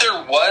think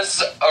there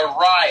was a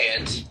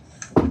riot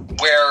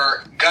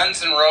where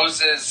Guns N'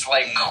 Roses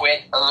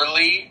quit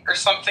early or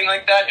something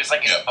like that. It was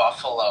in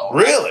Buffalo.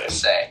 Really? I would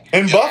say.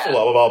 In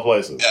Buffalo, of all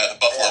places. Yeah, the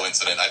Buffalo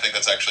incident. I think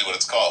that's actually what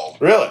it's called.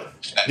 Really?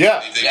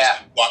 Yeah. They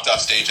just walked off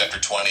stage after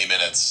 20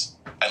 minutes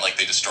and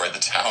they destroyed the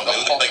town. The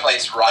whole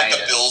place rioted.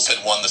 Like the Bills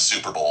had won the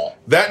Super Bowl.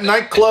 That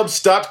nightclub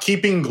stopped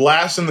keeping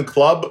glass in the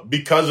club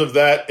because of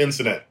that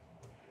incident.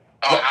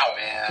 Oh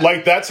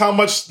man! That's how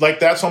much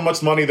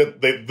money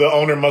that the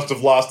owner must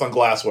have lost on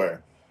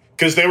glassware,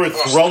 because they were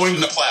throwing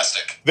the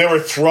plastic. They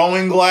were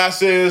throwing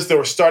glasses. They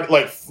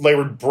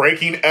were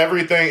breaking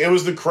everything. It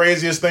was the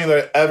craziest thing that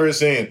I've ever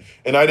seen,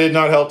 and I did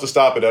not help to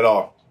stop it at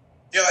all.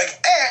 You're like,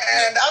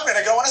 and I'm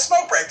gonna go on a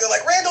smoke break. They're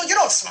like, Randall, you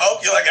don't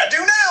smoke. You're like, I do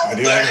now. I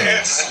do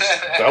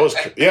now. That was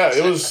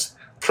it was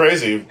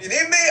crazy. You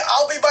need me?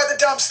 I'll be by the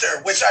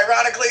dumpster, which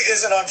ironically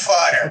isn't on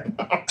fire.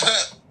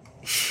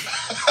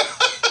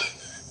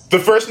 The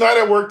first night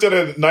I worked at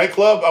a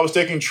nightclub, I was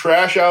taking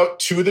trash out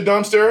to the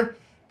dumpster,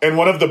 and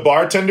one of the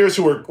bartenders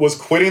who was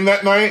quitting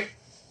that night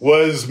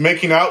was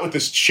making out with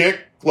this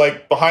chick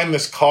behind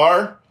this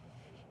car,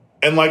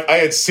 and I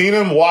had seen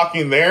him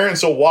walking there, and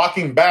so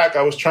walking back,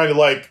 I was trying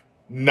to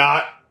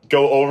not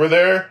go over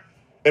there,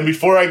 and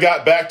before I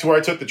got back to where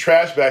I took the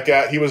trash back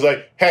at, he was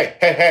like,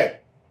 hey.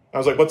 I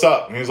was like, what's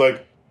up? And he was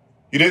like,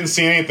 you didn't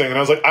see anything. And I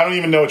was like, I don't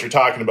even know what you're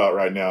talking about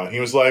right now. And he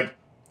was like,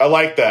 I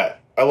like that.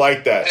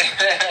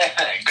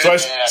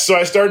 So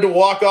I started to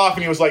walk off,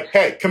 and he was like,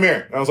 hey, come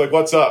here. And I was like,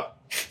 what's up?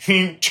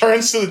 He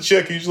turns to the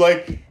chick. He's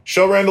like,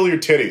 show Randall your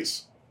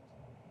titties.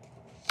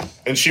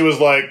 And she was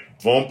like,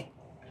 Vump.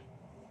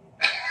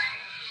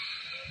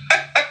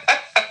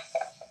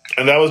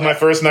 And that was my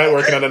first night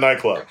working at a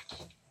nightclub.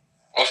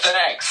 Well,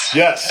 thanks.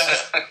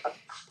 Yes.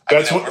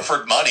 I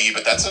preferred money,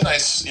 but that's a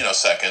nice,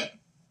 second.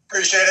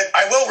 Appreciate it.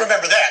 I will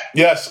remember that.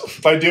 Yes,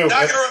 I do. Not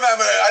going to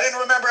remember.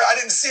 I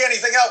didn't see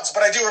anything else,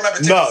 but I do remember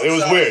titties. No, it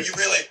was weird. You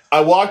really...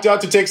 I walked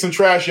out to take some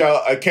trash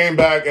out. I came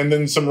back, and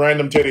then some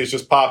random titties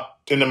just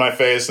popped into my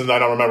face, and I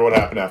don't remember what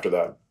happened after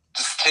that.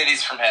 Just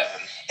titties from heaven.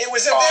 It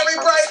was a very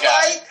bright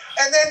light,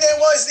 and then there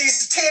was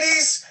these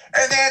titties,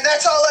 and then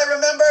that's all I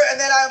remember, and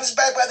then I was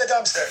back by the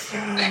dumpster.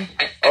 And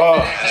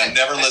I'm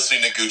never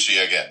listening to Gucci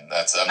again.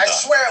 I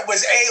swear it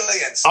was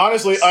aliens.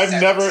 Honestly,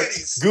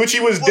 Gucci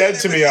was dead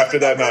to me after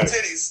that night.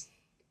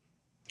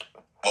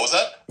 What was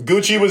that?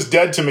 Gucci was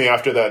dead to me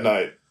after that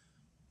night.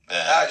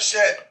 Ah,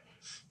 shit.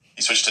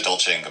 He switched to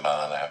Dolce &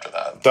 Gabbana after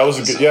that. That was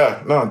a good,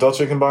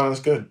 Dolce & Gabbana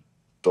is good.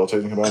 Dolce &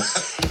 Gabbana.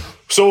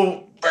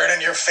 So... Burning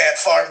your fat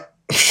farm.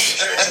 In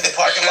the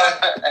parking lot.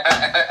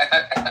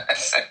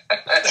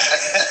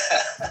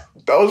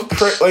 That was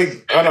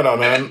crazy. I don't know,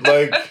 man.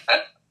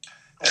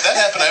 If that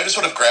happened, I just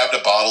would have grabbed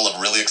a bottle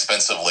of really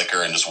expensive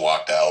liquor and just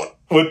walked out.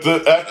 With the...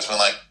 just been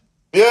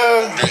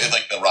yeah.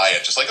 The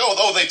riot. Just they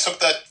took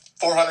that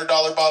 $400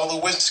 bottle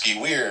of whiskey.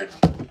 Weird.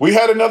 We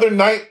had another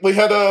night. We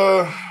had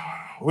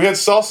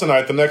salsa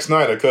night the next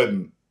night. I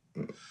couldn't.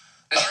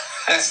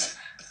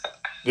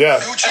 Yeah.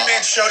 Gucci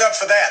Man showed up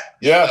for that.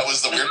 Yeah. That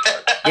was the weird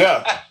part.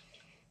 Yeah.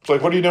 It's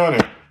like, what are you doing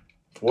here?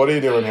 What are you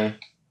doing here?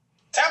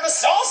 Time of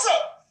salsa.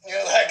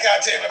 You're like,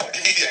 God damn it.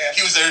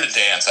 He was there to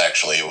dance,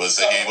 actually. He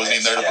wasn't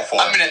even there to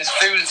perform. I'm an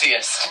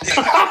enthusiast.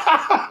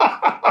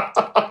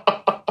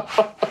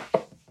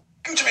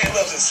 Gucci Man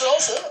loves his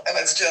salsa, and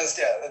it's just,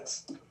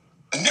 it's...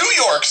 New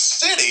York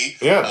City?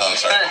 Yeah. Oh, I'm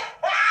sorry.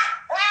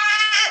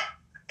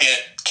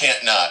 It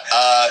can't not.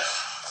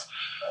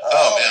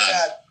 Oh, man.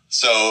 God.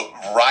 So,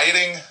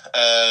 rioting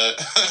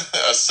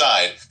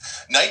aside,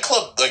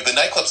 the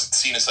nightclub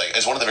scene is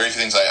one of the very few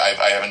things I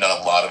haven't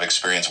done a lot of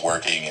experience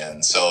working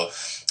in. So,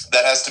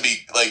 that has to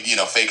be,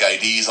 fake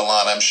IDs a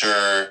lot, I'm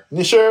sure.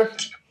 You sure?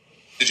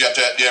 Did you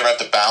ever have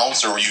to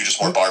bounce, or were you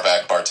just more bar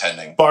back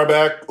bartending? Bar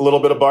back, a little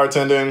bit of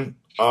bartending,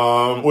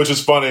 which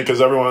is funny because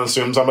everyone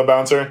assumes I'm a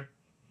bouncer.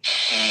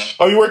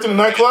 Oh, you worked in a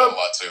nightclub?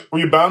 Were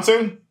you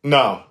bouncing?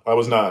 No, I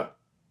was not.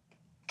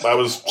 I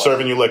was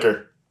serving you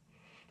liquor.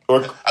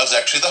 I was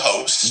actually the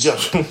host. Yeah.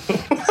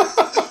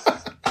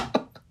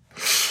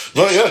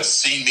 You should have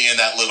seen me in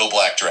that little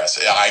black dress.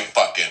 I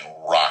fucking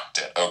rocked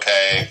it,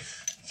 okay?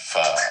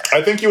 Fuck.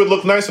 I think you would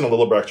look nice in a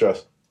little black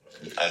dress.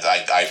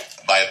 I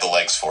have the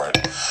legs for it.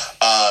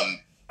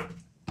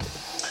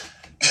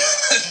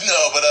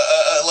 No, but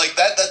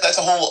that's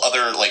a whole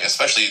other,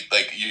 especially,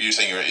 you're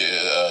saying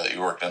you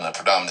worked in a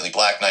predominantly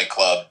black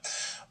nightclub.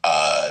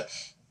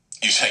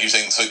 You're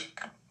saying, so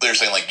they're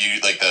saying,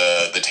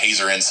 the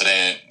taser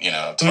incident,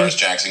 Tavares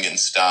Jackson getting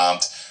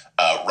stomped,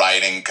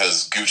 rioting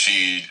because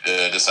Gucci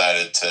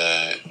decided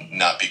to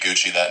not be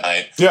Gucci that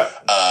night. Yeah.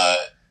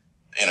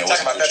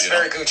 Talking about that's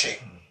very Gucci.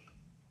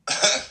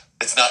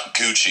 It's not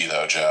Gucci,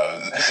 though, Joe.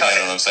 You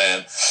know what I'm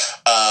saying?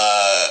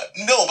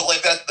 No, but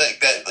like that,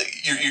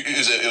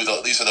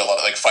 you said a lot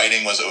of like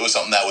fighting was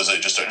something that was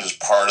just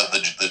part of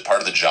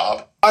the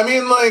job. I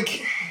mean,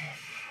 like,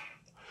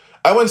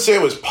 I wouldn't say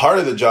it was part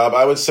of the job.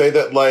 I would say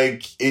that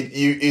like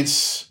you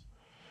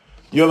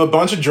have a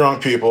bunch of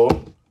drunk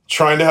people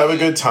trying to have a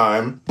good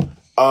time.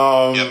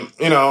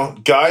 You know,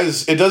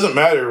 guys, it doesn't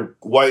matter,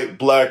 white,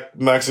 black,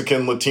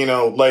 Mexican,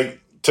 Latino, like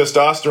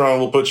testosterone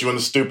will put you in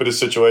the stupidest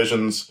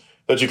situations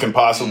that you can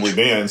possibly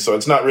be in. So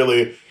it's not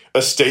really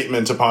a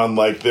statement upon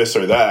like this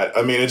or that.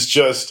 I mean, it's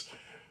just,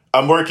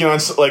 I'm working on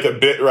like a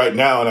bit right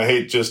now, and I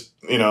hate just,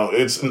 you know,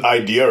 it's an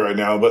idea right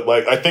now, but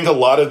like, I think a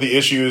lot of the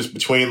issues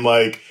between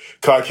like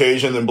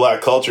Caucasian and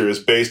black culture is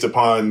based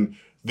upon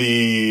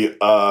the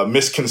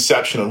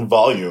misconception of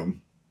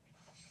volume.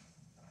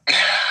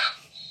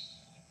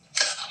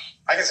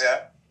 I can see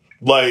that.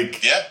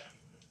 Like, yeah.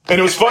 And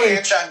it was funny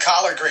Ranch on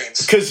collard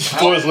greens. because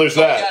there's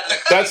that.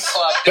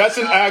 That's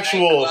an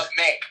actual.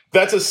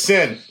 That's a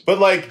sin. But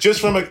like,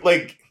 just from a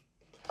like,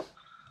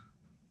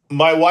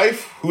 my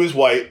wife, who is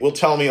white, will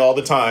tell me all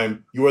the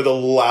time, "You are the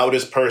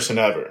loudest person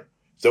ever."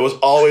 That was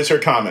always her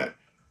comment.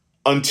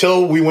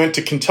 Until we went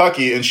to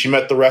Kentucky and she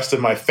met the rest of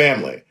my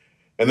family,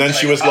 and then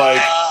she was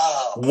like,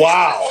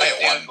 "Wow,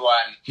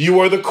 you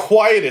are the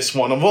quietest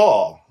one of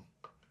all.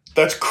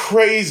 That's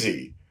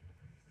crazy."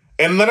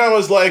 And then I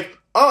was like,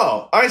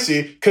 oh, I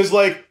see. Because,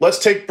 like, let's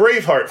take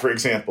Braveheart, for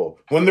example.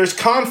 When there's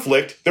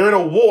conflict, they're in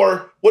a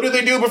war. What do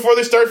they do before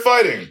they start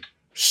fighting?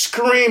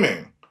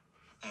 Screaming.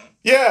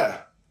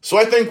 Yeah. So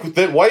I think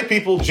that white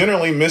people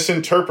generally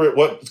misinterpret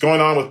what's going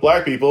on with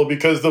black people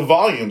because the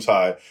volume's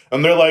high.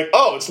 And they're like,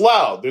 oh, it's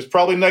loud. There's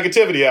probably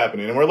negativity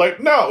happening. And we're like,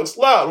 no, it's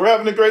loud. We're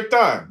having a great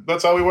time.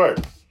 That's how we work.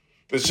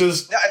 It's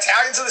just... No,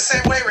 Italians are the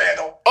same way,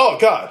 Randall. Oh,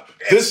 God.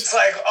 It's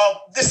like, oh,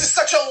 this is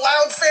such a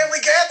loud family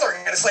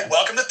gathering. And it's like,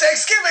 welcome to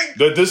Thanksgiving.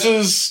 This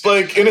is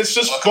like, and it's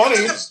just funny.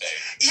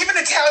 Even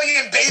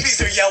Italian babies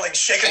are yelling,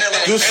 shaking their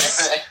little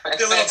fists.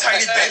 Their little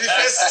tiny baby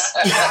fists.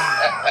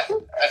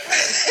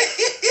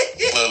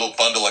 Little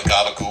bundle of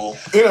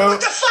gabagool. You know. What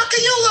the fuck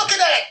are you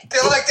looking at?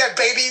 They're like that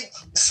baby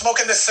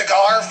smoking the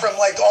cigar from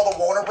like all the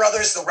Warner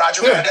Brothers, the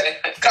Roger Rabbit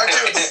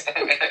cartoons.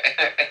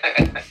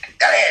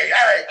 Hey,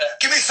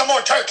 give me some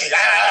more turkey.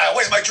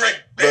 Where's my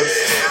drink? Where's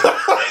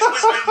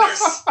my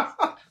nurse?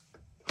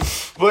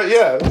 But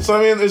yeah, so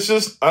I mean, it's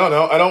just, I don't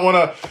know. I don't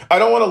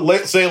want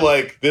to say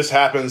like this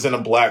happens in a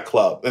black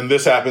club and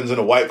this happens in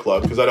a white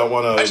club because I don't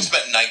want to. I just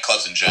meant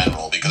nightclubs in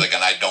general because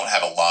again, I don't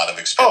have a lot of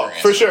experience.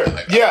 Oh, for sure.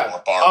 Like Yeah.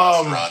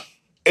 Bar, restaurant.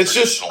 It's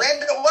just.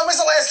 Randall, when was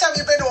the last time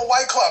you've been to a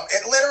white club?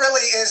 It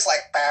literally is like.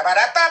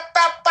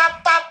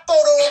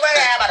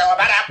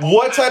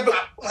 What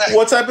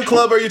type of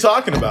club are you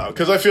talking about?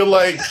 Because I feel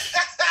like,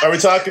 are we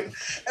talking?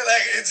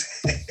 Like it's.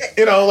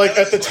 You know, like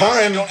at the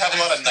time. You don't have a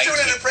lot of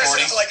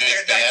 1940s like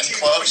big band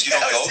clubs. You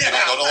don't go to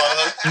a lot of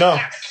those. No.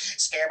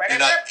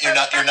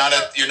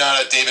 You're not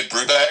a David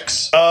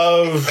Brubeck's.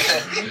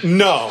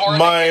 No, For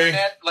my the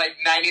internet, like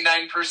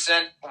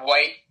 99%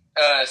 white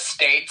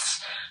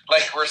states,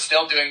 like we're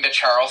still doing the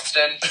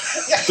Charleston.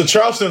 the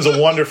Charleston's a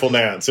wonderful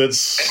dance. It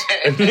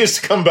needs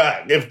to come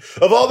back. If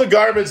of all the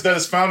garbage that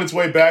has found its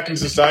way back in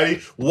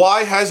society,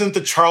 why hasn't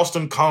the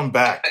Charleston come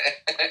back?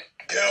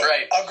 Dude,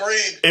 Right.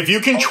 Agreed. If you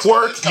can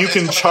twerk, you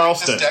can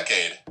Charleston. This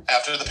decade,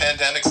 after the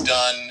pandemic's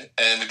done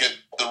and we get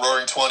the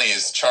Roaring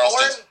 20s,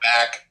 Charleston's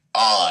back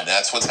on.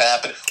 That's what's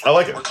happening. I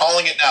like it. We're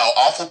calling it now.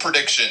 Awful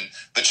prediction.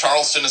 The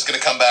Charleston is going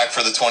to come back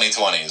for the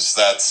 2020s.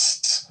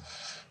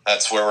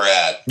 That's where we're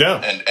at.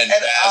 Yeah. And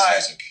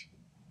jazz music.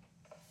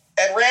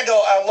 And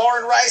Randall,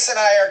 Lauren Rice and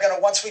I are going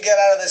to, once we get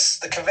out of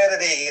the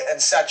covidity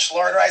and such,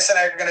 Lauren Rice and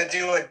I are going to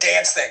do a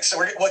dance thing. So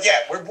we're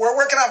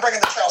working on bringing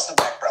the Charleston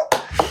back, bro.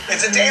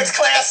 It's a dance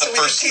class.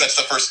 That's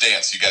the first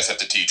dance you guys have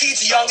to teach.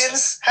 Teach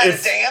youngins how to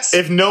dance.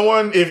 If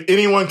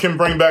anyone can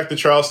bring back the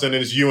Charleston,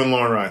 it is you and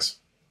Lauren Rice.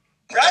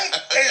 Right?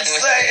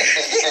 It's like,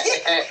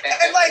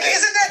 and like,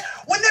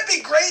 wouldn't that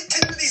be great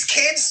to these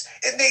kids?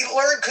 And they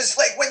learn, because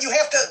like when you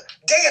have to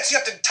dance, you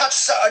have to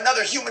touch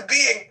another human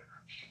being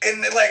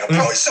in like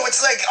approach. So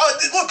it's like, oh,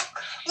 look,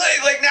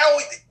 like now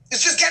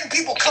it's just getting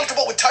people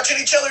comfortable with touching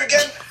each other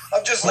again.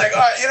 I'm just like,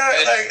 you know,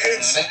 like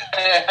it's like,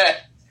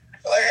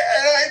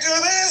 and I do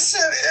this,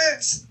 and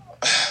it's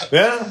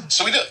Yeah.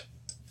 So we do.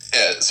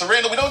 Yeah, so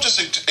Randall, we don't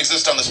just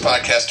exist on this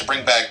podcast to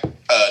bring back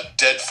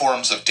dead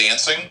forms of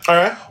dancing, All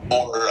right.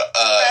 or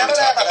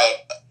talk about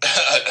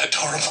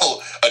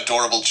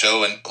adorable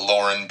Joe and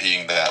Lauren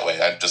being that way.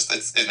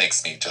 It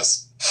makes me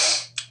just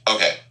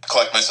okay.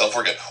 Collect myself.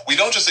 We're good. We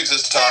don't just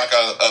exist to talk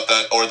of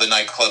that or the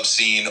nightclub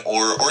scene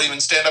or even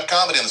stand up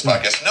comedy on this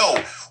podcast.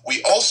 No,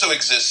 we also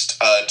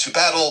exist to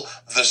battle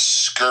the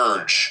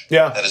scourge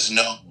that is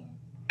known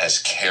as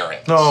Karen.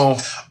 No.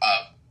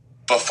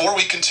 Before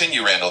we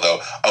continue, Randall, though,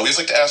 we always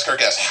like to ask our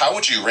guests, how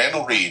would you,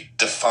 Randall Reed,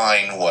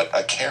 define what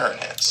a Karen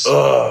is?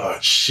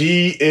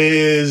 She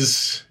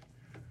is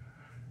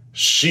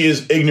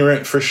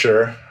ignorant for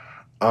sure.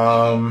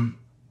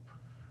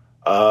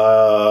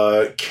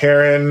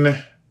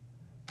 Karen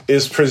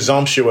is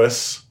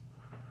presumptuous.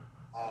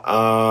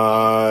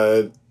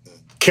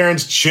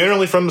 Karen's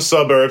generally from the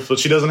suburbs, but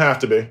she doesn't have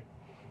to be.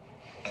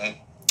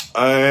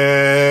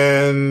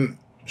 And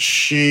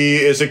she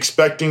is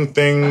expecting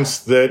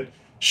things that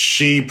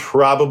she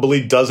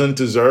probably doesn't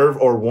deserve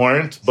or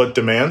warrant, but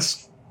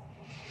demands.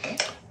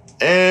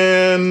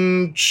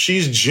 And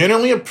she's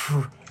generally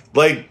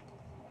the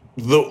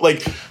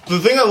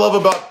thing I love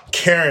about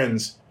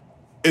Karens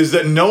is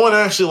that no one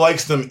actually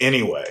likes them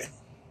anyway.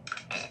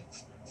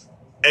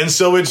 And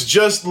so it's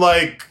just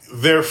like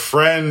their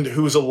friend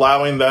who's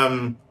allowing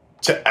them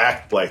to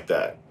act like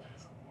that.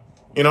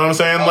 You know what I'm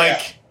saying?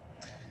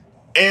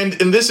 And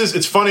this is,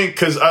 it's funny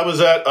because I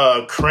was at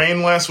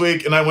Crane last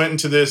week and I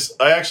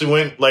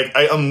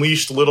I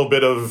unleashed a little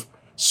bit of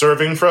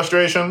serving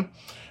frustration.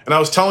 And I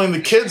was telling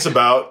the kids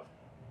about,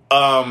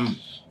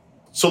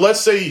 so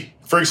let's say,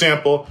 for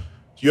example,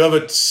 you have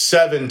a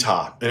 7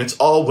 top and it's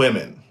all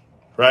women,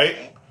 right?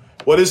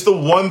 What is the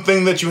one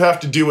thing that you have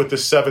to do with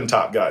this 7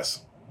 top, guys?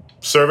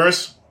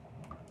 Servers?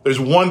 There's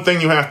one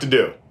thing you have to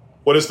do.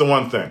 What is the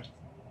one thing?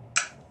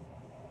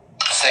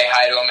 Say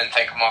hi to them and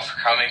thank them all for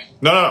coming.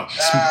 No.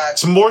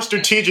 It's more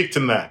strategic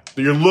than that.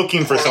 You're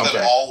looking for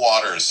something. All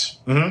waters.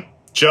 Mm-hmm.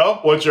 Joe,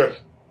 what's your...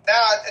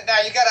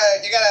 Now you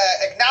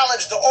gotta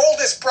acknowledge the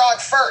oldest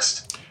broad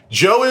first.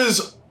 Joe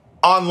is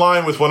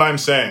online with what I'm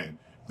saying.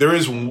 There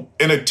is, in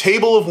a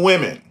table of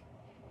women,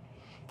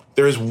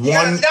 there is one... You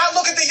gotta not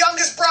look at the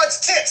youngest broad's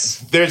tits.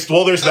 There's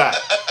that.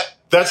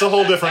 That's a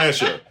whole different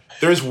issue.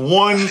 There's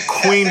one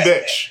queen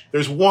bitch.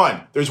 There's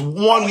one. There's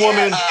one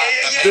woman.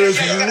 There's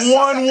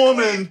one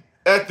woman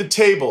at the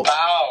table.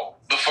 Bow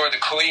before the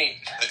queen.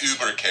 The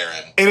Uber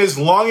Karen. And as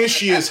long as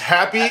she is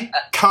happy,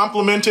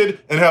 complimented,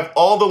 and have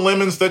all the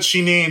lemons that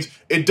she needs,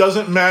 it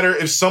doesn't matter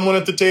if someone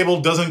at the table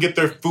doesn't get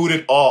their food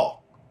at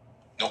all.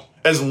 Nope.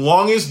 As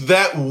long as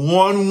that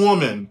one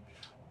woman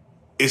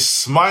is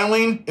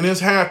smiling and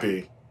is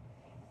happy,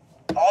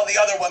 all the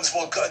other ones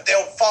will go.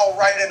 They'll fall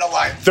right into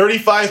line.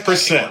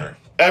 35%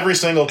 every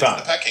single time.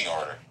 It's the pecking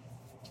order.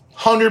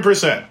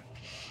 100%.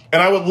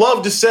 And I would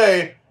love to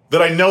say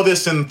that I know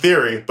this in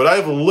theory, but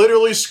I've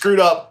literally screwed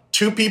up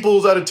 2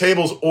 people at a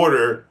table's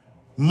order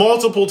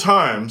multiple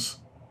times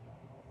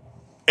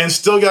and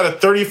still got a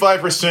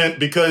 35%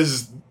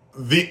 because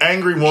the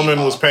angry woman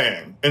was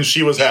paying and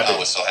she was happy. I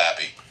was so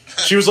happy.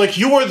 She was like,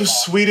 "You are the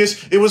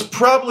sweetest. It was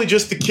probably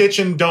just the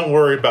kitchen. Don't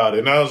worry about it."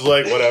 And I was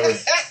like, whatever.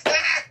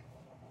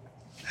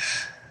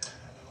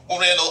 Well,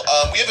 Randall,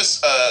 we have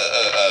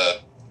a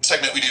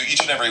segment we do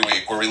each and every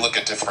week where we look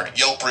at different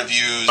Yelp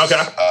reviews,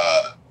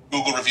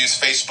 Google reviews,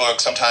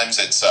 Facebook. Sometimes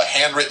it's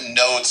handwritten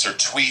notes or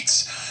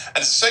tweets. And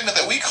it's a segment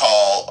that we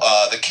call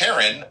the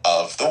Karen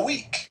of the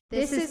Week.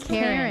 This is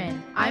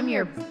Karen. I'm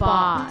your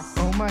boss.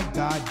 Oh my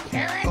God,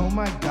 Karen. Oh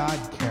my God,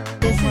 Karen.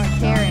 This is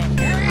Karen.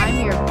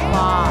 I'm your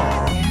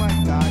boss. Oh my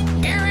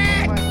God,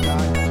 Karen. Oh my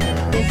God,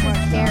 Karen. This is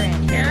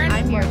Karen.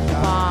 I'm your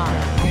boss.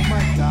 Oh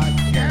my God,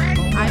 Karen.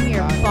 I'm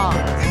your boss.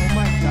 Oh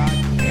my God,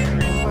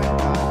 Karen. Oh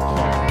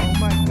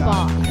my God,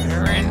 Boss.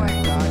 Karen. Oh my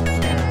God,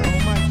 Karen. Oh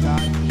my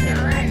God,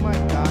 Karen. Oh my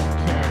God,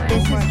 Karen.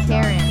 This is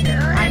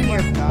Karen. I'm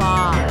your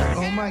boss.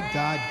 Oh my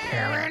God,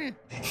 Karen.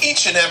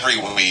 Each and every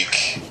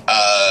week,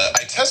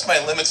 I test my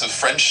limits of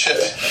friendship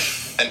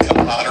and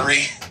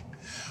camaraderie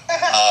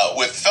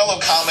with fellow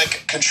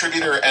comic,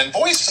 contributor, and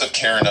voice of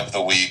Karen of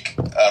the Week,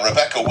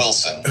 Rebecca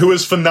Wilson. Who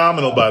is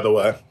phenomenal, by the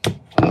way.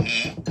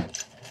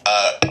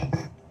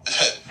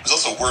 Who's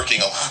also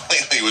working a lot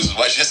lately, which is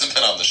why she hasn't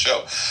been on the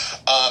show.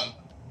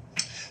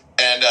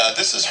 And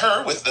this is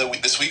her with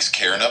this week's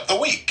Karen of the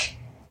Week.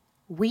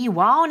 We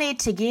wanted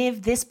to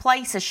give this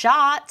place a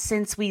shot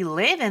since we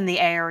live in the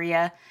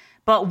area,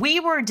 but we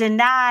were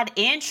denied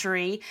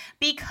entry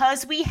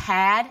because we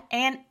had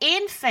an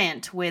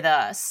infant with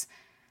us.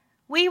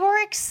 We were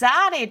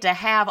excited to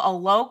have a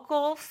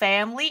local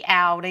family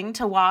outing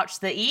to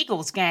watch the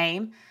Eagles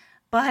game,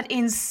 but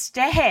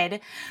instead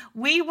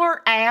we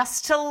were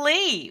asked to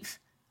leave.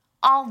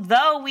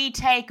 Although we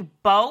take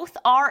both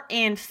our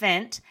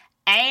infant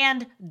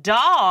and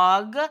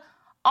dog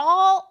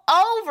all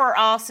over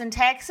Austin,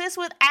 Texas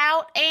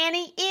without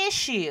any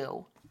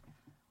issue.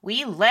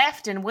 We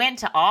left and went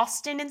to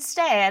Austin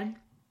instead.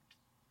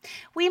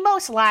 We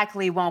most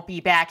likely won't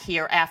be back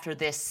here after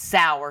this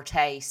sour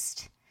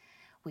taste.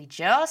 We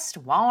just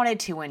wanted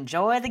to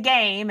enjoy the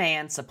game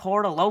and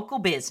support a local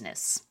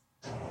business.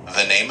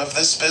 The name of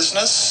this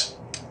business?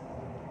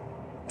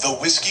 The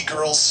Whiskey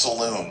Girls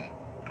Saloon.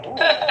 Ooh,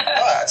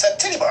 it's a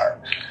titty bar.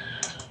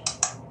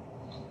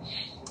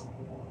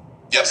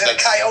 Yep, It's a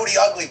Coyote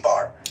Ugly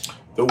bar.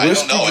 The I don't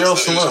Whiskey know. Girl It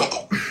was Saloon.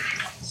 called the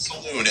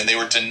Saloon, and they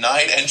were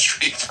denied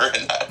entry for a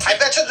night. I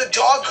bet you the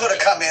dog could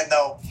have come in,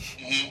 though.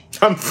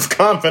 I'm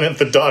confident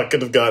the dog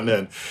could have gotten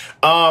in.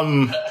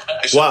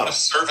 They should Wow. put a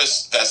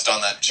service vest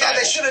on that Yeah, child.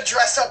 they should have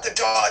dressed up the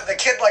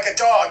kid like a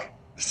dog,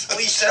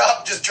 leashed it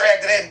up, just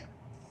dragged it in.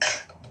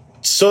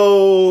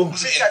 So,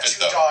 She's got Infant, 2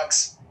 though.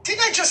 dogs.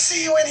 Didn't I just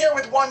see you in here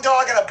with 1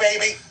 dog and a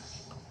baby?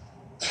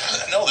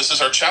 No, this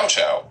is our Chow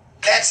Chow.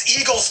 That's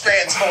Eagles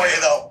fans for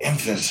you, though.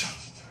 infant.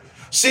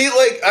 See,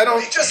 like, I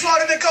don't... You just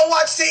wanted to go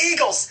watch the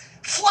Eagles.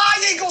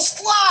 Fly, Eagles,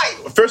 fly!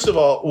 first of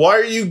all, why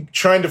are you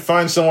trying to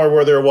find somewhere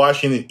where they're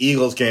watching the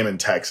Eagles game in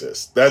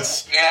Texas?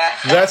 That's Yeah,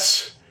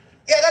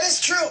 that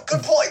is true.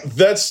 Good point.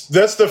 That's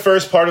the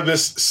first part of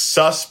this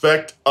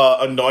suspect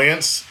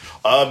annoyance.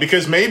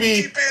 Because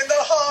maybe Deep in the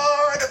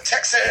heart of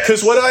Texas.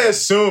 Because what I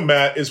assume,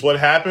 Matt, is what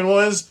happened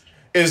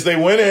is they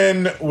went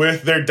in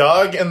with their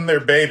dog and their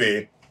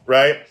baby,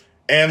 right?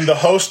 And the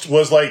host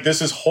was like,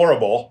 "This is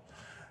horrible,"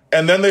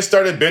 and then they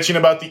started bitching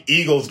about the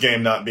Eagles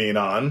game not being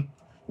on,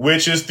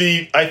 which is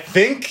I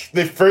think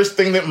the first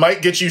thing that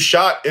might get you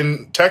shot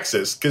in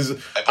Texas. Because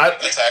I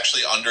believe it's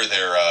actually under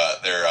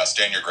their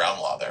stand your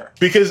ground law there.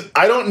 Because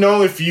I don't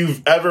know if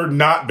you've ever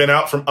not been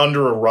out from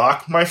under a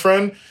rock, my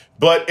friend.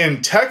 But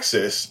in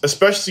Texas,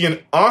 especially in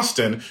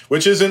Austin,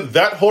 which isn't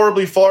that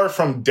horribly far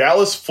from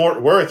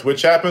Dallas-Fort Worth,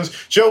 which happens...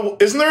 Joe,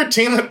 isn't there a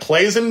team that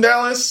plays in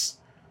Dallas?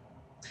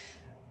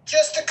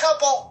 Just a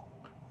couple.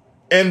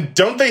 And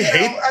don't they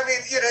hate... I mean,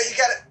 you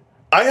got to...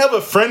 I have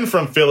a friend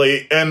from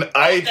Philly, and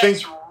I think...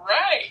 That's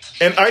right.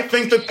 And I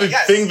think that the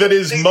thing that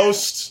is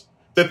most...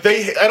 That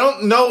they... I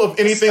don't know of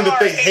anything that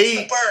they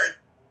hate... The bird.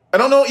 I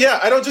don't know. Yeah,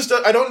 I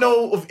don't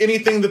know of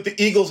anything that the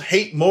Eagles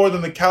hate more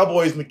than the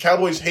Cowboys, and the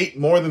Cowboys hate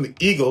more than the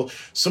Eagles.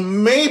 So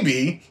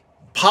maybe,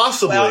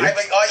 possibly, Well,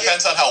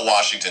 Depends on how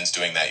Washington's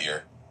doing that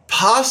year.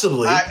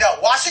 possibly. No,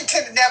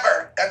 Washington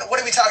never. What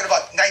are we talking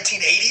about?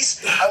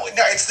 1980s?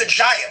 No, it's the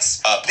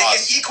Giants. They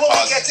can equally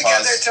get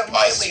together to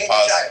mildly hate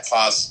the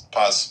Giants.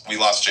 Pause. We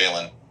lost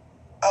Jalen.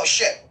 Oh,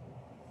 shit.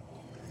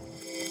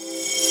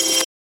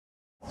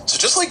 So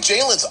just like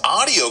Jalen's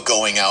audio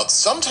going out,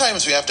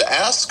 sometimes we have to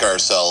ask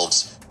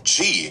ourselves,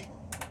 gee,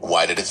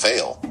 why did it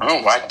fail?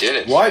 Oh, why did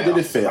it? Why did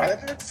it fail?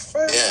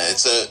 Yeah,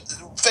 it's a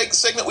fake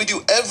segment we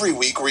do every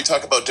week where we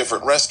talk about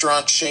different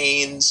restaurant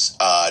chains,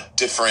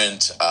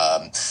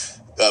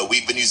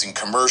 we've been using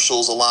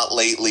commercials a lot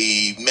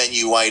lately,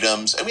 menu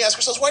items, and we ask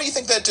ourselves, why do you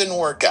think that didn't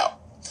work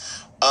out?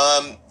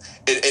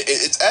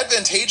 It's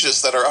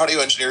advantageous that our audio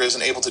engineer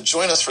isn't able to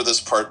join us for this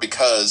part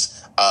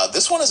because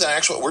this one is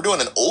we're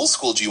doing an old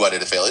school G, why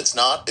did it fail? It's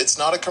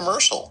not a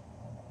commercial.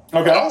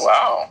 Okay. Oh,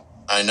 wow.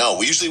 I know.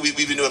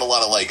 We've been doing a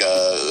lot of like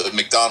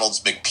McDonald's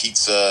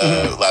McPizza.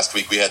 Mm-hmm. Last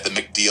week we had the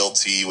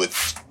McDLT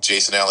with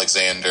Jason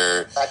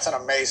Alexander. That's an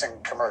amazing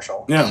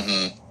commercial. Yeah.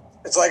 Mm-hmm.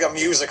 It's like a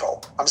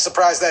musical. I'm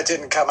surprised that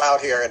didn't come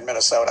out here in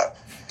Minnesota.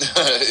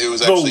 It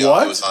was actually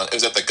what? it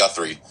was at the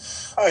Guthrie.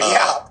 Oh,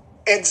 yeah.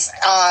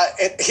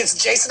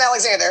 It's Jason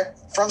Alexander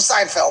from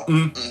Seinfeld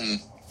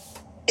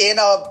in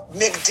a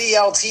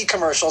McDLT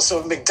commercial.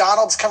 So a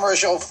McDonald's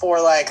commercial for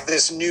like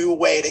this new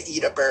way to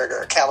eat a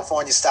burger,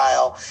 California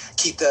style.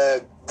 Keep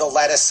the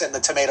lettuce and the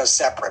tomatoes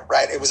separate,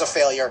 right? It was a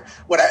failure.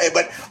 But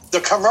the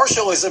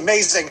commercial is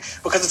amazing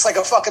because it's like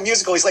a fucking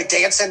musical. He's like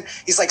dancing.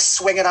 He's like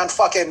swinging on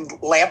fucking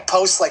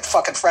lampposts like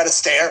fucking Fred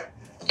Astaire.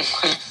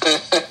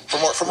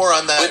 For more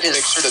on that, With his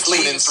make sure to tune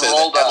sleeves into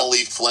rolled the up. Emily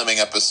Fleming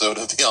episode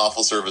of the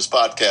Awful Service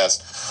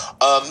podcast.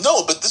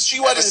 No, but this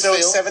G, why did it Episode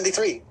fail?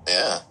 73.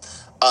 Yeah.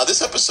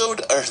 This it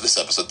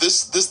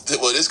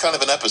is kind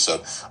of an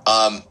episode.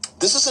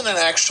 This isn't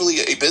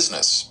actually a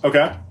business.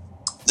 Okay.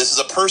 This is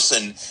a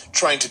person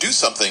trying to do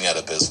something at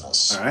a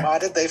business. All right. Why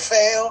did they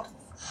fail?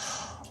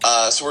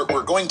 So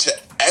we're going to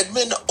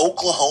Edmond,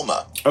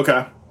 Oklahoma.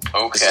 Okay.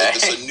 Okay.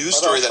 This is a news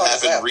What story the that fuck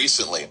is happened that?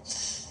 recently.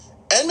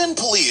 Edmond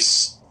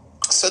police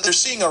said they're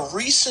seeing a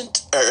recent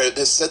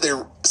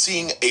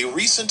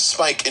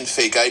spike in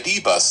fake ID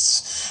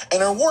busts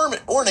and are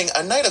warning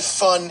a night of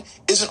fun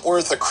isn't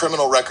worth a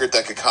criminal record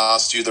that could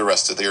cost you the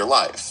rest of your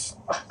life.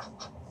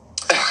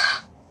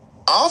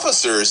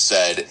 Officers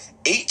said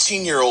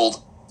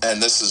 18-year-old,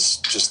 and this is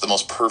just the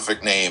most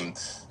perfect name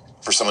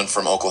for someone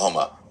from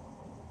Oklahoma,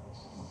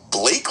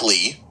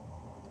 Blakely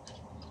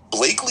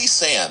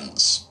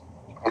Sands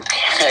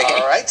Okay.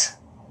 All right.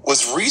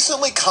 was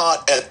recently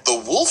caught at the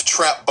Wolf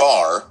Trap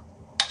Bar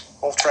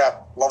Wolf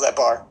Trap. Love that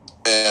bar.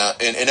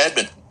 in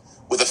Edmonton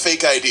with a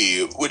fake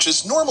ID, which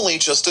is normally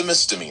just a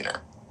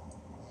misdemeanor.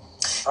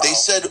 They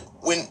said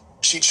when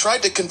she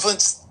tried to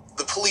convince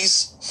the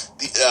police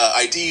the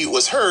ID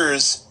was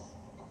hers,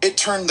 it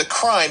turned the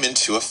crime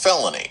into a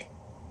felony.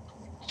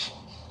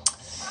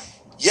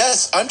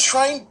 Yes, I'm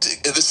trying to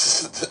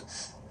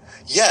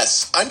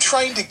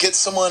get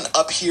someone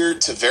up here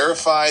to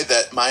verify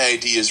that my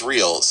ID is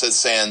real, said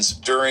Sands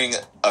during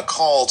a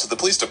call to the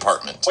police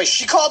department. Wait,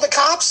 she called the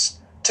cops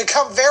to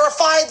come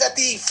verify that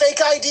the fake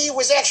ID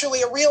was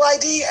actually a real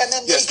ID, and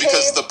then Yes, they came.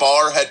 because the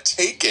bar had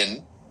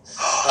taken,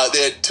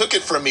 they had took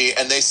it from me,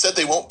 and they said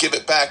they won't give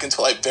it back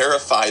until I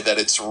verify that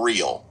it's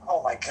real.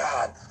 Oh my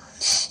god!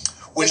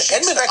 When Was she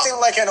Edmond, expecting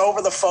like an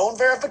over-the-phone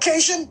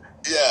verification?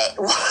 yeah,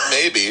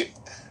 maybe.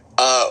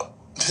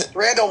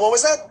 Randall, what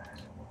was that?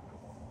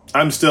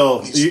 I'm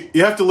still.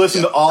 You have to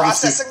listen to all the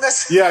Processing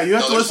this? Yeah, you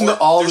have No, to there's listen to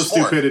more. all the There's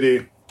more.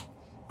 stupidity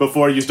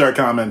before you start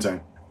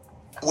commenting.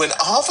 When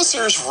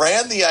officers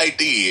ran the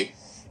ID,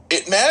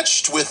 it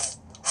matched with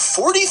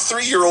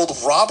 43-year-old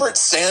Robert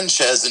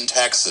Sanchez in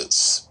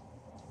Texas.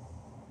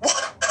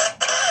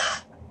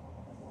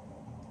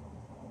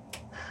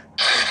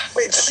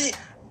 Wait,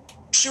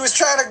 she was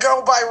trying to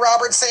go by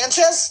Robert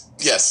Sanchez?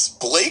 Yes,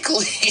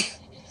 Blakely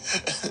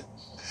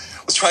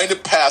was trying to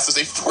pass as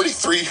a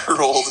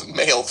 43-year-old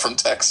male from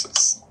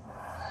Texas.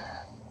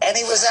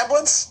 Any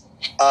resemblance?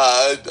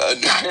 Not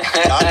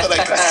that I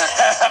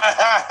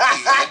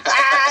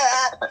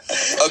can.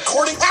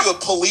 According to a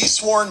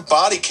police-sworn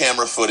body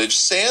camera footage,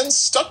 Sands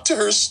stuck to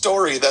her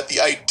story that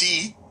the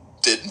ID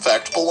did in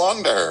fact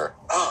belong to her.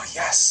 Oh,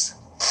 yes.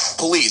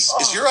 Police,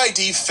 is your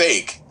ID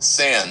fake?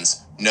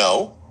 Sands,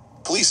 no.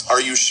 Police,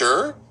 are you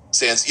sure?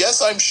 Sands,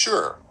 yes, I'm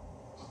sure.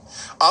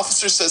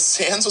 Officer says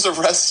Sands was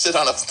arrested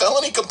on a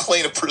felony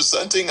complaint of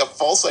presenting a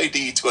false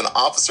ID to an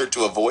officer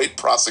to avoid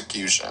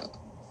prosecution.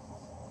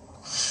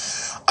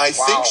 I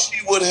think she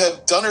would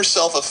have done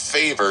herself a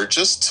favor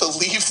just to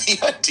leave the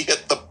ID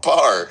at the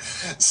bar,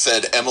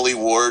 said Emily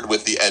Ward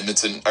with the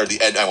Edmonton, or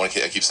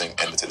I keep saying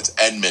Edmonton, it's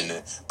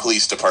Edmond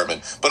Police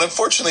Department. But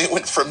unfortunately, it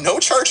went from no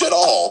charge at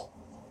all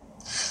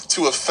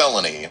to a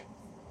felony.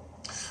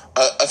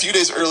 A few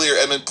days earlier,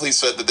 Edmond Police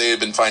said that they had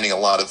been finding a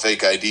lot of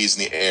fake IDs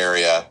in the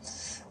area.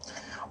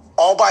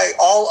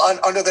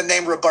 Under the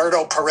name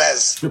Roberto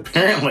Perez.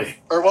 Apparently.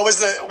 Or what was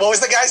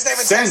the guy's name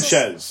in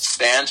Texas?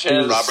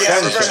 Sanchez. Robert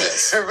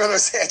Sanchez. Roberto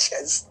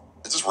Sanchez.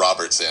 It's just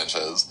Robert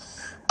Sanchez.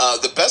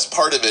 The best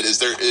part of it is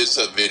there is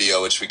a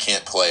video which we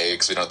can't play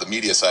because we don't have the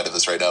media side of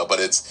this right now,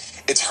 but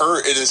it's her.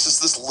 It is just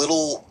this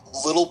little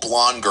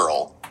blonde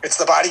girl. It's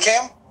the body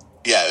cam?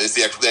 Yeah,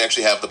 they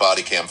actually have the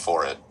body cam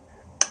for it.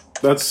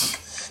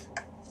 That's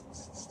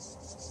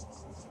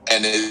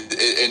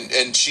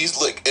and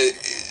she's like.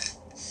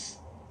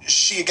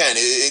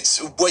 It's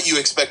what you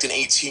expect an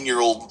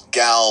 18-year-old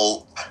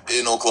gal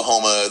in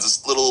Oklahoma,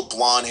 this little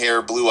blonde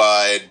hair,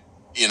 blue-eyed,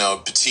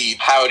 petite.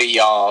 Howdy,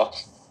 y'all.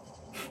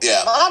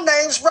 Yeah. My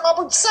name's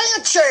Robert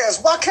Sanchez.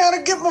 Why can't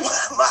I get my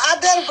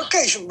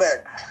identification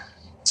back?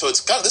 So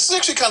this is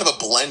actually kind of a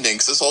blending,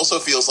 because this also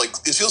feels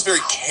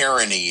very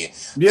Karen-y.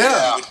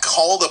 Yeah. You would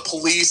call the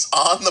police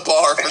on the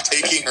bar for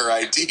taking her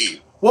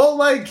ID. Well,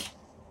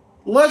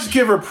 let's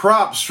give her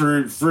props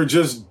for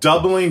just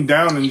doubling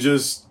down and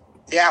just...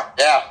 Yeah.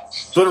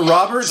 But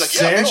Robert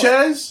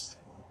Sanchez?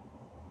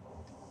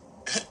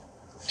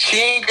 She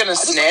ain't gonna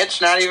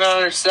snitch, not even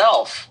on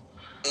herself.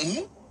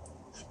 Mm-hmm.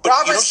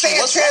 Robert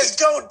Sanchez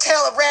don't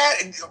tell a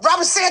rat.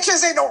 Robert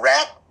Sanchez ain't no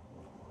rat.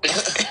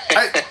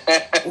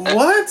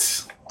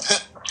 What?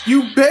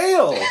 You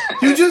bail.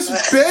 You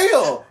just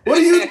bail. What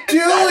are you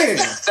doing?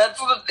 That's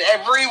what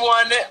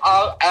everyone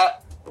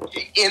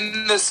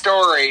in the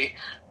story,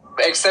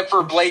 except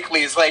for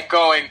Blakely, is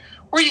going...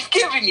 We've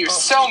given you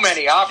so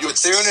many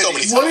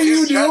opportunities. What are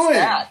you doing?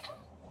 And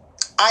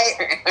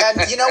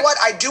you know what?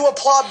 I do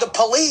applaud the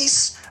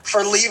police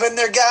for leaving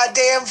their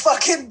goddamn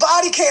fucking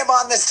body cam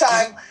on this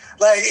time.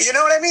 You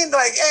know what I mean?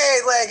 I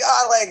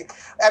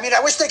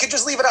wish they could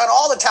just leave it on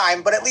all the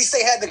time, but at least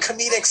they had the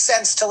comedic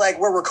sense to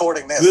we're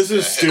recording this. This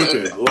is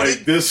stupid.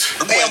 This.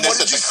 We're playing this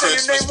at the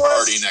Christmas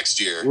party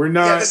next year. We're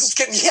not. Yeah, this is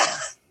getting. Yeah.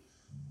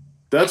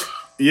 That's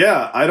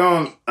I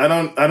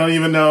don't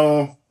even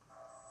know.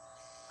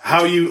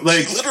 How you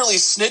She literally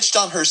snitched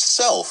on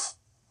herself.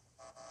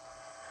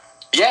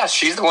 Yeah,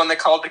 she's the one that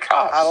called the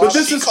cops. But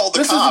she called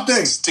the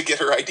cops to get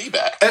her ID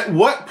back. At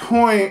what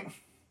point,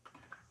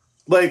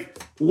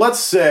 let's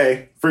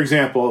say, for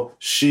example,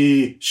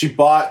 she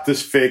bought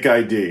this fake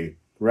ID,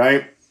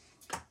 right?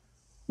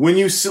 When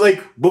you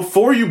see,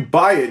 before you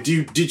buy it,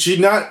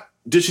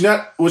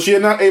 was she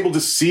not able to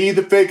see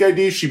the fake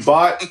ID she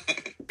bought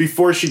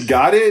before she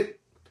got it?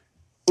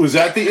 Was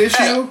that the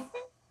issue?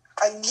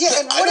 And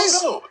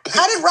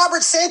how did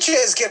Robert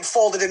Sanchez get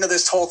folded into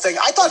this whole thing?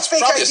 I thought it's fake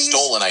probably IDs... a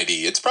stolen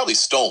ID. It's probably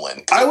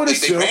stolen. I would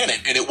assume. They ran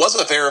it, and it was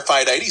a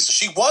verified ID, so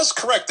she was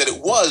correct that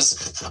it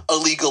was a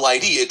legal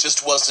ID. It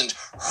just wasn't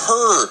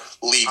her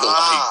legal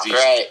ID.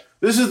 Right.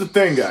 This is the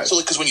thing, guys.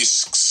 So, because when you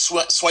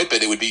swipe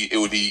it, it would be,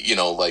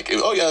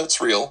 oh yeah,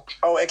 it's real.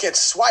 Oh, it gets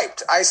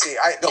swiped. I see.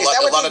 A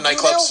lot of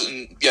nightclubs,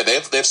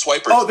 they have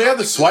swipers. Oh, they have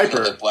the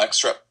swiper. The black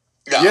strip.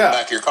 Yeah, on the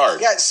back of your card.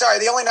 Yeah, sorry.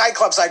 The only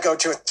nightclubs I go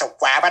to, it's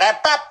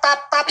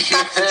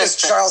just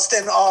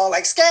Charleston, all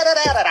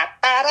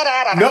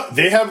No,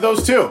 they have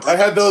those too. I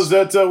had those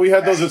we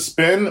had those at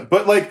Spin.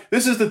 But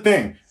this is the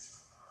thing.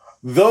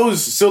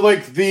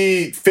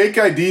 The fake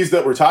IDs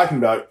that we're talking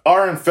about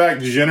are in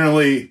fact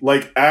generally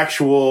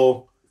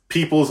actual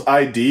people's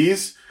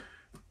IDs.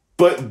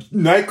 But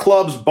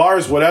nightclubs,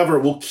 bars,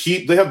 whatever,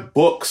 they have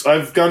books.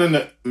 I've gone in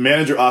the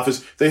manager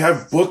office. They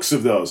have books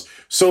of those.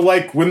 So,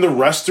 when the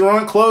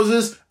restaurant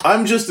closes,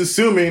 I'm just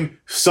assuming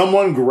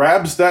someone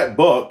grabs that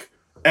book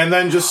and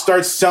then just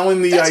starts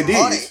selling the IDs.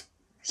 Money.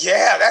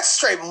 Yeah, that's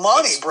straight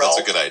money, bro. That's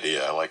a good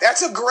idea. I like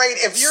that's a great...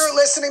 If you're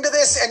listening to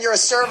this and you're a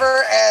server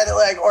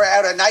or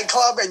at a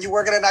nightclub and you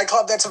work at a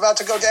nightclub that's about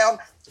to go down,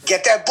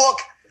 get that book.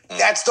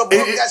 That's the book.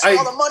 That's where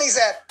all the money's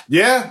at.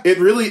 Yeah, it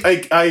really...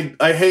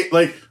 I hate...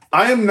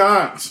 I am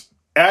not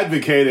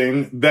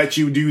advocating that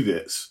you do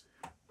this.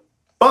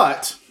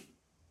 But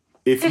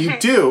if you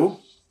do...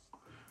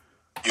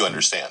 You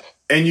understand.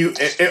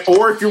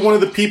 Or if you're one of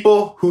the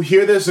people who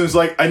hear this and is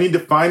I need to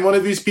find one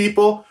of these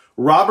people,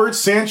 Robert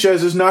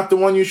Sanchez is not the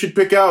one you should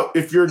pick out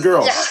if you're a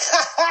girl.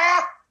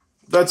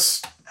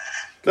 That's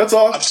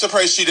all. I'm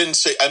surprised she didn't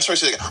say. I'm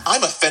sorry.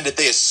 I'm offended.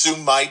 They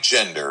assume my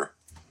gender.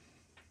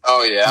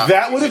 Oh yeah,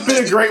 that would have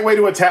been a great way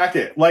to attack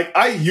it. Like,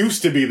 I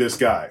used to be this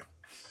guy.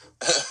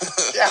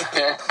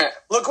 Yeah.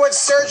 Look what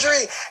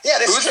surgery. Yeah,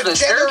 this who's the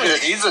surgeon?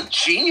 He's a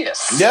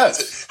genius.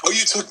 Yes. How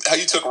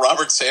you took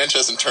Robert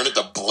Sanchez and turned it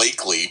to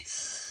Blakely.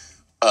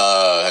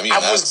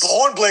 I was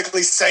born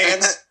Blakely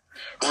Sands.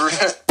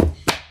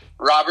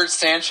 Robert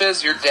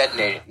Sanchez, you're dead,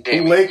 Nate.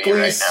 Blakely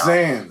right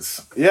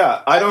Sands.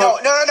 Yeah, I don't. No.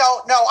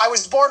 I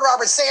was born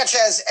Robert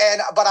Sanchez,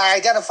 but I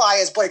identify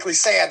as Blakely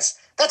Sands.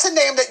 That's a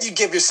name that you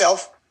give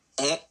yourself.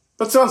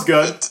 That sounds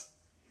good.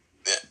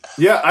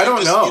 Yeah, I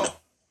don't know.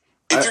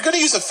 If you're going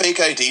to use a fake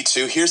ID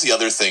too, here's the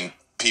other thing,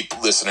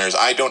 listeners.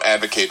 I don't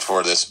advocate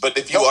for this, but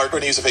if you are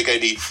going to use a fake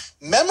ID,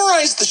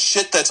 memorize the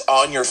shit that's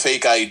on your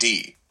fake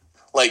ID,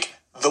 like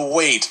the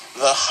weight,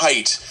 the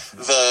height,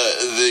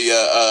 the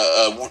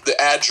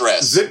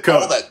address, zip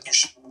code. All that. You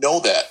should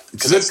know that.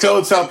 Zip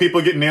code's how people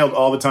get nailed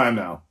all the time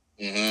now.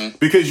 Mm-hmm.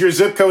 Because your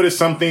zip code is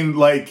something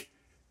like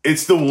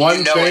it's the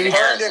one thing.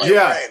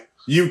 Yeah.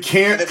 You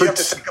can't. You have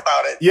to think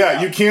about it.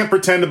 Yeah, you can't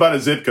pretend about a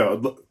zip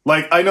code.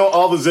 Like, I know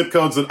all the zip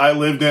codes that I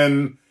lived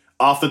in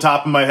off the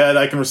top of my head.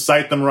 I can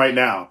recite them right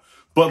now.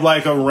 But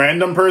like a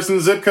random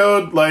person's zip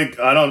code, like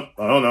I don't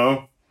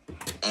know.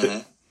 Mm-hmm.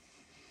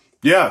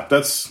 I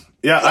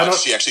don't.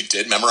 She actually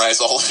did memorize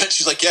all of it.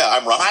 She's like, yeah,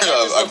 I'm Robert. My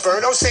name is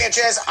Roberto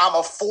Sanchez. I'm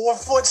a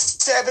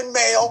 4'7"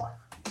 male.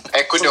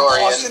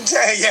 Ecuadorian.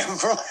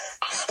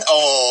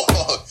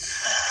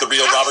 The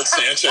real Robert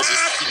Sanchez is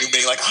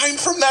fuming like, I'm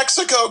from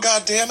Mexico,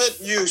 God damn it.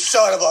 You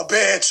son of a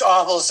bitch.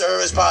 Awful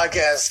Service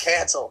Podcast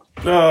canceled.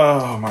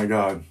 Oh my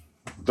God.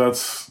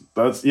 That's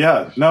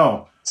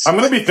no. I'm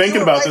going to be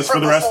thinking about this for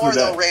the rest of the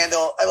day. Though,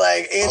 Randall,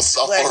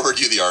 I'll forward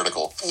you the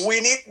article.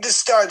 We need to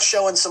start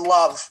showing some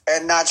love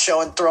and not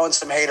throwing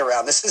some hate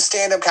around. This is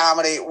stand-up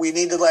comedy. We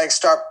need to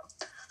start.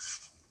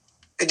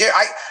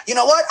 You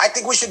know what? I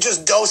think we should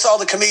just dose all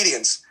the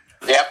comedians.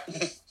 Yep.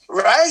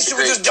 Right? Should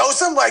we just dose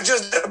them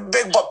just a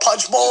big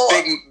punch bowl?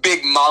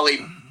 Big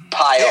Molly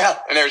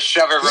pile, and they're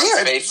shove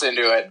everyone's face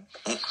into it.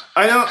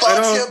 I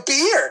don't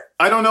beer.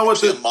 I don't know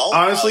what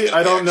honestly.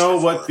 I don't know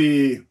what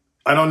the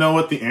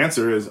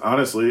answer is.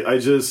 Honestly,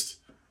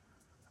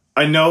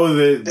 I know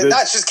that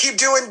nuts. Just keep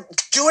doing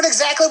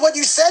exactly what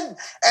you said,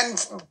 and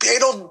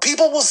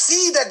people will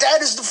see that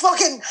is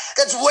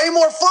that's way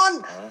more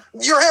fun.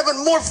 You're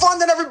having more fun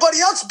than everybody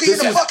else being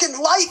a fucking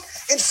light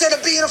instead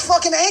of being a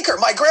fucking anchor.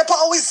 My grandpa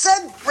always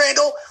said,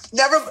 Randall,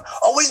 never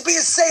always be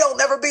a sail,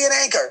 never be an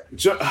anchor.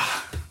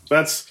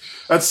 That's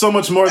so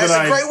much more than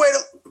a great way to.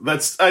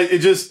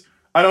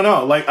 I don't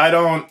know. Like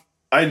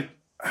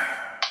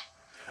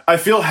I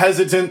feel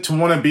hesitant to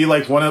want to be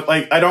like one of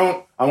I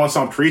want to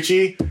sound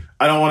preachy.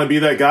 I don't want to be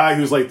that guy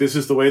who's like, this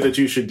is the way that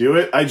you should do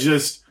it. I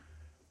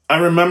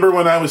remember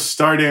when I was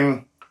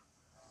starting,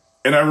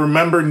 and I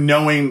remember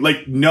knowing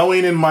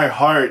in my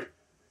heart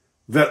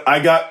that I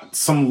got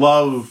some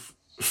love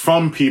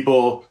from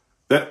people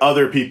that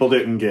other people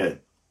didn't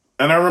get.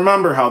 And I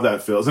remember how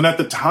that feels. And at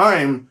the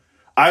time,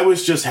 I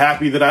was just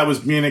happy that I was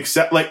being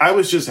accepted. Like, I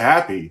was just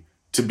happy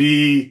to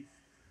be,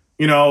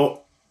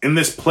 in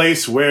this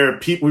place where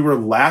we were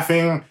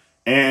laughing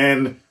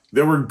and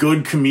there were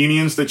good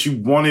comedians that you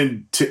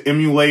wanted to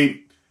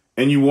emulate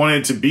and you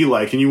wanted to be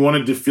like, and you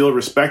wanted to feel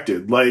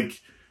respected. Like,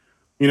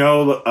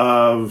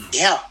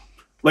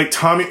 like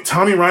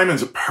Tommy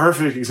Ryman's a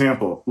perfect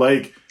example.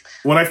 Like,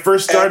 when I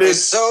first started,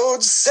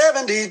 episode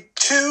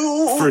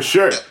 72 for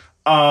sure.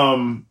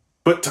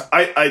 But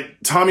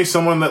Tommy's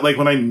someone that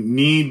when I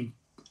need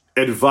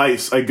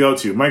advice, I go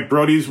to. Mike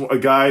Brody's a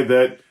guy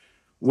that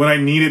when I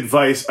need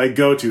advice, I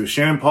go to.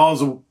 Shannon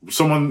Paul's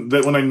someone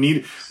that when I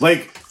need,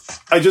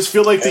 I just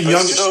feel like the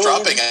young. Just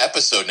dropping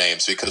episode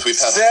names because we've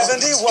had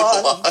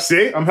 71.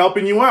 See, I'm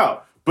helping you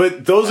out.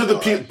 But those are the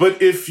people.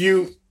 But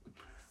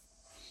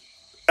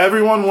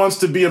everyone wants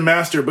to be a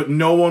master, but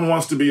no one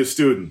wants to be a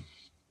student,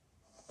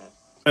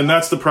 and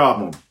that's the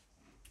problem.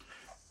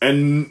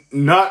 And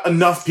not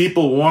enough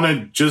people want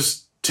to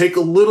just take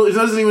a little. It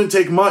doesn't even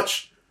take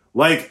much.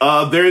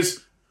 There's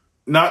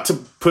not to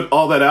put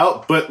all that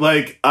out, but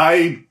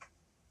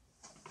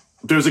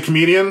there's a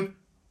comedian.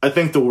 I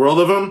think the world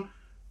of him.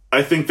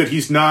 I think that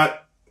he's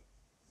not.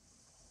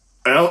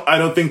 I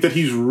don't think that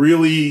he's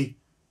really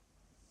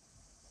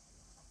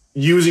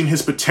using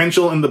his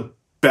potential in the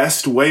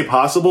best way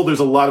possible. There's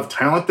a lot of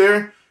talent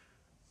there.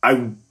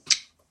 I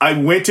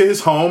went to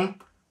his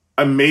home.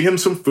 I made him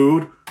some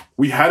food.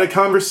 We had a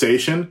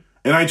conversation,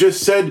 and I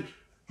just said,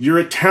 "You're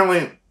a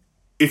talent.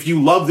 If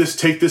you love this,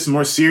 take this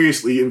more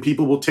seriously, and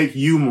people will take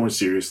you more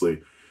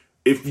seriously."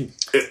 If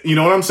you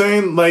know what I'm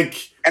saying,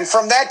 And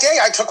from that day,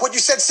 I took what you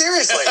said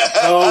seriously.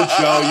 Oh,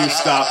 Joe, you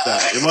stopped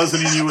that. It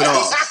wasn't in you at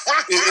all.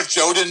 If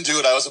Joe didn't do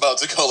it, I was about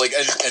to go and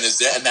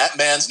that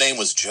man's name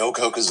was Joe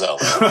Cocazello.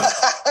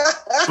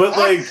 But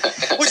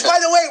which, by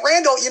the way,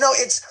 Randall,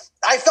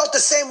 I felt the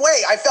same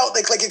way. I felt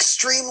like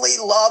extremely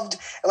loved,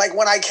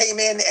 when I came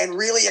in and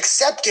really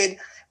accepted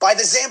by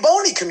the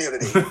Zamboni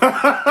community.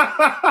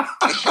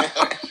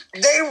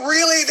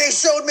 They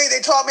showed me,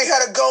 they taught me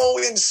how to go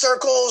in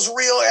circles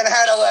and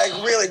how to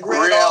like really grit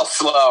it Real off.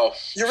 slow.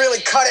 You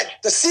really cut it.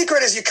 The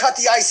secret is you cut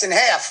the ice in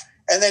half,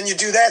 and then you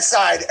do that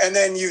side, and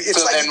then it's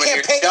So like then you when can't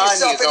you're paint done,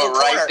 yourself you in go the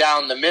right corner.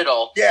 down the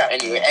middle, Yeah.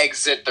 and you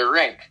exit the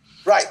rink.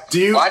 Right.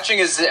 Watching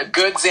a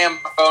good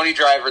Zamboni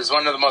driver is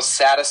one of the most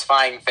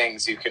satisfying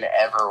things you can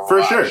ever For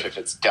watch sure. if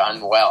it's done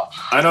well.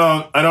 I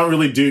don't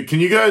really do. Can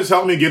you guys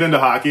help me get into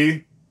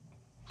hockey?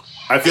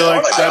 I feel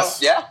like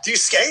that's Yeah. Do you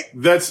skate?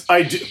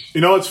 I do. You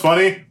know what's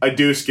funny? I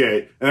do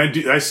skate,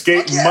 and I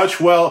skate Fuck yeah. much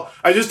well.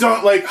 I just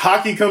don't like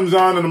hockey comes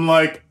on, and I'm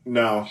like,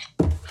 no.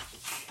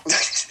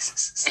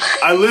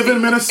 I live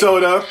in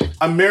Minnesota.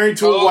 I'm married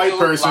to a Go white to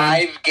person.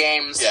 Live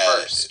games Yeah,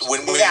 first.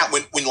 when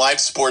live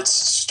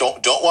sports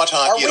don't watch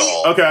hockey at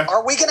all. Okay.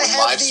 Are we going to When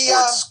have live the?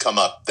 sports come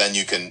up, then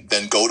you can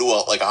go to a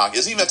hockey. It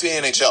doesn't even have to be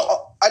NHL.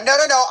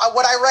 No.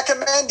 What I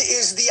recommend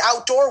is the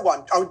outdoor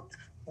one.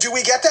 Do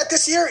we get that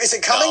this year? Is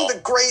it coming? No, the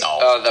great.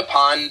 no. The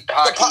pond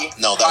hockey.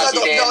 No, hockey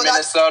day in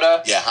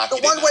Minnesota. Yeah, hockey.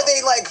 The one day where now.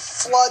 they like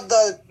flood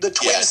the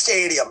Twin Yeah.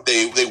 Stadium.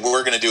 They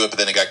were going to do it, but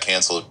then it got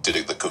canceled due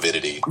to the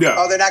COVIDity. Yeah.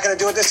 Oh, they're not going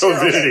to do it this year.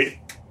 Okay. Covidity.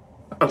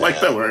 I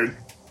like that word.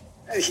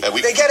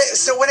 we- They get it.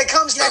 So when it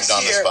comes Jumped next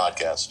on year, this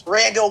podcast.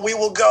 Randall, we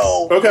will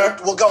go. Okay.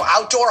 We'll go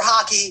outdoor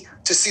hockey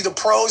to see the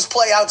pros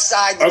play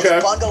outside. We Okay.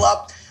 just bundle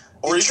up.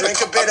 Or You even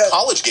drink a bit of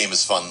college game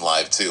is fun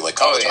live too, like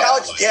college. yeah.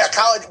 college. hockey. Yeah,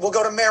 college. We'll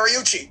go to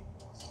Mariucci.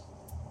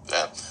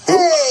 Yeah.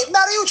 Hey,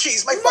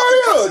 Mariucci's my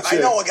fucking cousin. I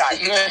Mariucci. know a guy.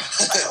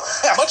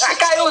 That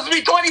guy owes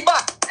me $20.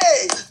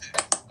 Hey,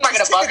 I'm not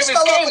gonna bug him. It's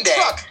fell off game a day.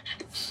 truck.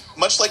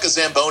 Much like a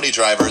Zamboni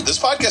driver, this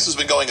podcast has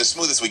been going as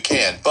smooth as we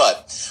can,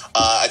 but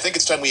I think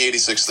it's time we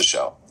 86 the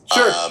show.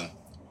 Sure.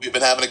 We've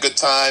been having a good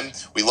time.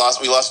 We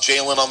lost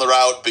Jalen on the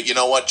route, but you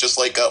know what? Just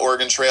like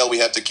Oregon Trail, we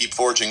have to keep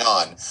forging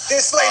on.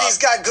 This lady's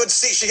got good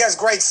seats. She has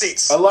great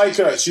seats. I like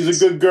her. She's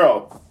a good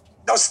girl.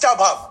 No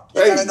StubHub.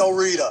 You Hey. gotta know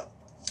Rita.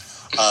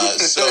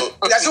 So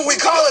That's what we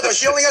call her, though.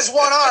 She only has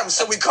one arm,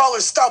 so we call her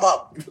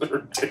StubHub.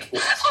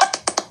 Ridiculous.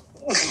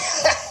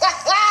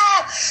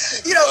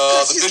 You know,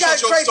 the she's visual got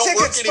jokes great don't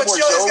work tickets, but anymore,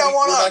 she only Joe. got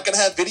one We're arm. not going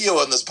to have video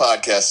on this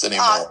podcast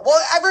anymore. Well,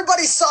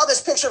 everybody saw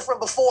this picture from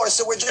before,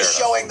 so we're just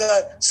Fair showing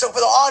the. So for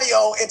the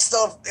audio, it's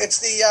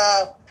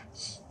the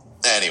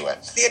Anyway.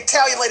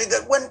 Italian lady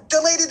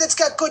the lady that's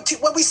got good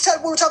teeth. When we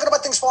were talking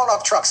about things falling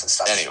off trucks and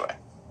stuff. Anyway.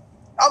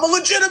 I'm a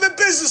legitimate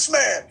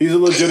businessman. He's a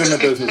legitimate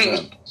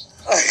businessman.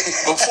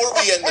 Before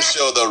we end the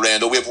show, though,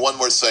 Randall, we have one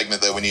more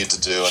segment that we need to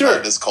do, Sure. and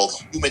that is called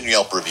Human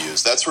Yelp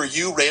Reviews. That's where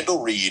you,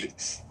 Randall Reed,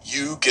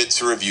 you get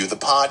to review the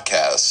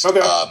podcast.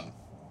 Okay.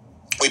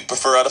 We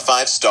prefer out of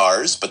 5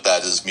 stars, but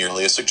that is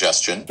merely a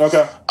suggestion.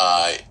 Okay.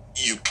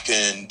 You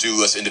can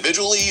do us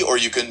individually, or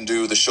you can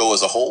do the show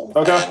as a whole,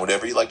 Okay. and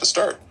whatever you'd like to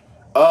start.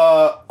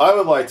 I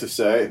would like to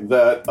say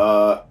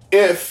that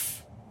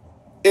if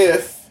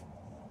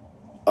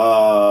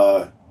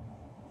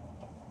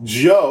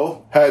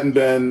Joe hadn't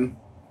been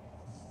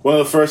one of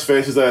the first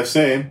faces that I've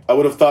seen, I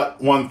would have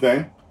thought one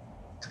thing.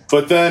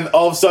 But then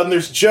all of a sudden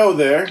there's Joe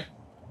there.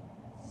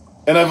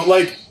 And I'm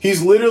like,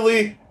 he's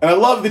literally, and I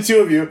love the two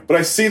of you, but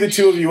I see the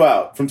two of you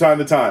out from time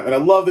to time. And I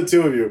love the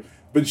two of you.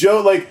 But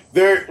Joe, like,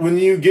 when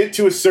you get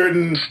to a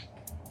certain,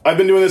 I've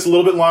been doing this a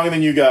little bit longer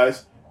than you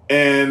guys,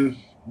 and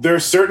there are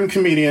certain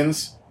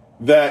comedians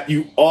that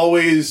you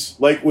always,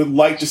 like, would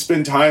like to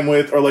spend time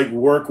with or, like,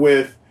 work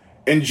with.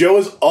 And Joe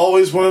is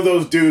always one of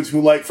those dudes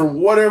who, like, for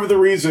whatever the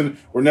reason,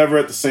 we're never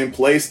at the same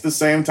place at the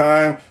same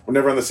time. We're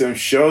never on the same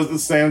shows at the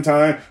same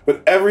time.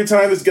 But every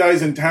time this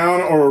guy's in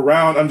town or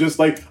around, I'm just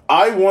like,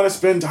 I want to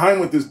spend time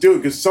with this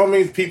dude. Because so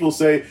many people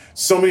say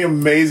so many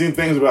amazing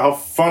things about how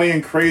funny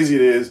and crazy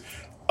it is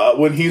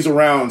when he's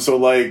around. So,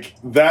 like,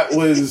 that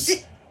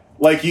was,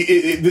 like,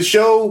 the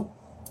show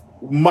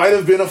might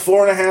have been a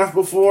 4.5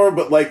 before,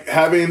 but, like,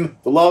 having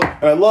the love.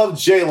 And I love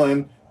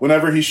Jalen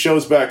whenever he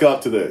shows back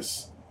up to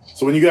this.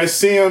 So when you guys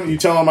see him, you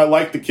tell him I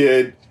like the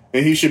kid,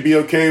 and he should be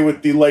okay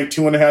with the, like,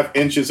 2.5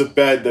 inches of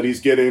bed that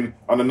he's getting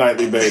on a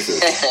nightly basis.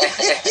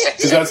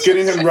 Because that's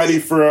getting him ready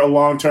for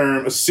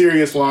a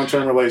serious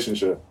long-term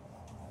relationship.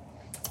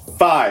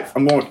 5.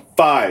 I'm going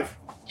 5.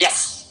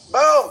 Yes.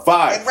 Boom.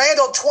 5. And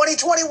Randall,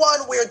 2021,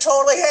 we're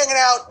totally hanging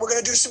out. We're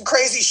going to do some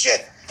crazy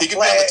shit. He can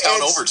be on the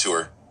Town Over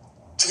tour.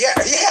 Yeah,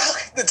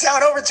 the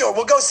Town Over tour.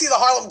 We'll go see the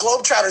Harlem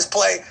Globetrotters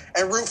play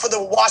and root for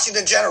the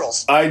Washington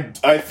Generals. I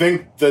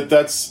think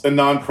that's a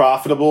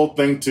non-profitable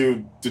thing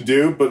to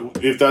do,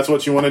 but if that's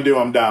what you want to do,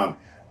 I'm down.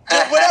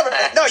 Whatever.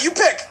 No, you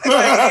pick.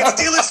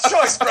 It's dealer's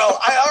choice, bro.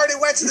 I already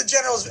went to the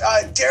Generals.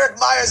 Derek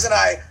Myers and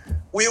I,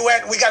 we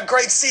got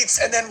great seats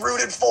and then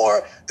rooted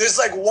for, there's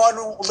like one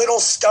little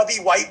stubby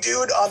white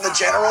dude on the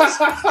Generals.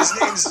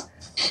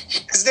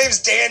 His name's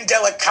Dan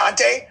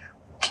Delicante.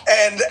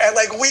 And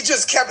like we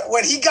just kept,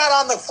 when he got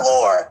on the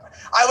floor,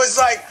 I was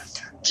like,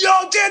 yo,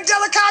 Dan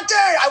Delicante.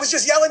 I was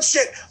just yelling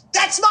shit.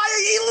 That's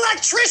my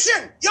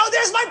electrician. Yo,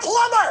 there's my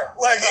plumber.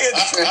 Like,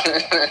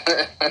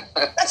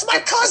 that's my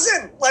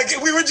cousin. Like,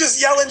 we were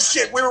just yelling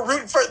shit. We were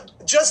rooting for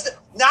just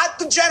not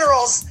the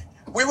Generals,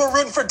 we were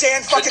rooting for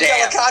Dan fucking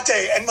Dan.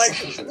 Delicate, and like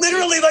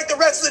literally, like the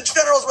rest of the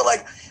generals were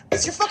like,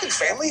 "Is your fucking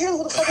family here?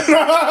 Who the fuck is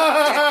that?"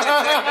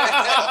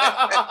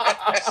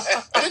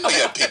 I didn't know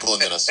you had people in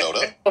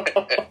Minnesota.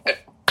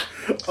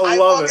 I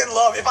love fucking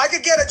love. If I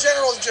could get a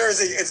general's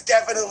jersey, it's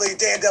definitely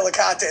Dan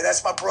Delicate.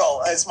 That's my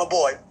bro. That's my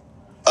boy.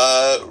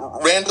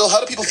 Randall, how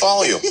do people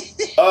follow you?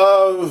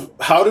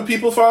 How do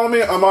people follow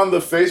me? I'm on the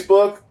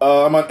Facebook.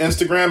 I'm on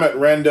Instagram at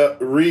Randall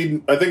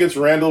Reed. I think it's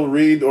Randall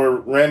Reed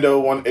or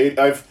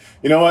Rando18.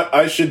 You know what?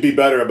 I should be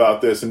better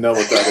about this and know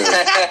what that is.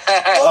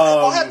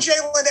 We'll have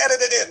Jalen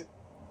edit it in.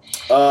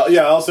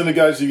 Yeah, I'll send it,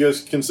 guys. You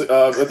guys can.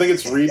 I think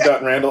it's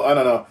Reed.Randall. I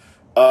don't know.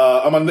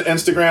 I'm on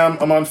Instagram.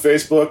 I'm on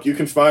Facebook. You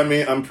can find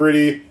me. I'm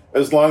pretty.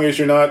 As long as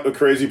you're not a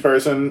crazy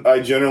person,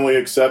 I generally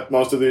accept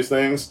most of these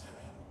things.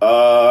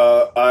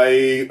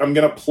 I'm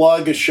gonna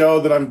plug a show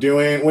that I'm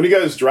doing. When are you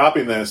guys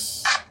dropping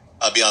this?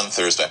 I'll be on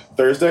Thursday.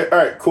 Thursday. All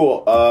right,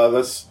 cool. Well,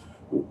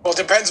 it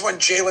depends when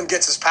Jalen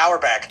gets his power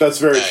back. That's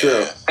very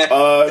true.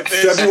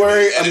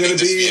 February, I'm gonna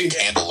be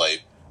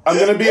candlelight. I'm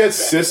gonna be at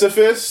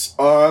Sisyphus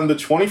on the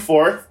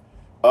 24th.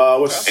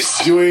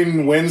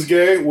 Doing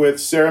Wednesday with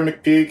Sarah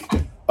McPeak.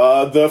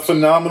 The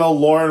phenomenal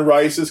Lauren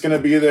Rice is gonna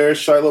be there.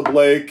 Shiloh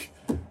Blake.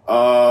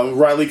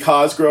 Riley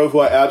Cosgrove, who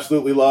I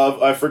absolutely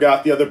love. I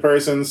forgot the other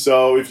person,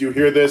 so if you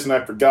hear this and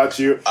I forgot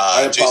you,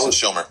 I apologize. Jason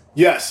Schilmer.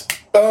 Yes.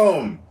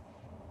 Boom.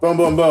 Boom,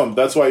 boom, boom.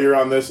 That's why you're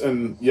on this,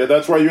 and yeah,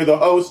 that's why you're the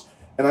host,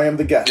 and I am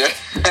the guest.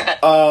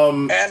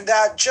 And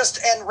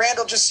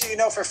Randall, just so you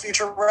know, for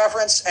future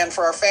reference and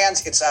for our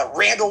fans, it's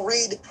Randall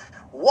Reed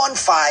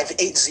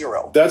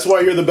 1580. That's why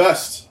you're the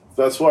best.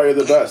 That's why you're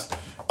the best.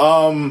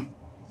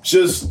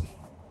 Just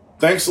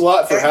thanks a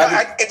lot for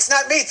having. It's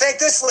not me. Thank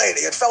this lady.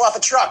 It fell off a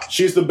truck.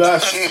 She's the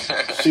best.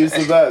 She's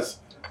the best.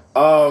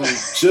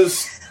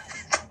 Just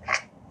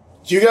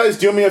you guys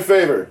do me a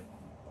favor.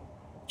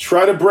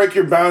 Try to break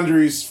your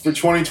boundaries for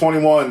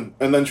 2021,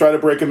 and then try to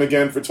break them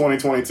again for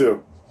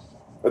 2022.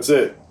 That's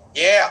it.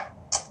 Yeah.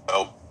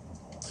 Oh.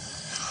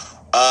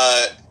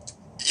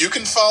 You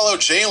can follow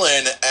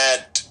Jalen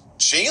at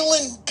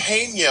Jalen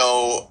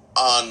Peno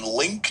on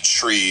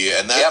Linktree,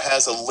 and that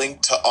has a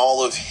link to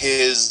all of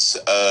his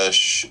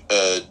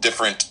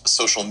different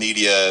social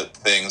media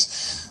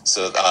things.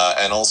 So,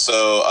 and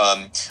also,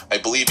 I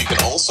believe you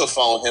can also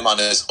follow him on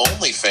his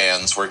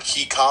OnlyFans, where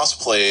he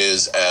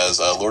cosplays as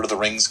Lord of the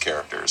Rings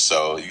characters.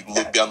 So you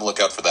be on the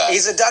lookout for that.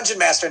 He's a dungeon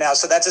master now,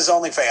 so that's his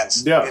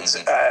OnlyFans. Yeah. It's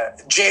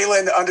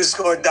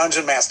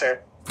Jalen_Dungeon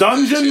Master.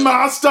 Dungeon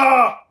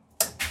Master!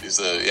 He's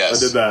yes. I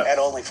did that. At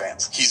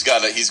OnlyFans. He's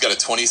got a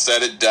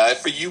 20-sided die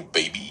for you,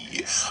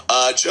 baby.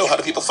 Joe, how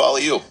do people follow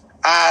you?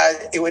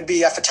 It would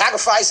be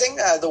photographizing,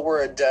 the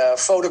word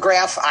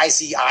photograph,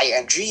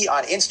 IZING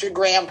on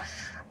Instagram.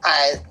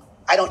 I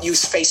don't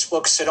use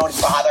Facebook, so don't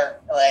bother.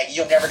 Like,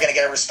 you're never going to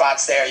get a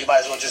response there. You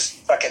might as well just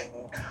fucking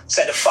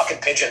send a fucking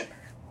pigeon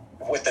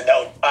with the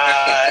note.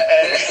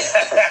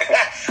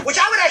 Which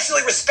I would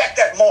actually respect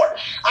that more.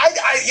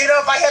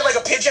 If I had like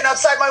a pigeon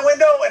outside my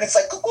window and it's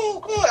like,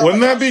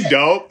 wouldn't that be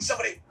dope?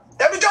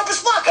 That'd be dope as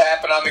fuck.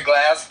 Tapping on the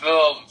glass,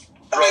 little.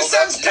 Nobody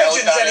sends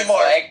pigeons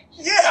anymore.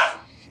 Yeah.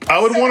 I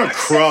would want a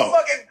crow.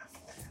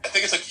 I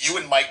think it's like you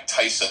and Mike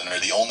Tyson are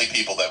the only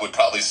people that would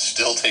probably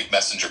still take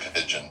messenger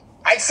pigeon.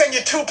 I'd send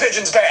you 2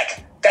 pigeons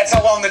back. That's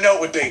how long the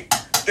note would be.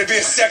 There'd be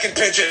a second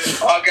pigeon.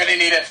 I'm gonna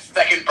need a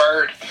second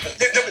bird.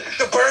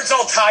 The bird's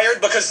all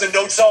tired because the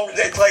note's all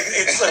it's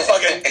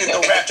fucking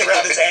wrapped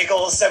around his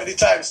ankle 70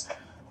 times.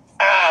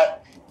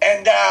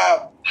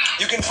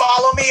 You can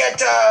follow me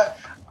at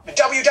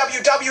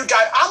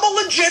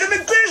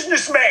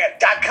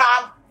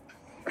www.I'mALegitimateBusinessman.com.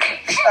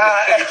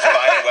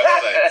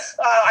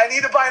 I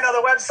need to buy another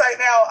website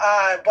now,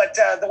 but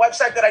the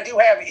website that I do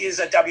have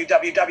is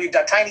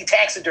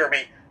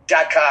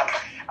www.tinytaxidermy.com.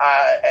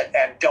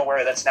 And don't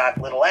worry, that's not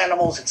little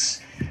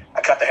animals.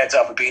 I cut the heads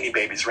off of Beanie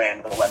Babies,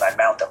 Randall, and I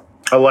mount them.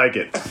 I like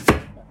it.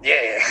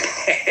 Yeah.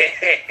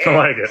 I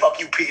like it. Fuck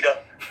you, Peter.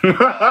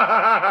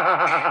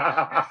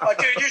 Oh,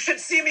 dude, you should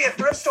see me at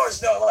thrift stores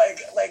though.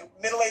 Like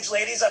middle-aged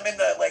ladies, I'm in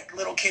the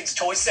little kids'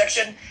 toy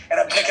section, and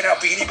I'm picking out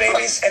Beanie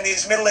Babies, and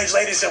these middle-aged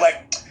ladies are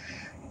like,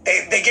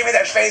 they give me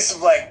that face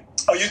of like,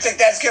 oh, you think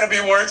that's gonna be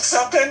worth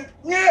something?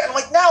 Yeah, I'm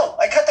like, no,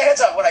 I cut the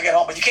heads off when I get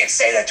home, but you can't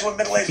say that to a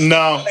middleaged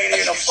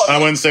lady in a fucking I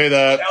wouldn't say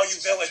that. value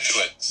village. Do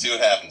it. See what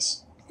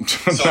happens.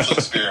 Social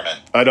experiment.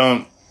 I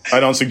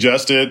don't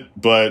suggest it,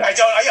 but I've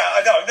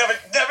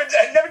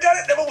never done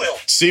it, never will.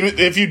 see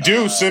if you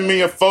do, send me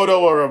a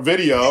photo or a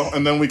video,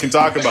 and then we can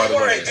talk about it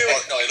Don't worry, later. dude.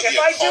 No, it'll If be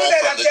a I do call that,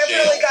 from I've the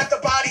definitely jail. got the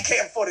body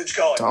cam footage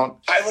going. Don't.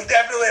 I will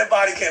definitely have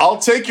body cam. I'll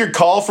take your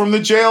call from the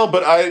jail,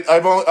 but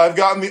I've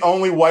gotten the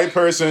only white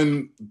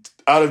person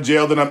out of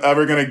jail that I'm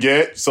ever gonna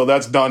get, so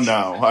that's done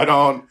now. I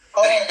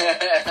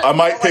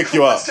might pick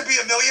you Who up. Wants to be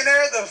a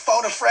millionaire? The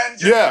phone a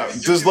friend. Yeah,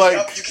 just like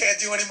you can't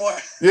do anymore.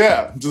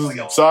 yeah,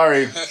 just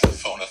sorry.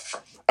 Phone a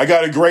friend. I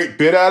got a great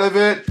bit out of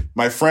it.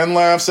 My friend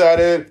laughs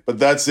at it, but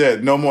that's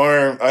it. No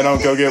more. I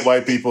don't go get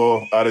white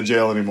people out of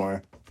jail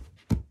anymore.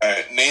 All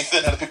right,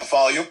 Nathan, how do people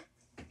follow you?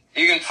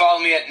 You can follow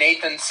me at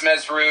Nathan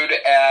Smezrud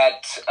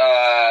at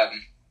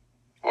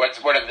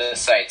what are the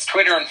sites?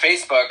 Twitter and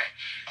Facebook,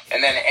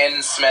 and then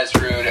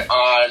nsmezrude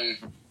on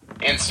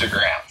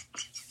Instagram.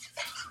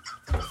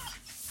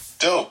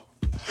 Dope.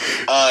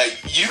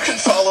 You can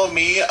follow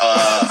me.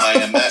 I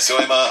am Matt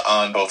Goima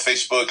on both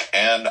Facebook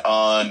and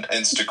on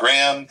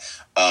Instagram.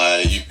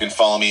 You can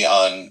follow me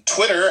on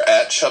Twitter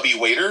at Chubby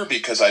Waiter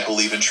because I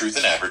believe in truth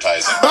in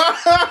advertising.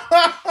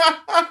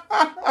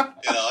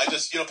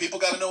 People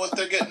got to know what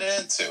they're getting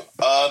into.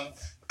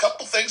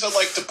 Couple things I'd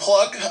like to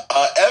plug.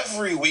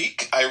 Every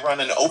week I run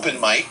an open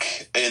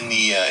mic in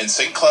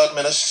St. Cloud,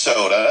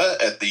 Minnesota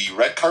at the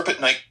Red Carpet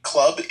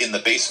Nightclub in the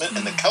basement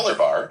in the Keller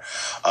Bar.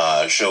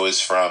 Show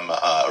is sign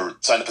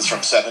up is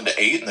from 7 to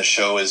 8 and the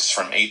show is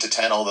from 8 to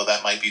 10, although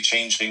that might be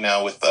changing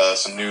now with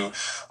some new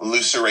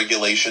looser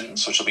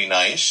regulations, which will be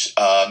nice.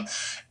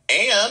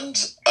 And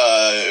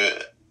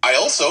I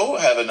also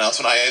have an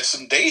announcement. I have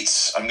some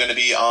dates. I'm going to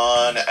be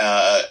on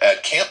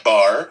at Camp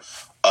Bar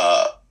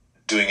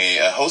doing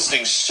a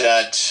hosting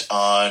set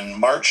on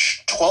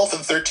March 12th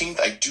and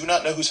 13th. I do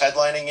not know who's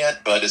headlining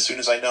yet, but as soon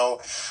as I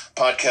know,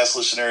 podcast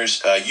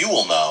listeners, you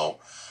will know,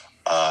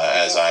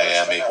 as I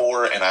am a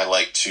whore and I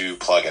like to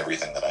plug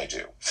everything that I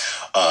do.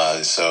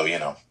 So,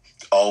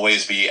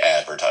 always be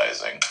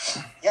advertising.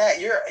 Yeah,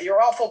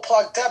 you're awful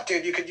plugged up,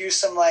 dude. You could use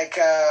some, like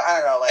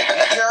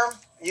meat germ.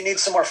 You need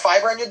some more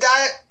fiber in your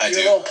diet?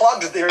 You're a little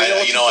plugged there. I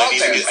need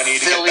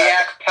to get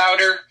back.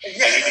 Powder. I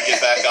need to get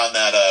back on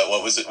that.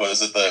 What was it?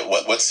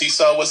 What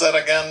seesaw was that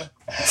again?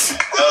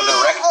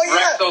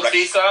 Rectal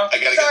seesaw. I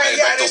gotta get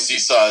my rectal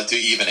seesaw to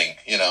evening.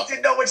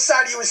 Didn't know which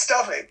side you was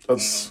stuffing.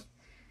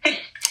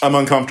 I'm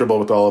uncomfortable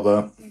with all of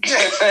that.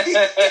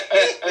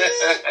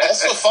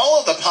 Also,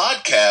 follow the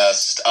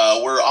podcast.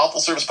 We're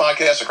Awful Service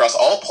Podcast across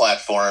all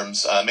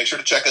platforms. Make sure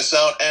to check us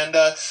out. And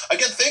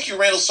again, thank you,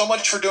 Randall, so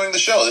much for doing the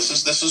show. This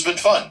has been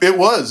fun. It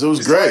was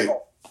great.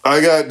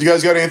 Do you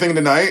guys got anything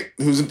tonight?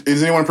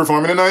 Is anyone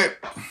performing tonight?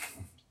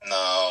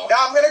 No.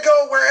 Now I'm gonna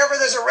go wherever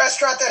there's a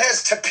restaurant that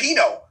has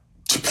Topino.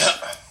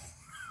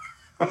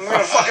 I'm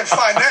gonna fucking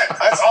find that.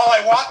 That's all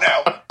I want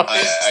now.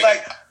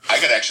 I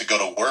could actually go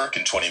to work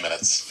in 20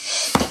 minutes.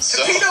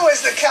 So. Topino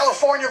is the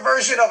California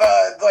version of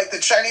the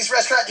Chinese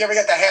restaurant. You ever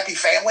get the Happy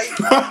Family?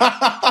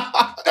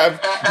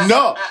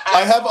 No,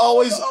 I have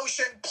always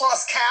ocean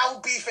plus cow,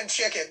 beef, and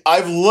chicken.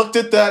 I've looked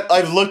at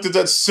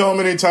that so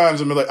many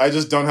times and been like, I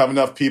just don't have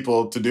enough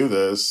people to do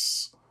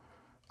this.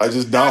 I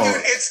just don't.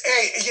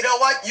 Dude, you know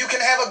what? You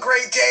can have a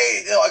great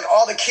day. Like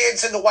all the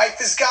kids and the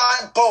wife is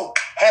gone. Boom,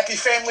 Happy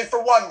Family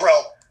for one, bro.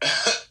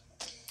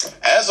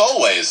 As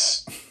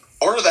always.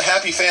 Order the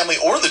Happy Family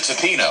or the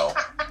Topino.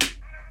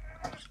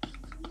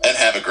 And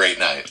have a great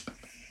night.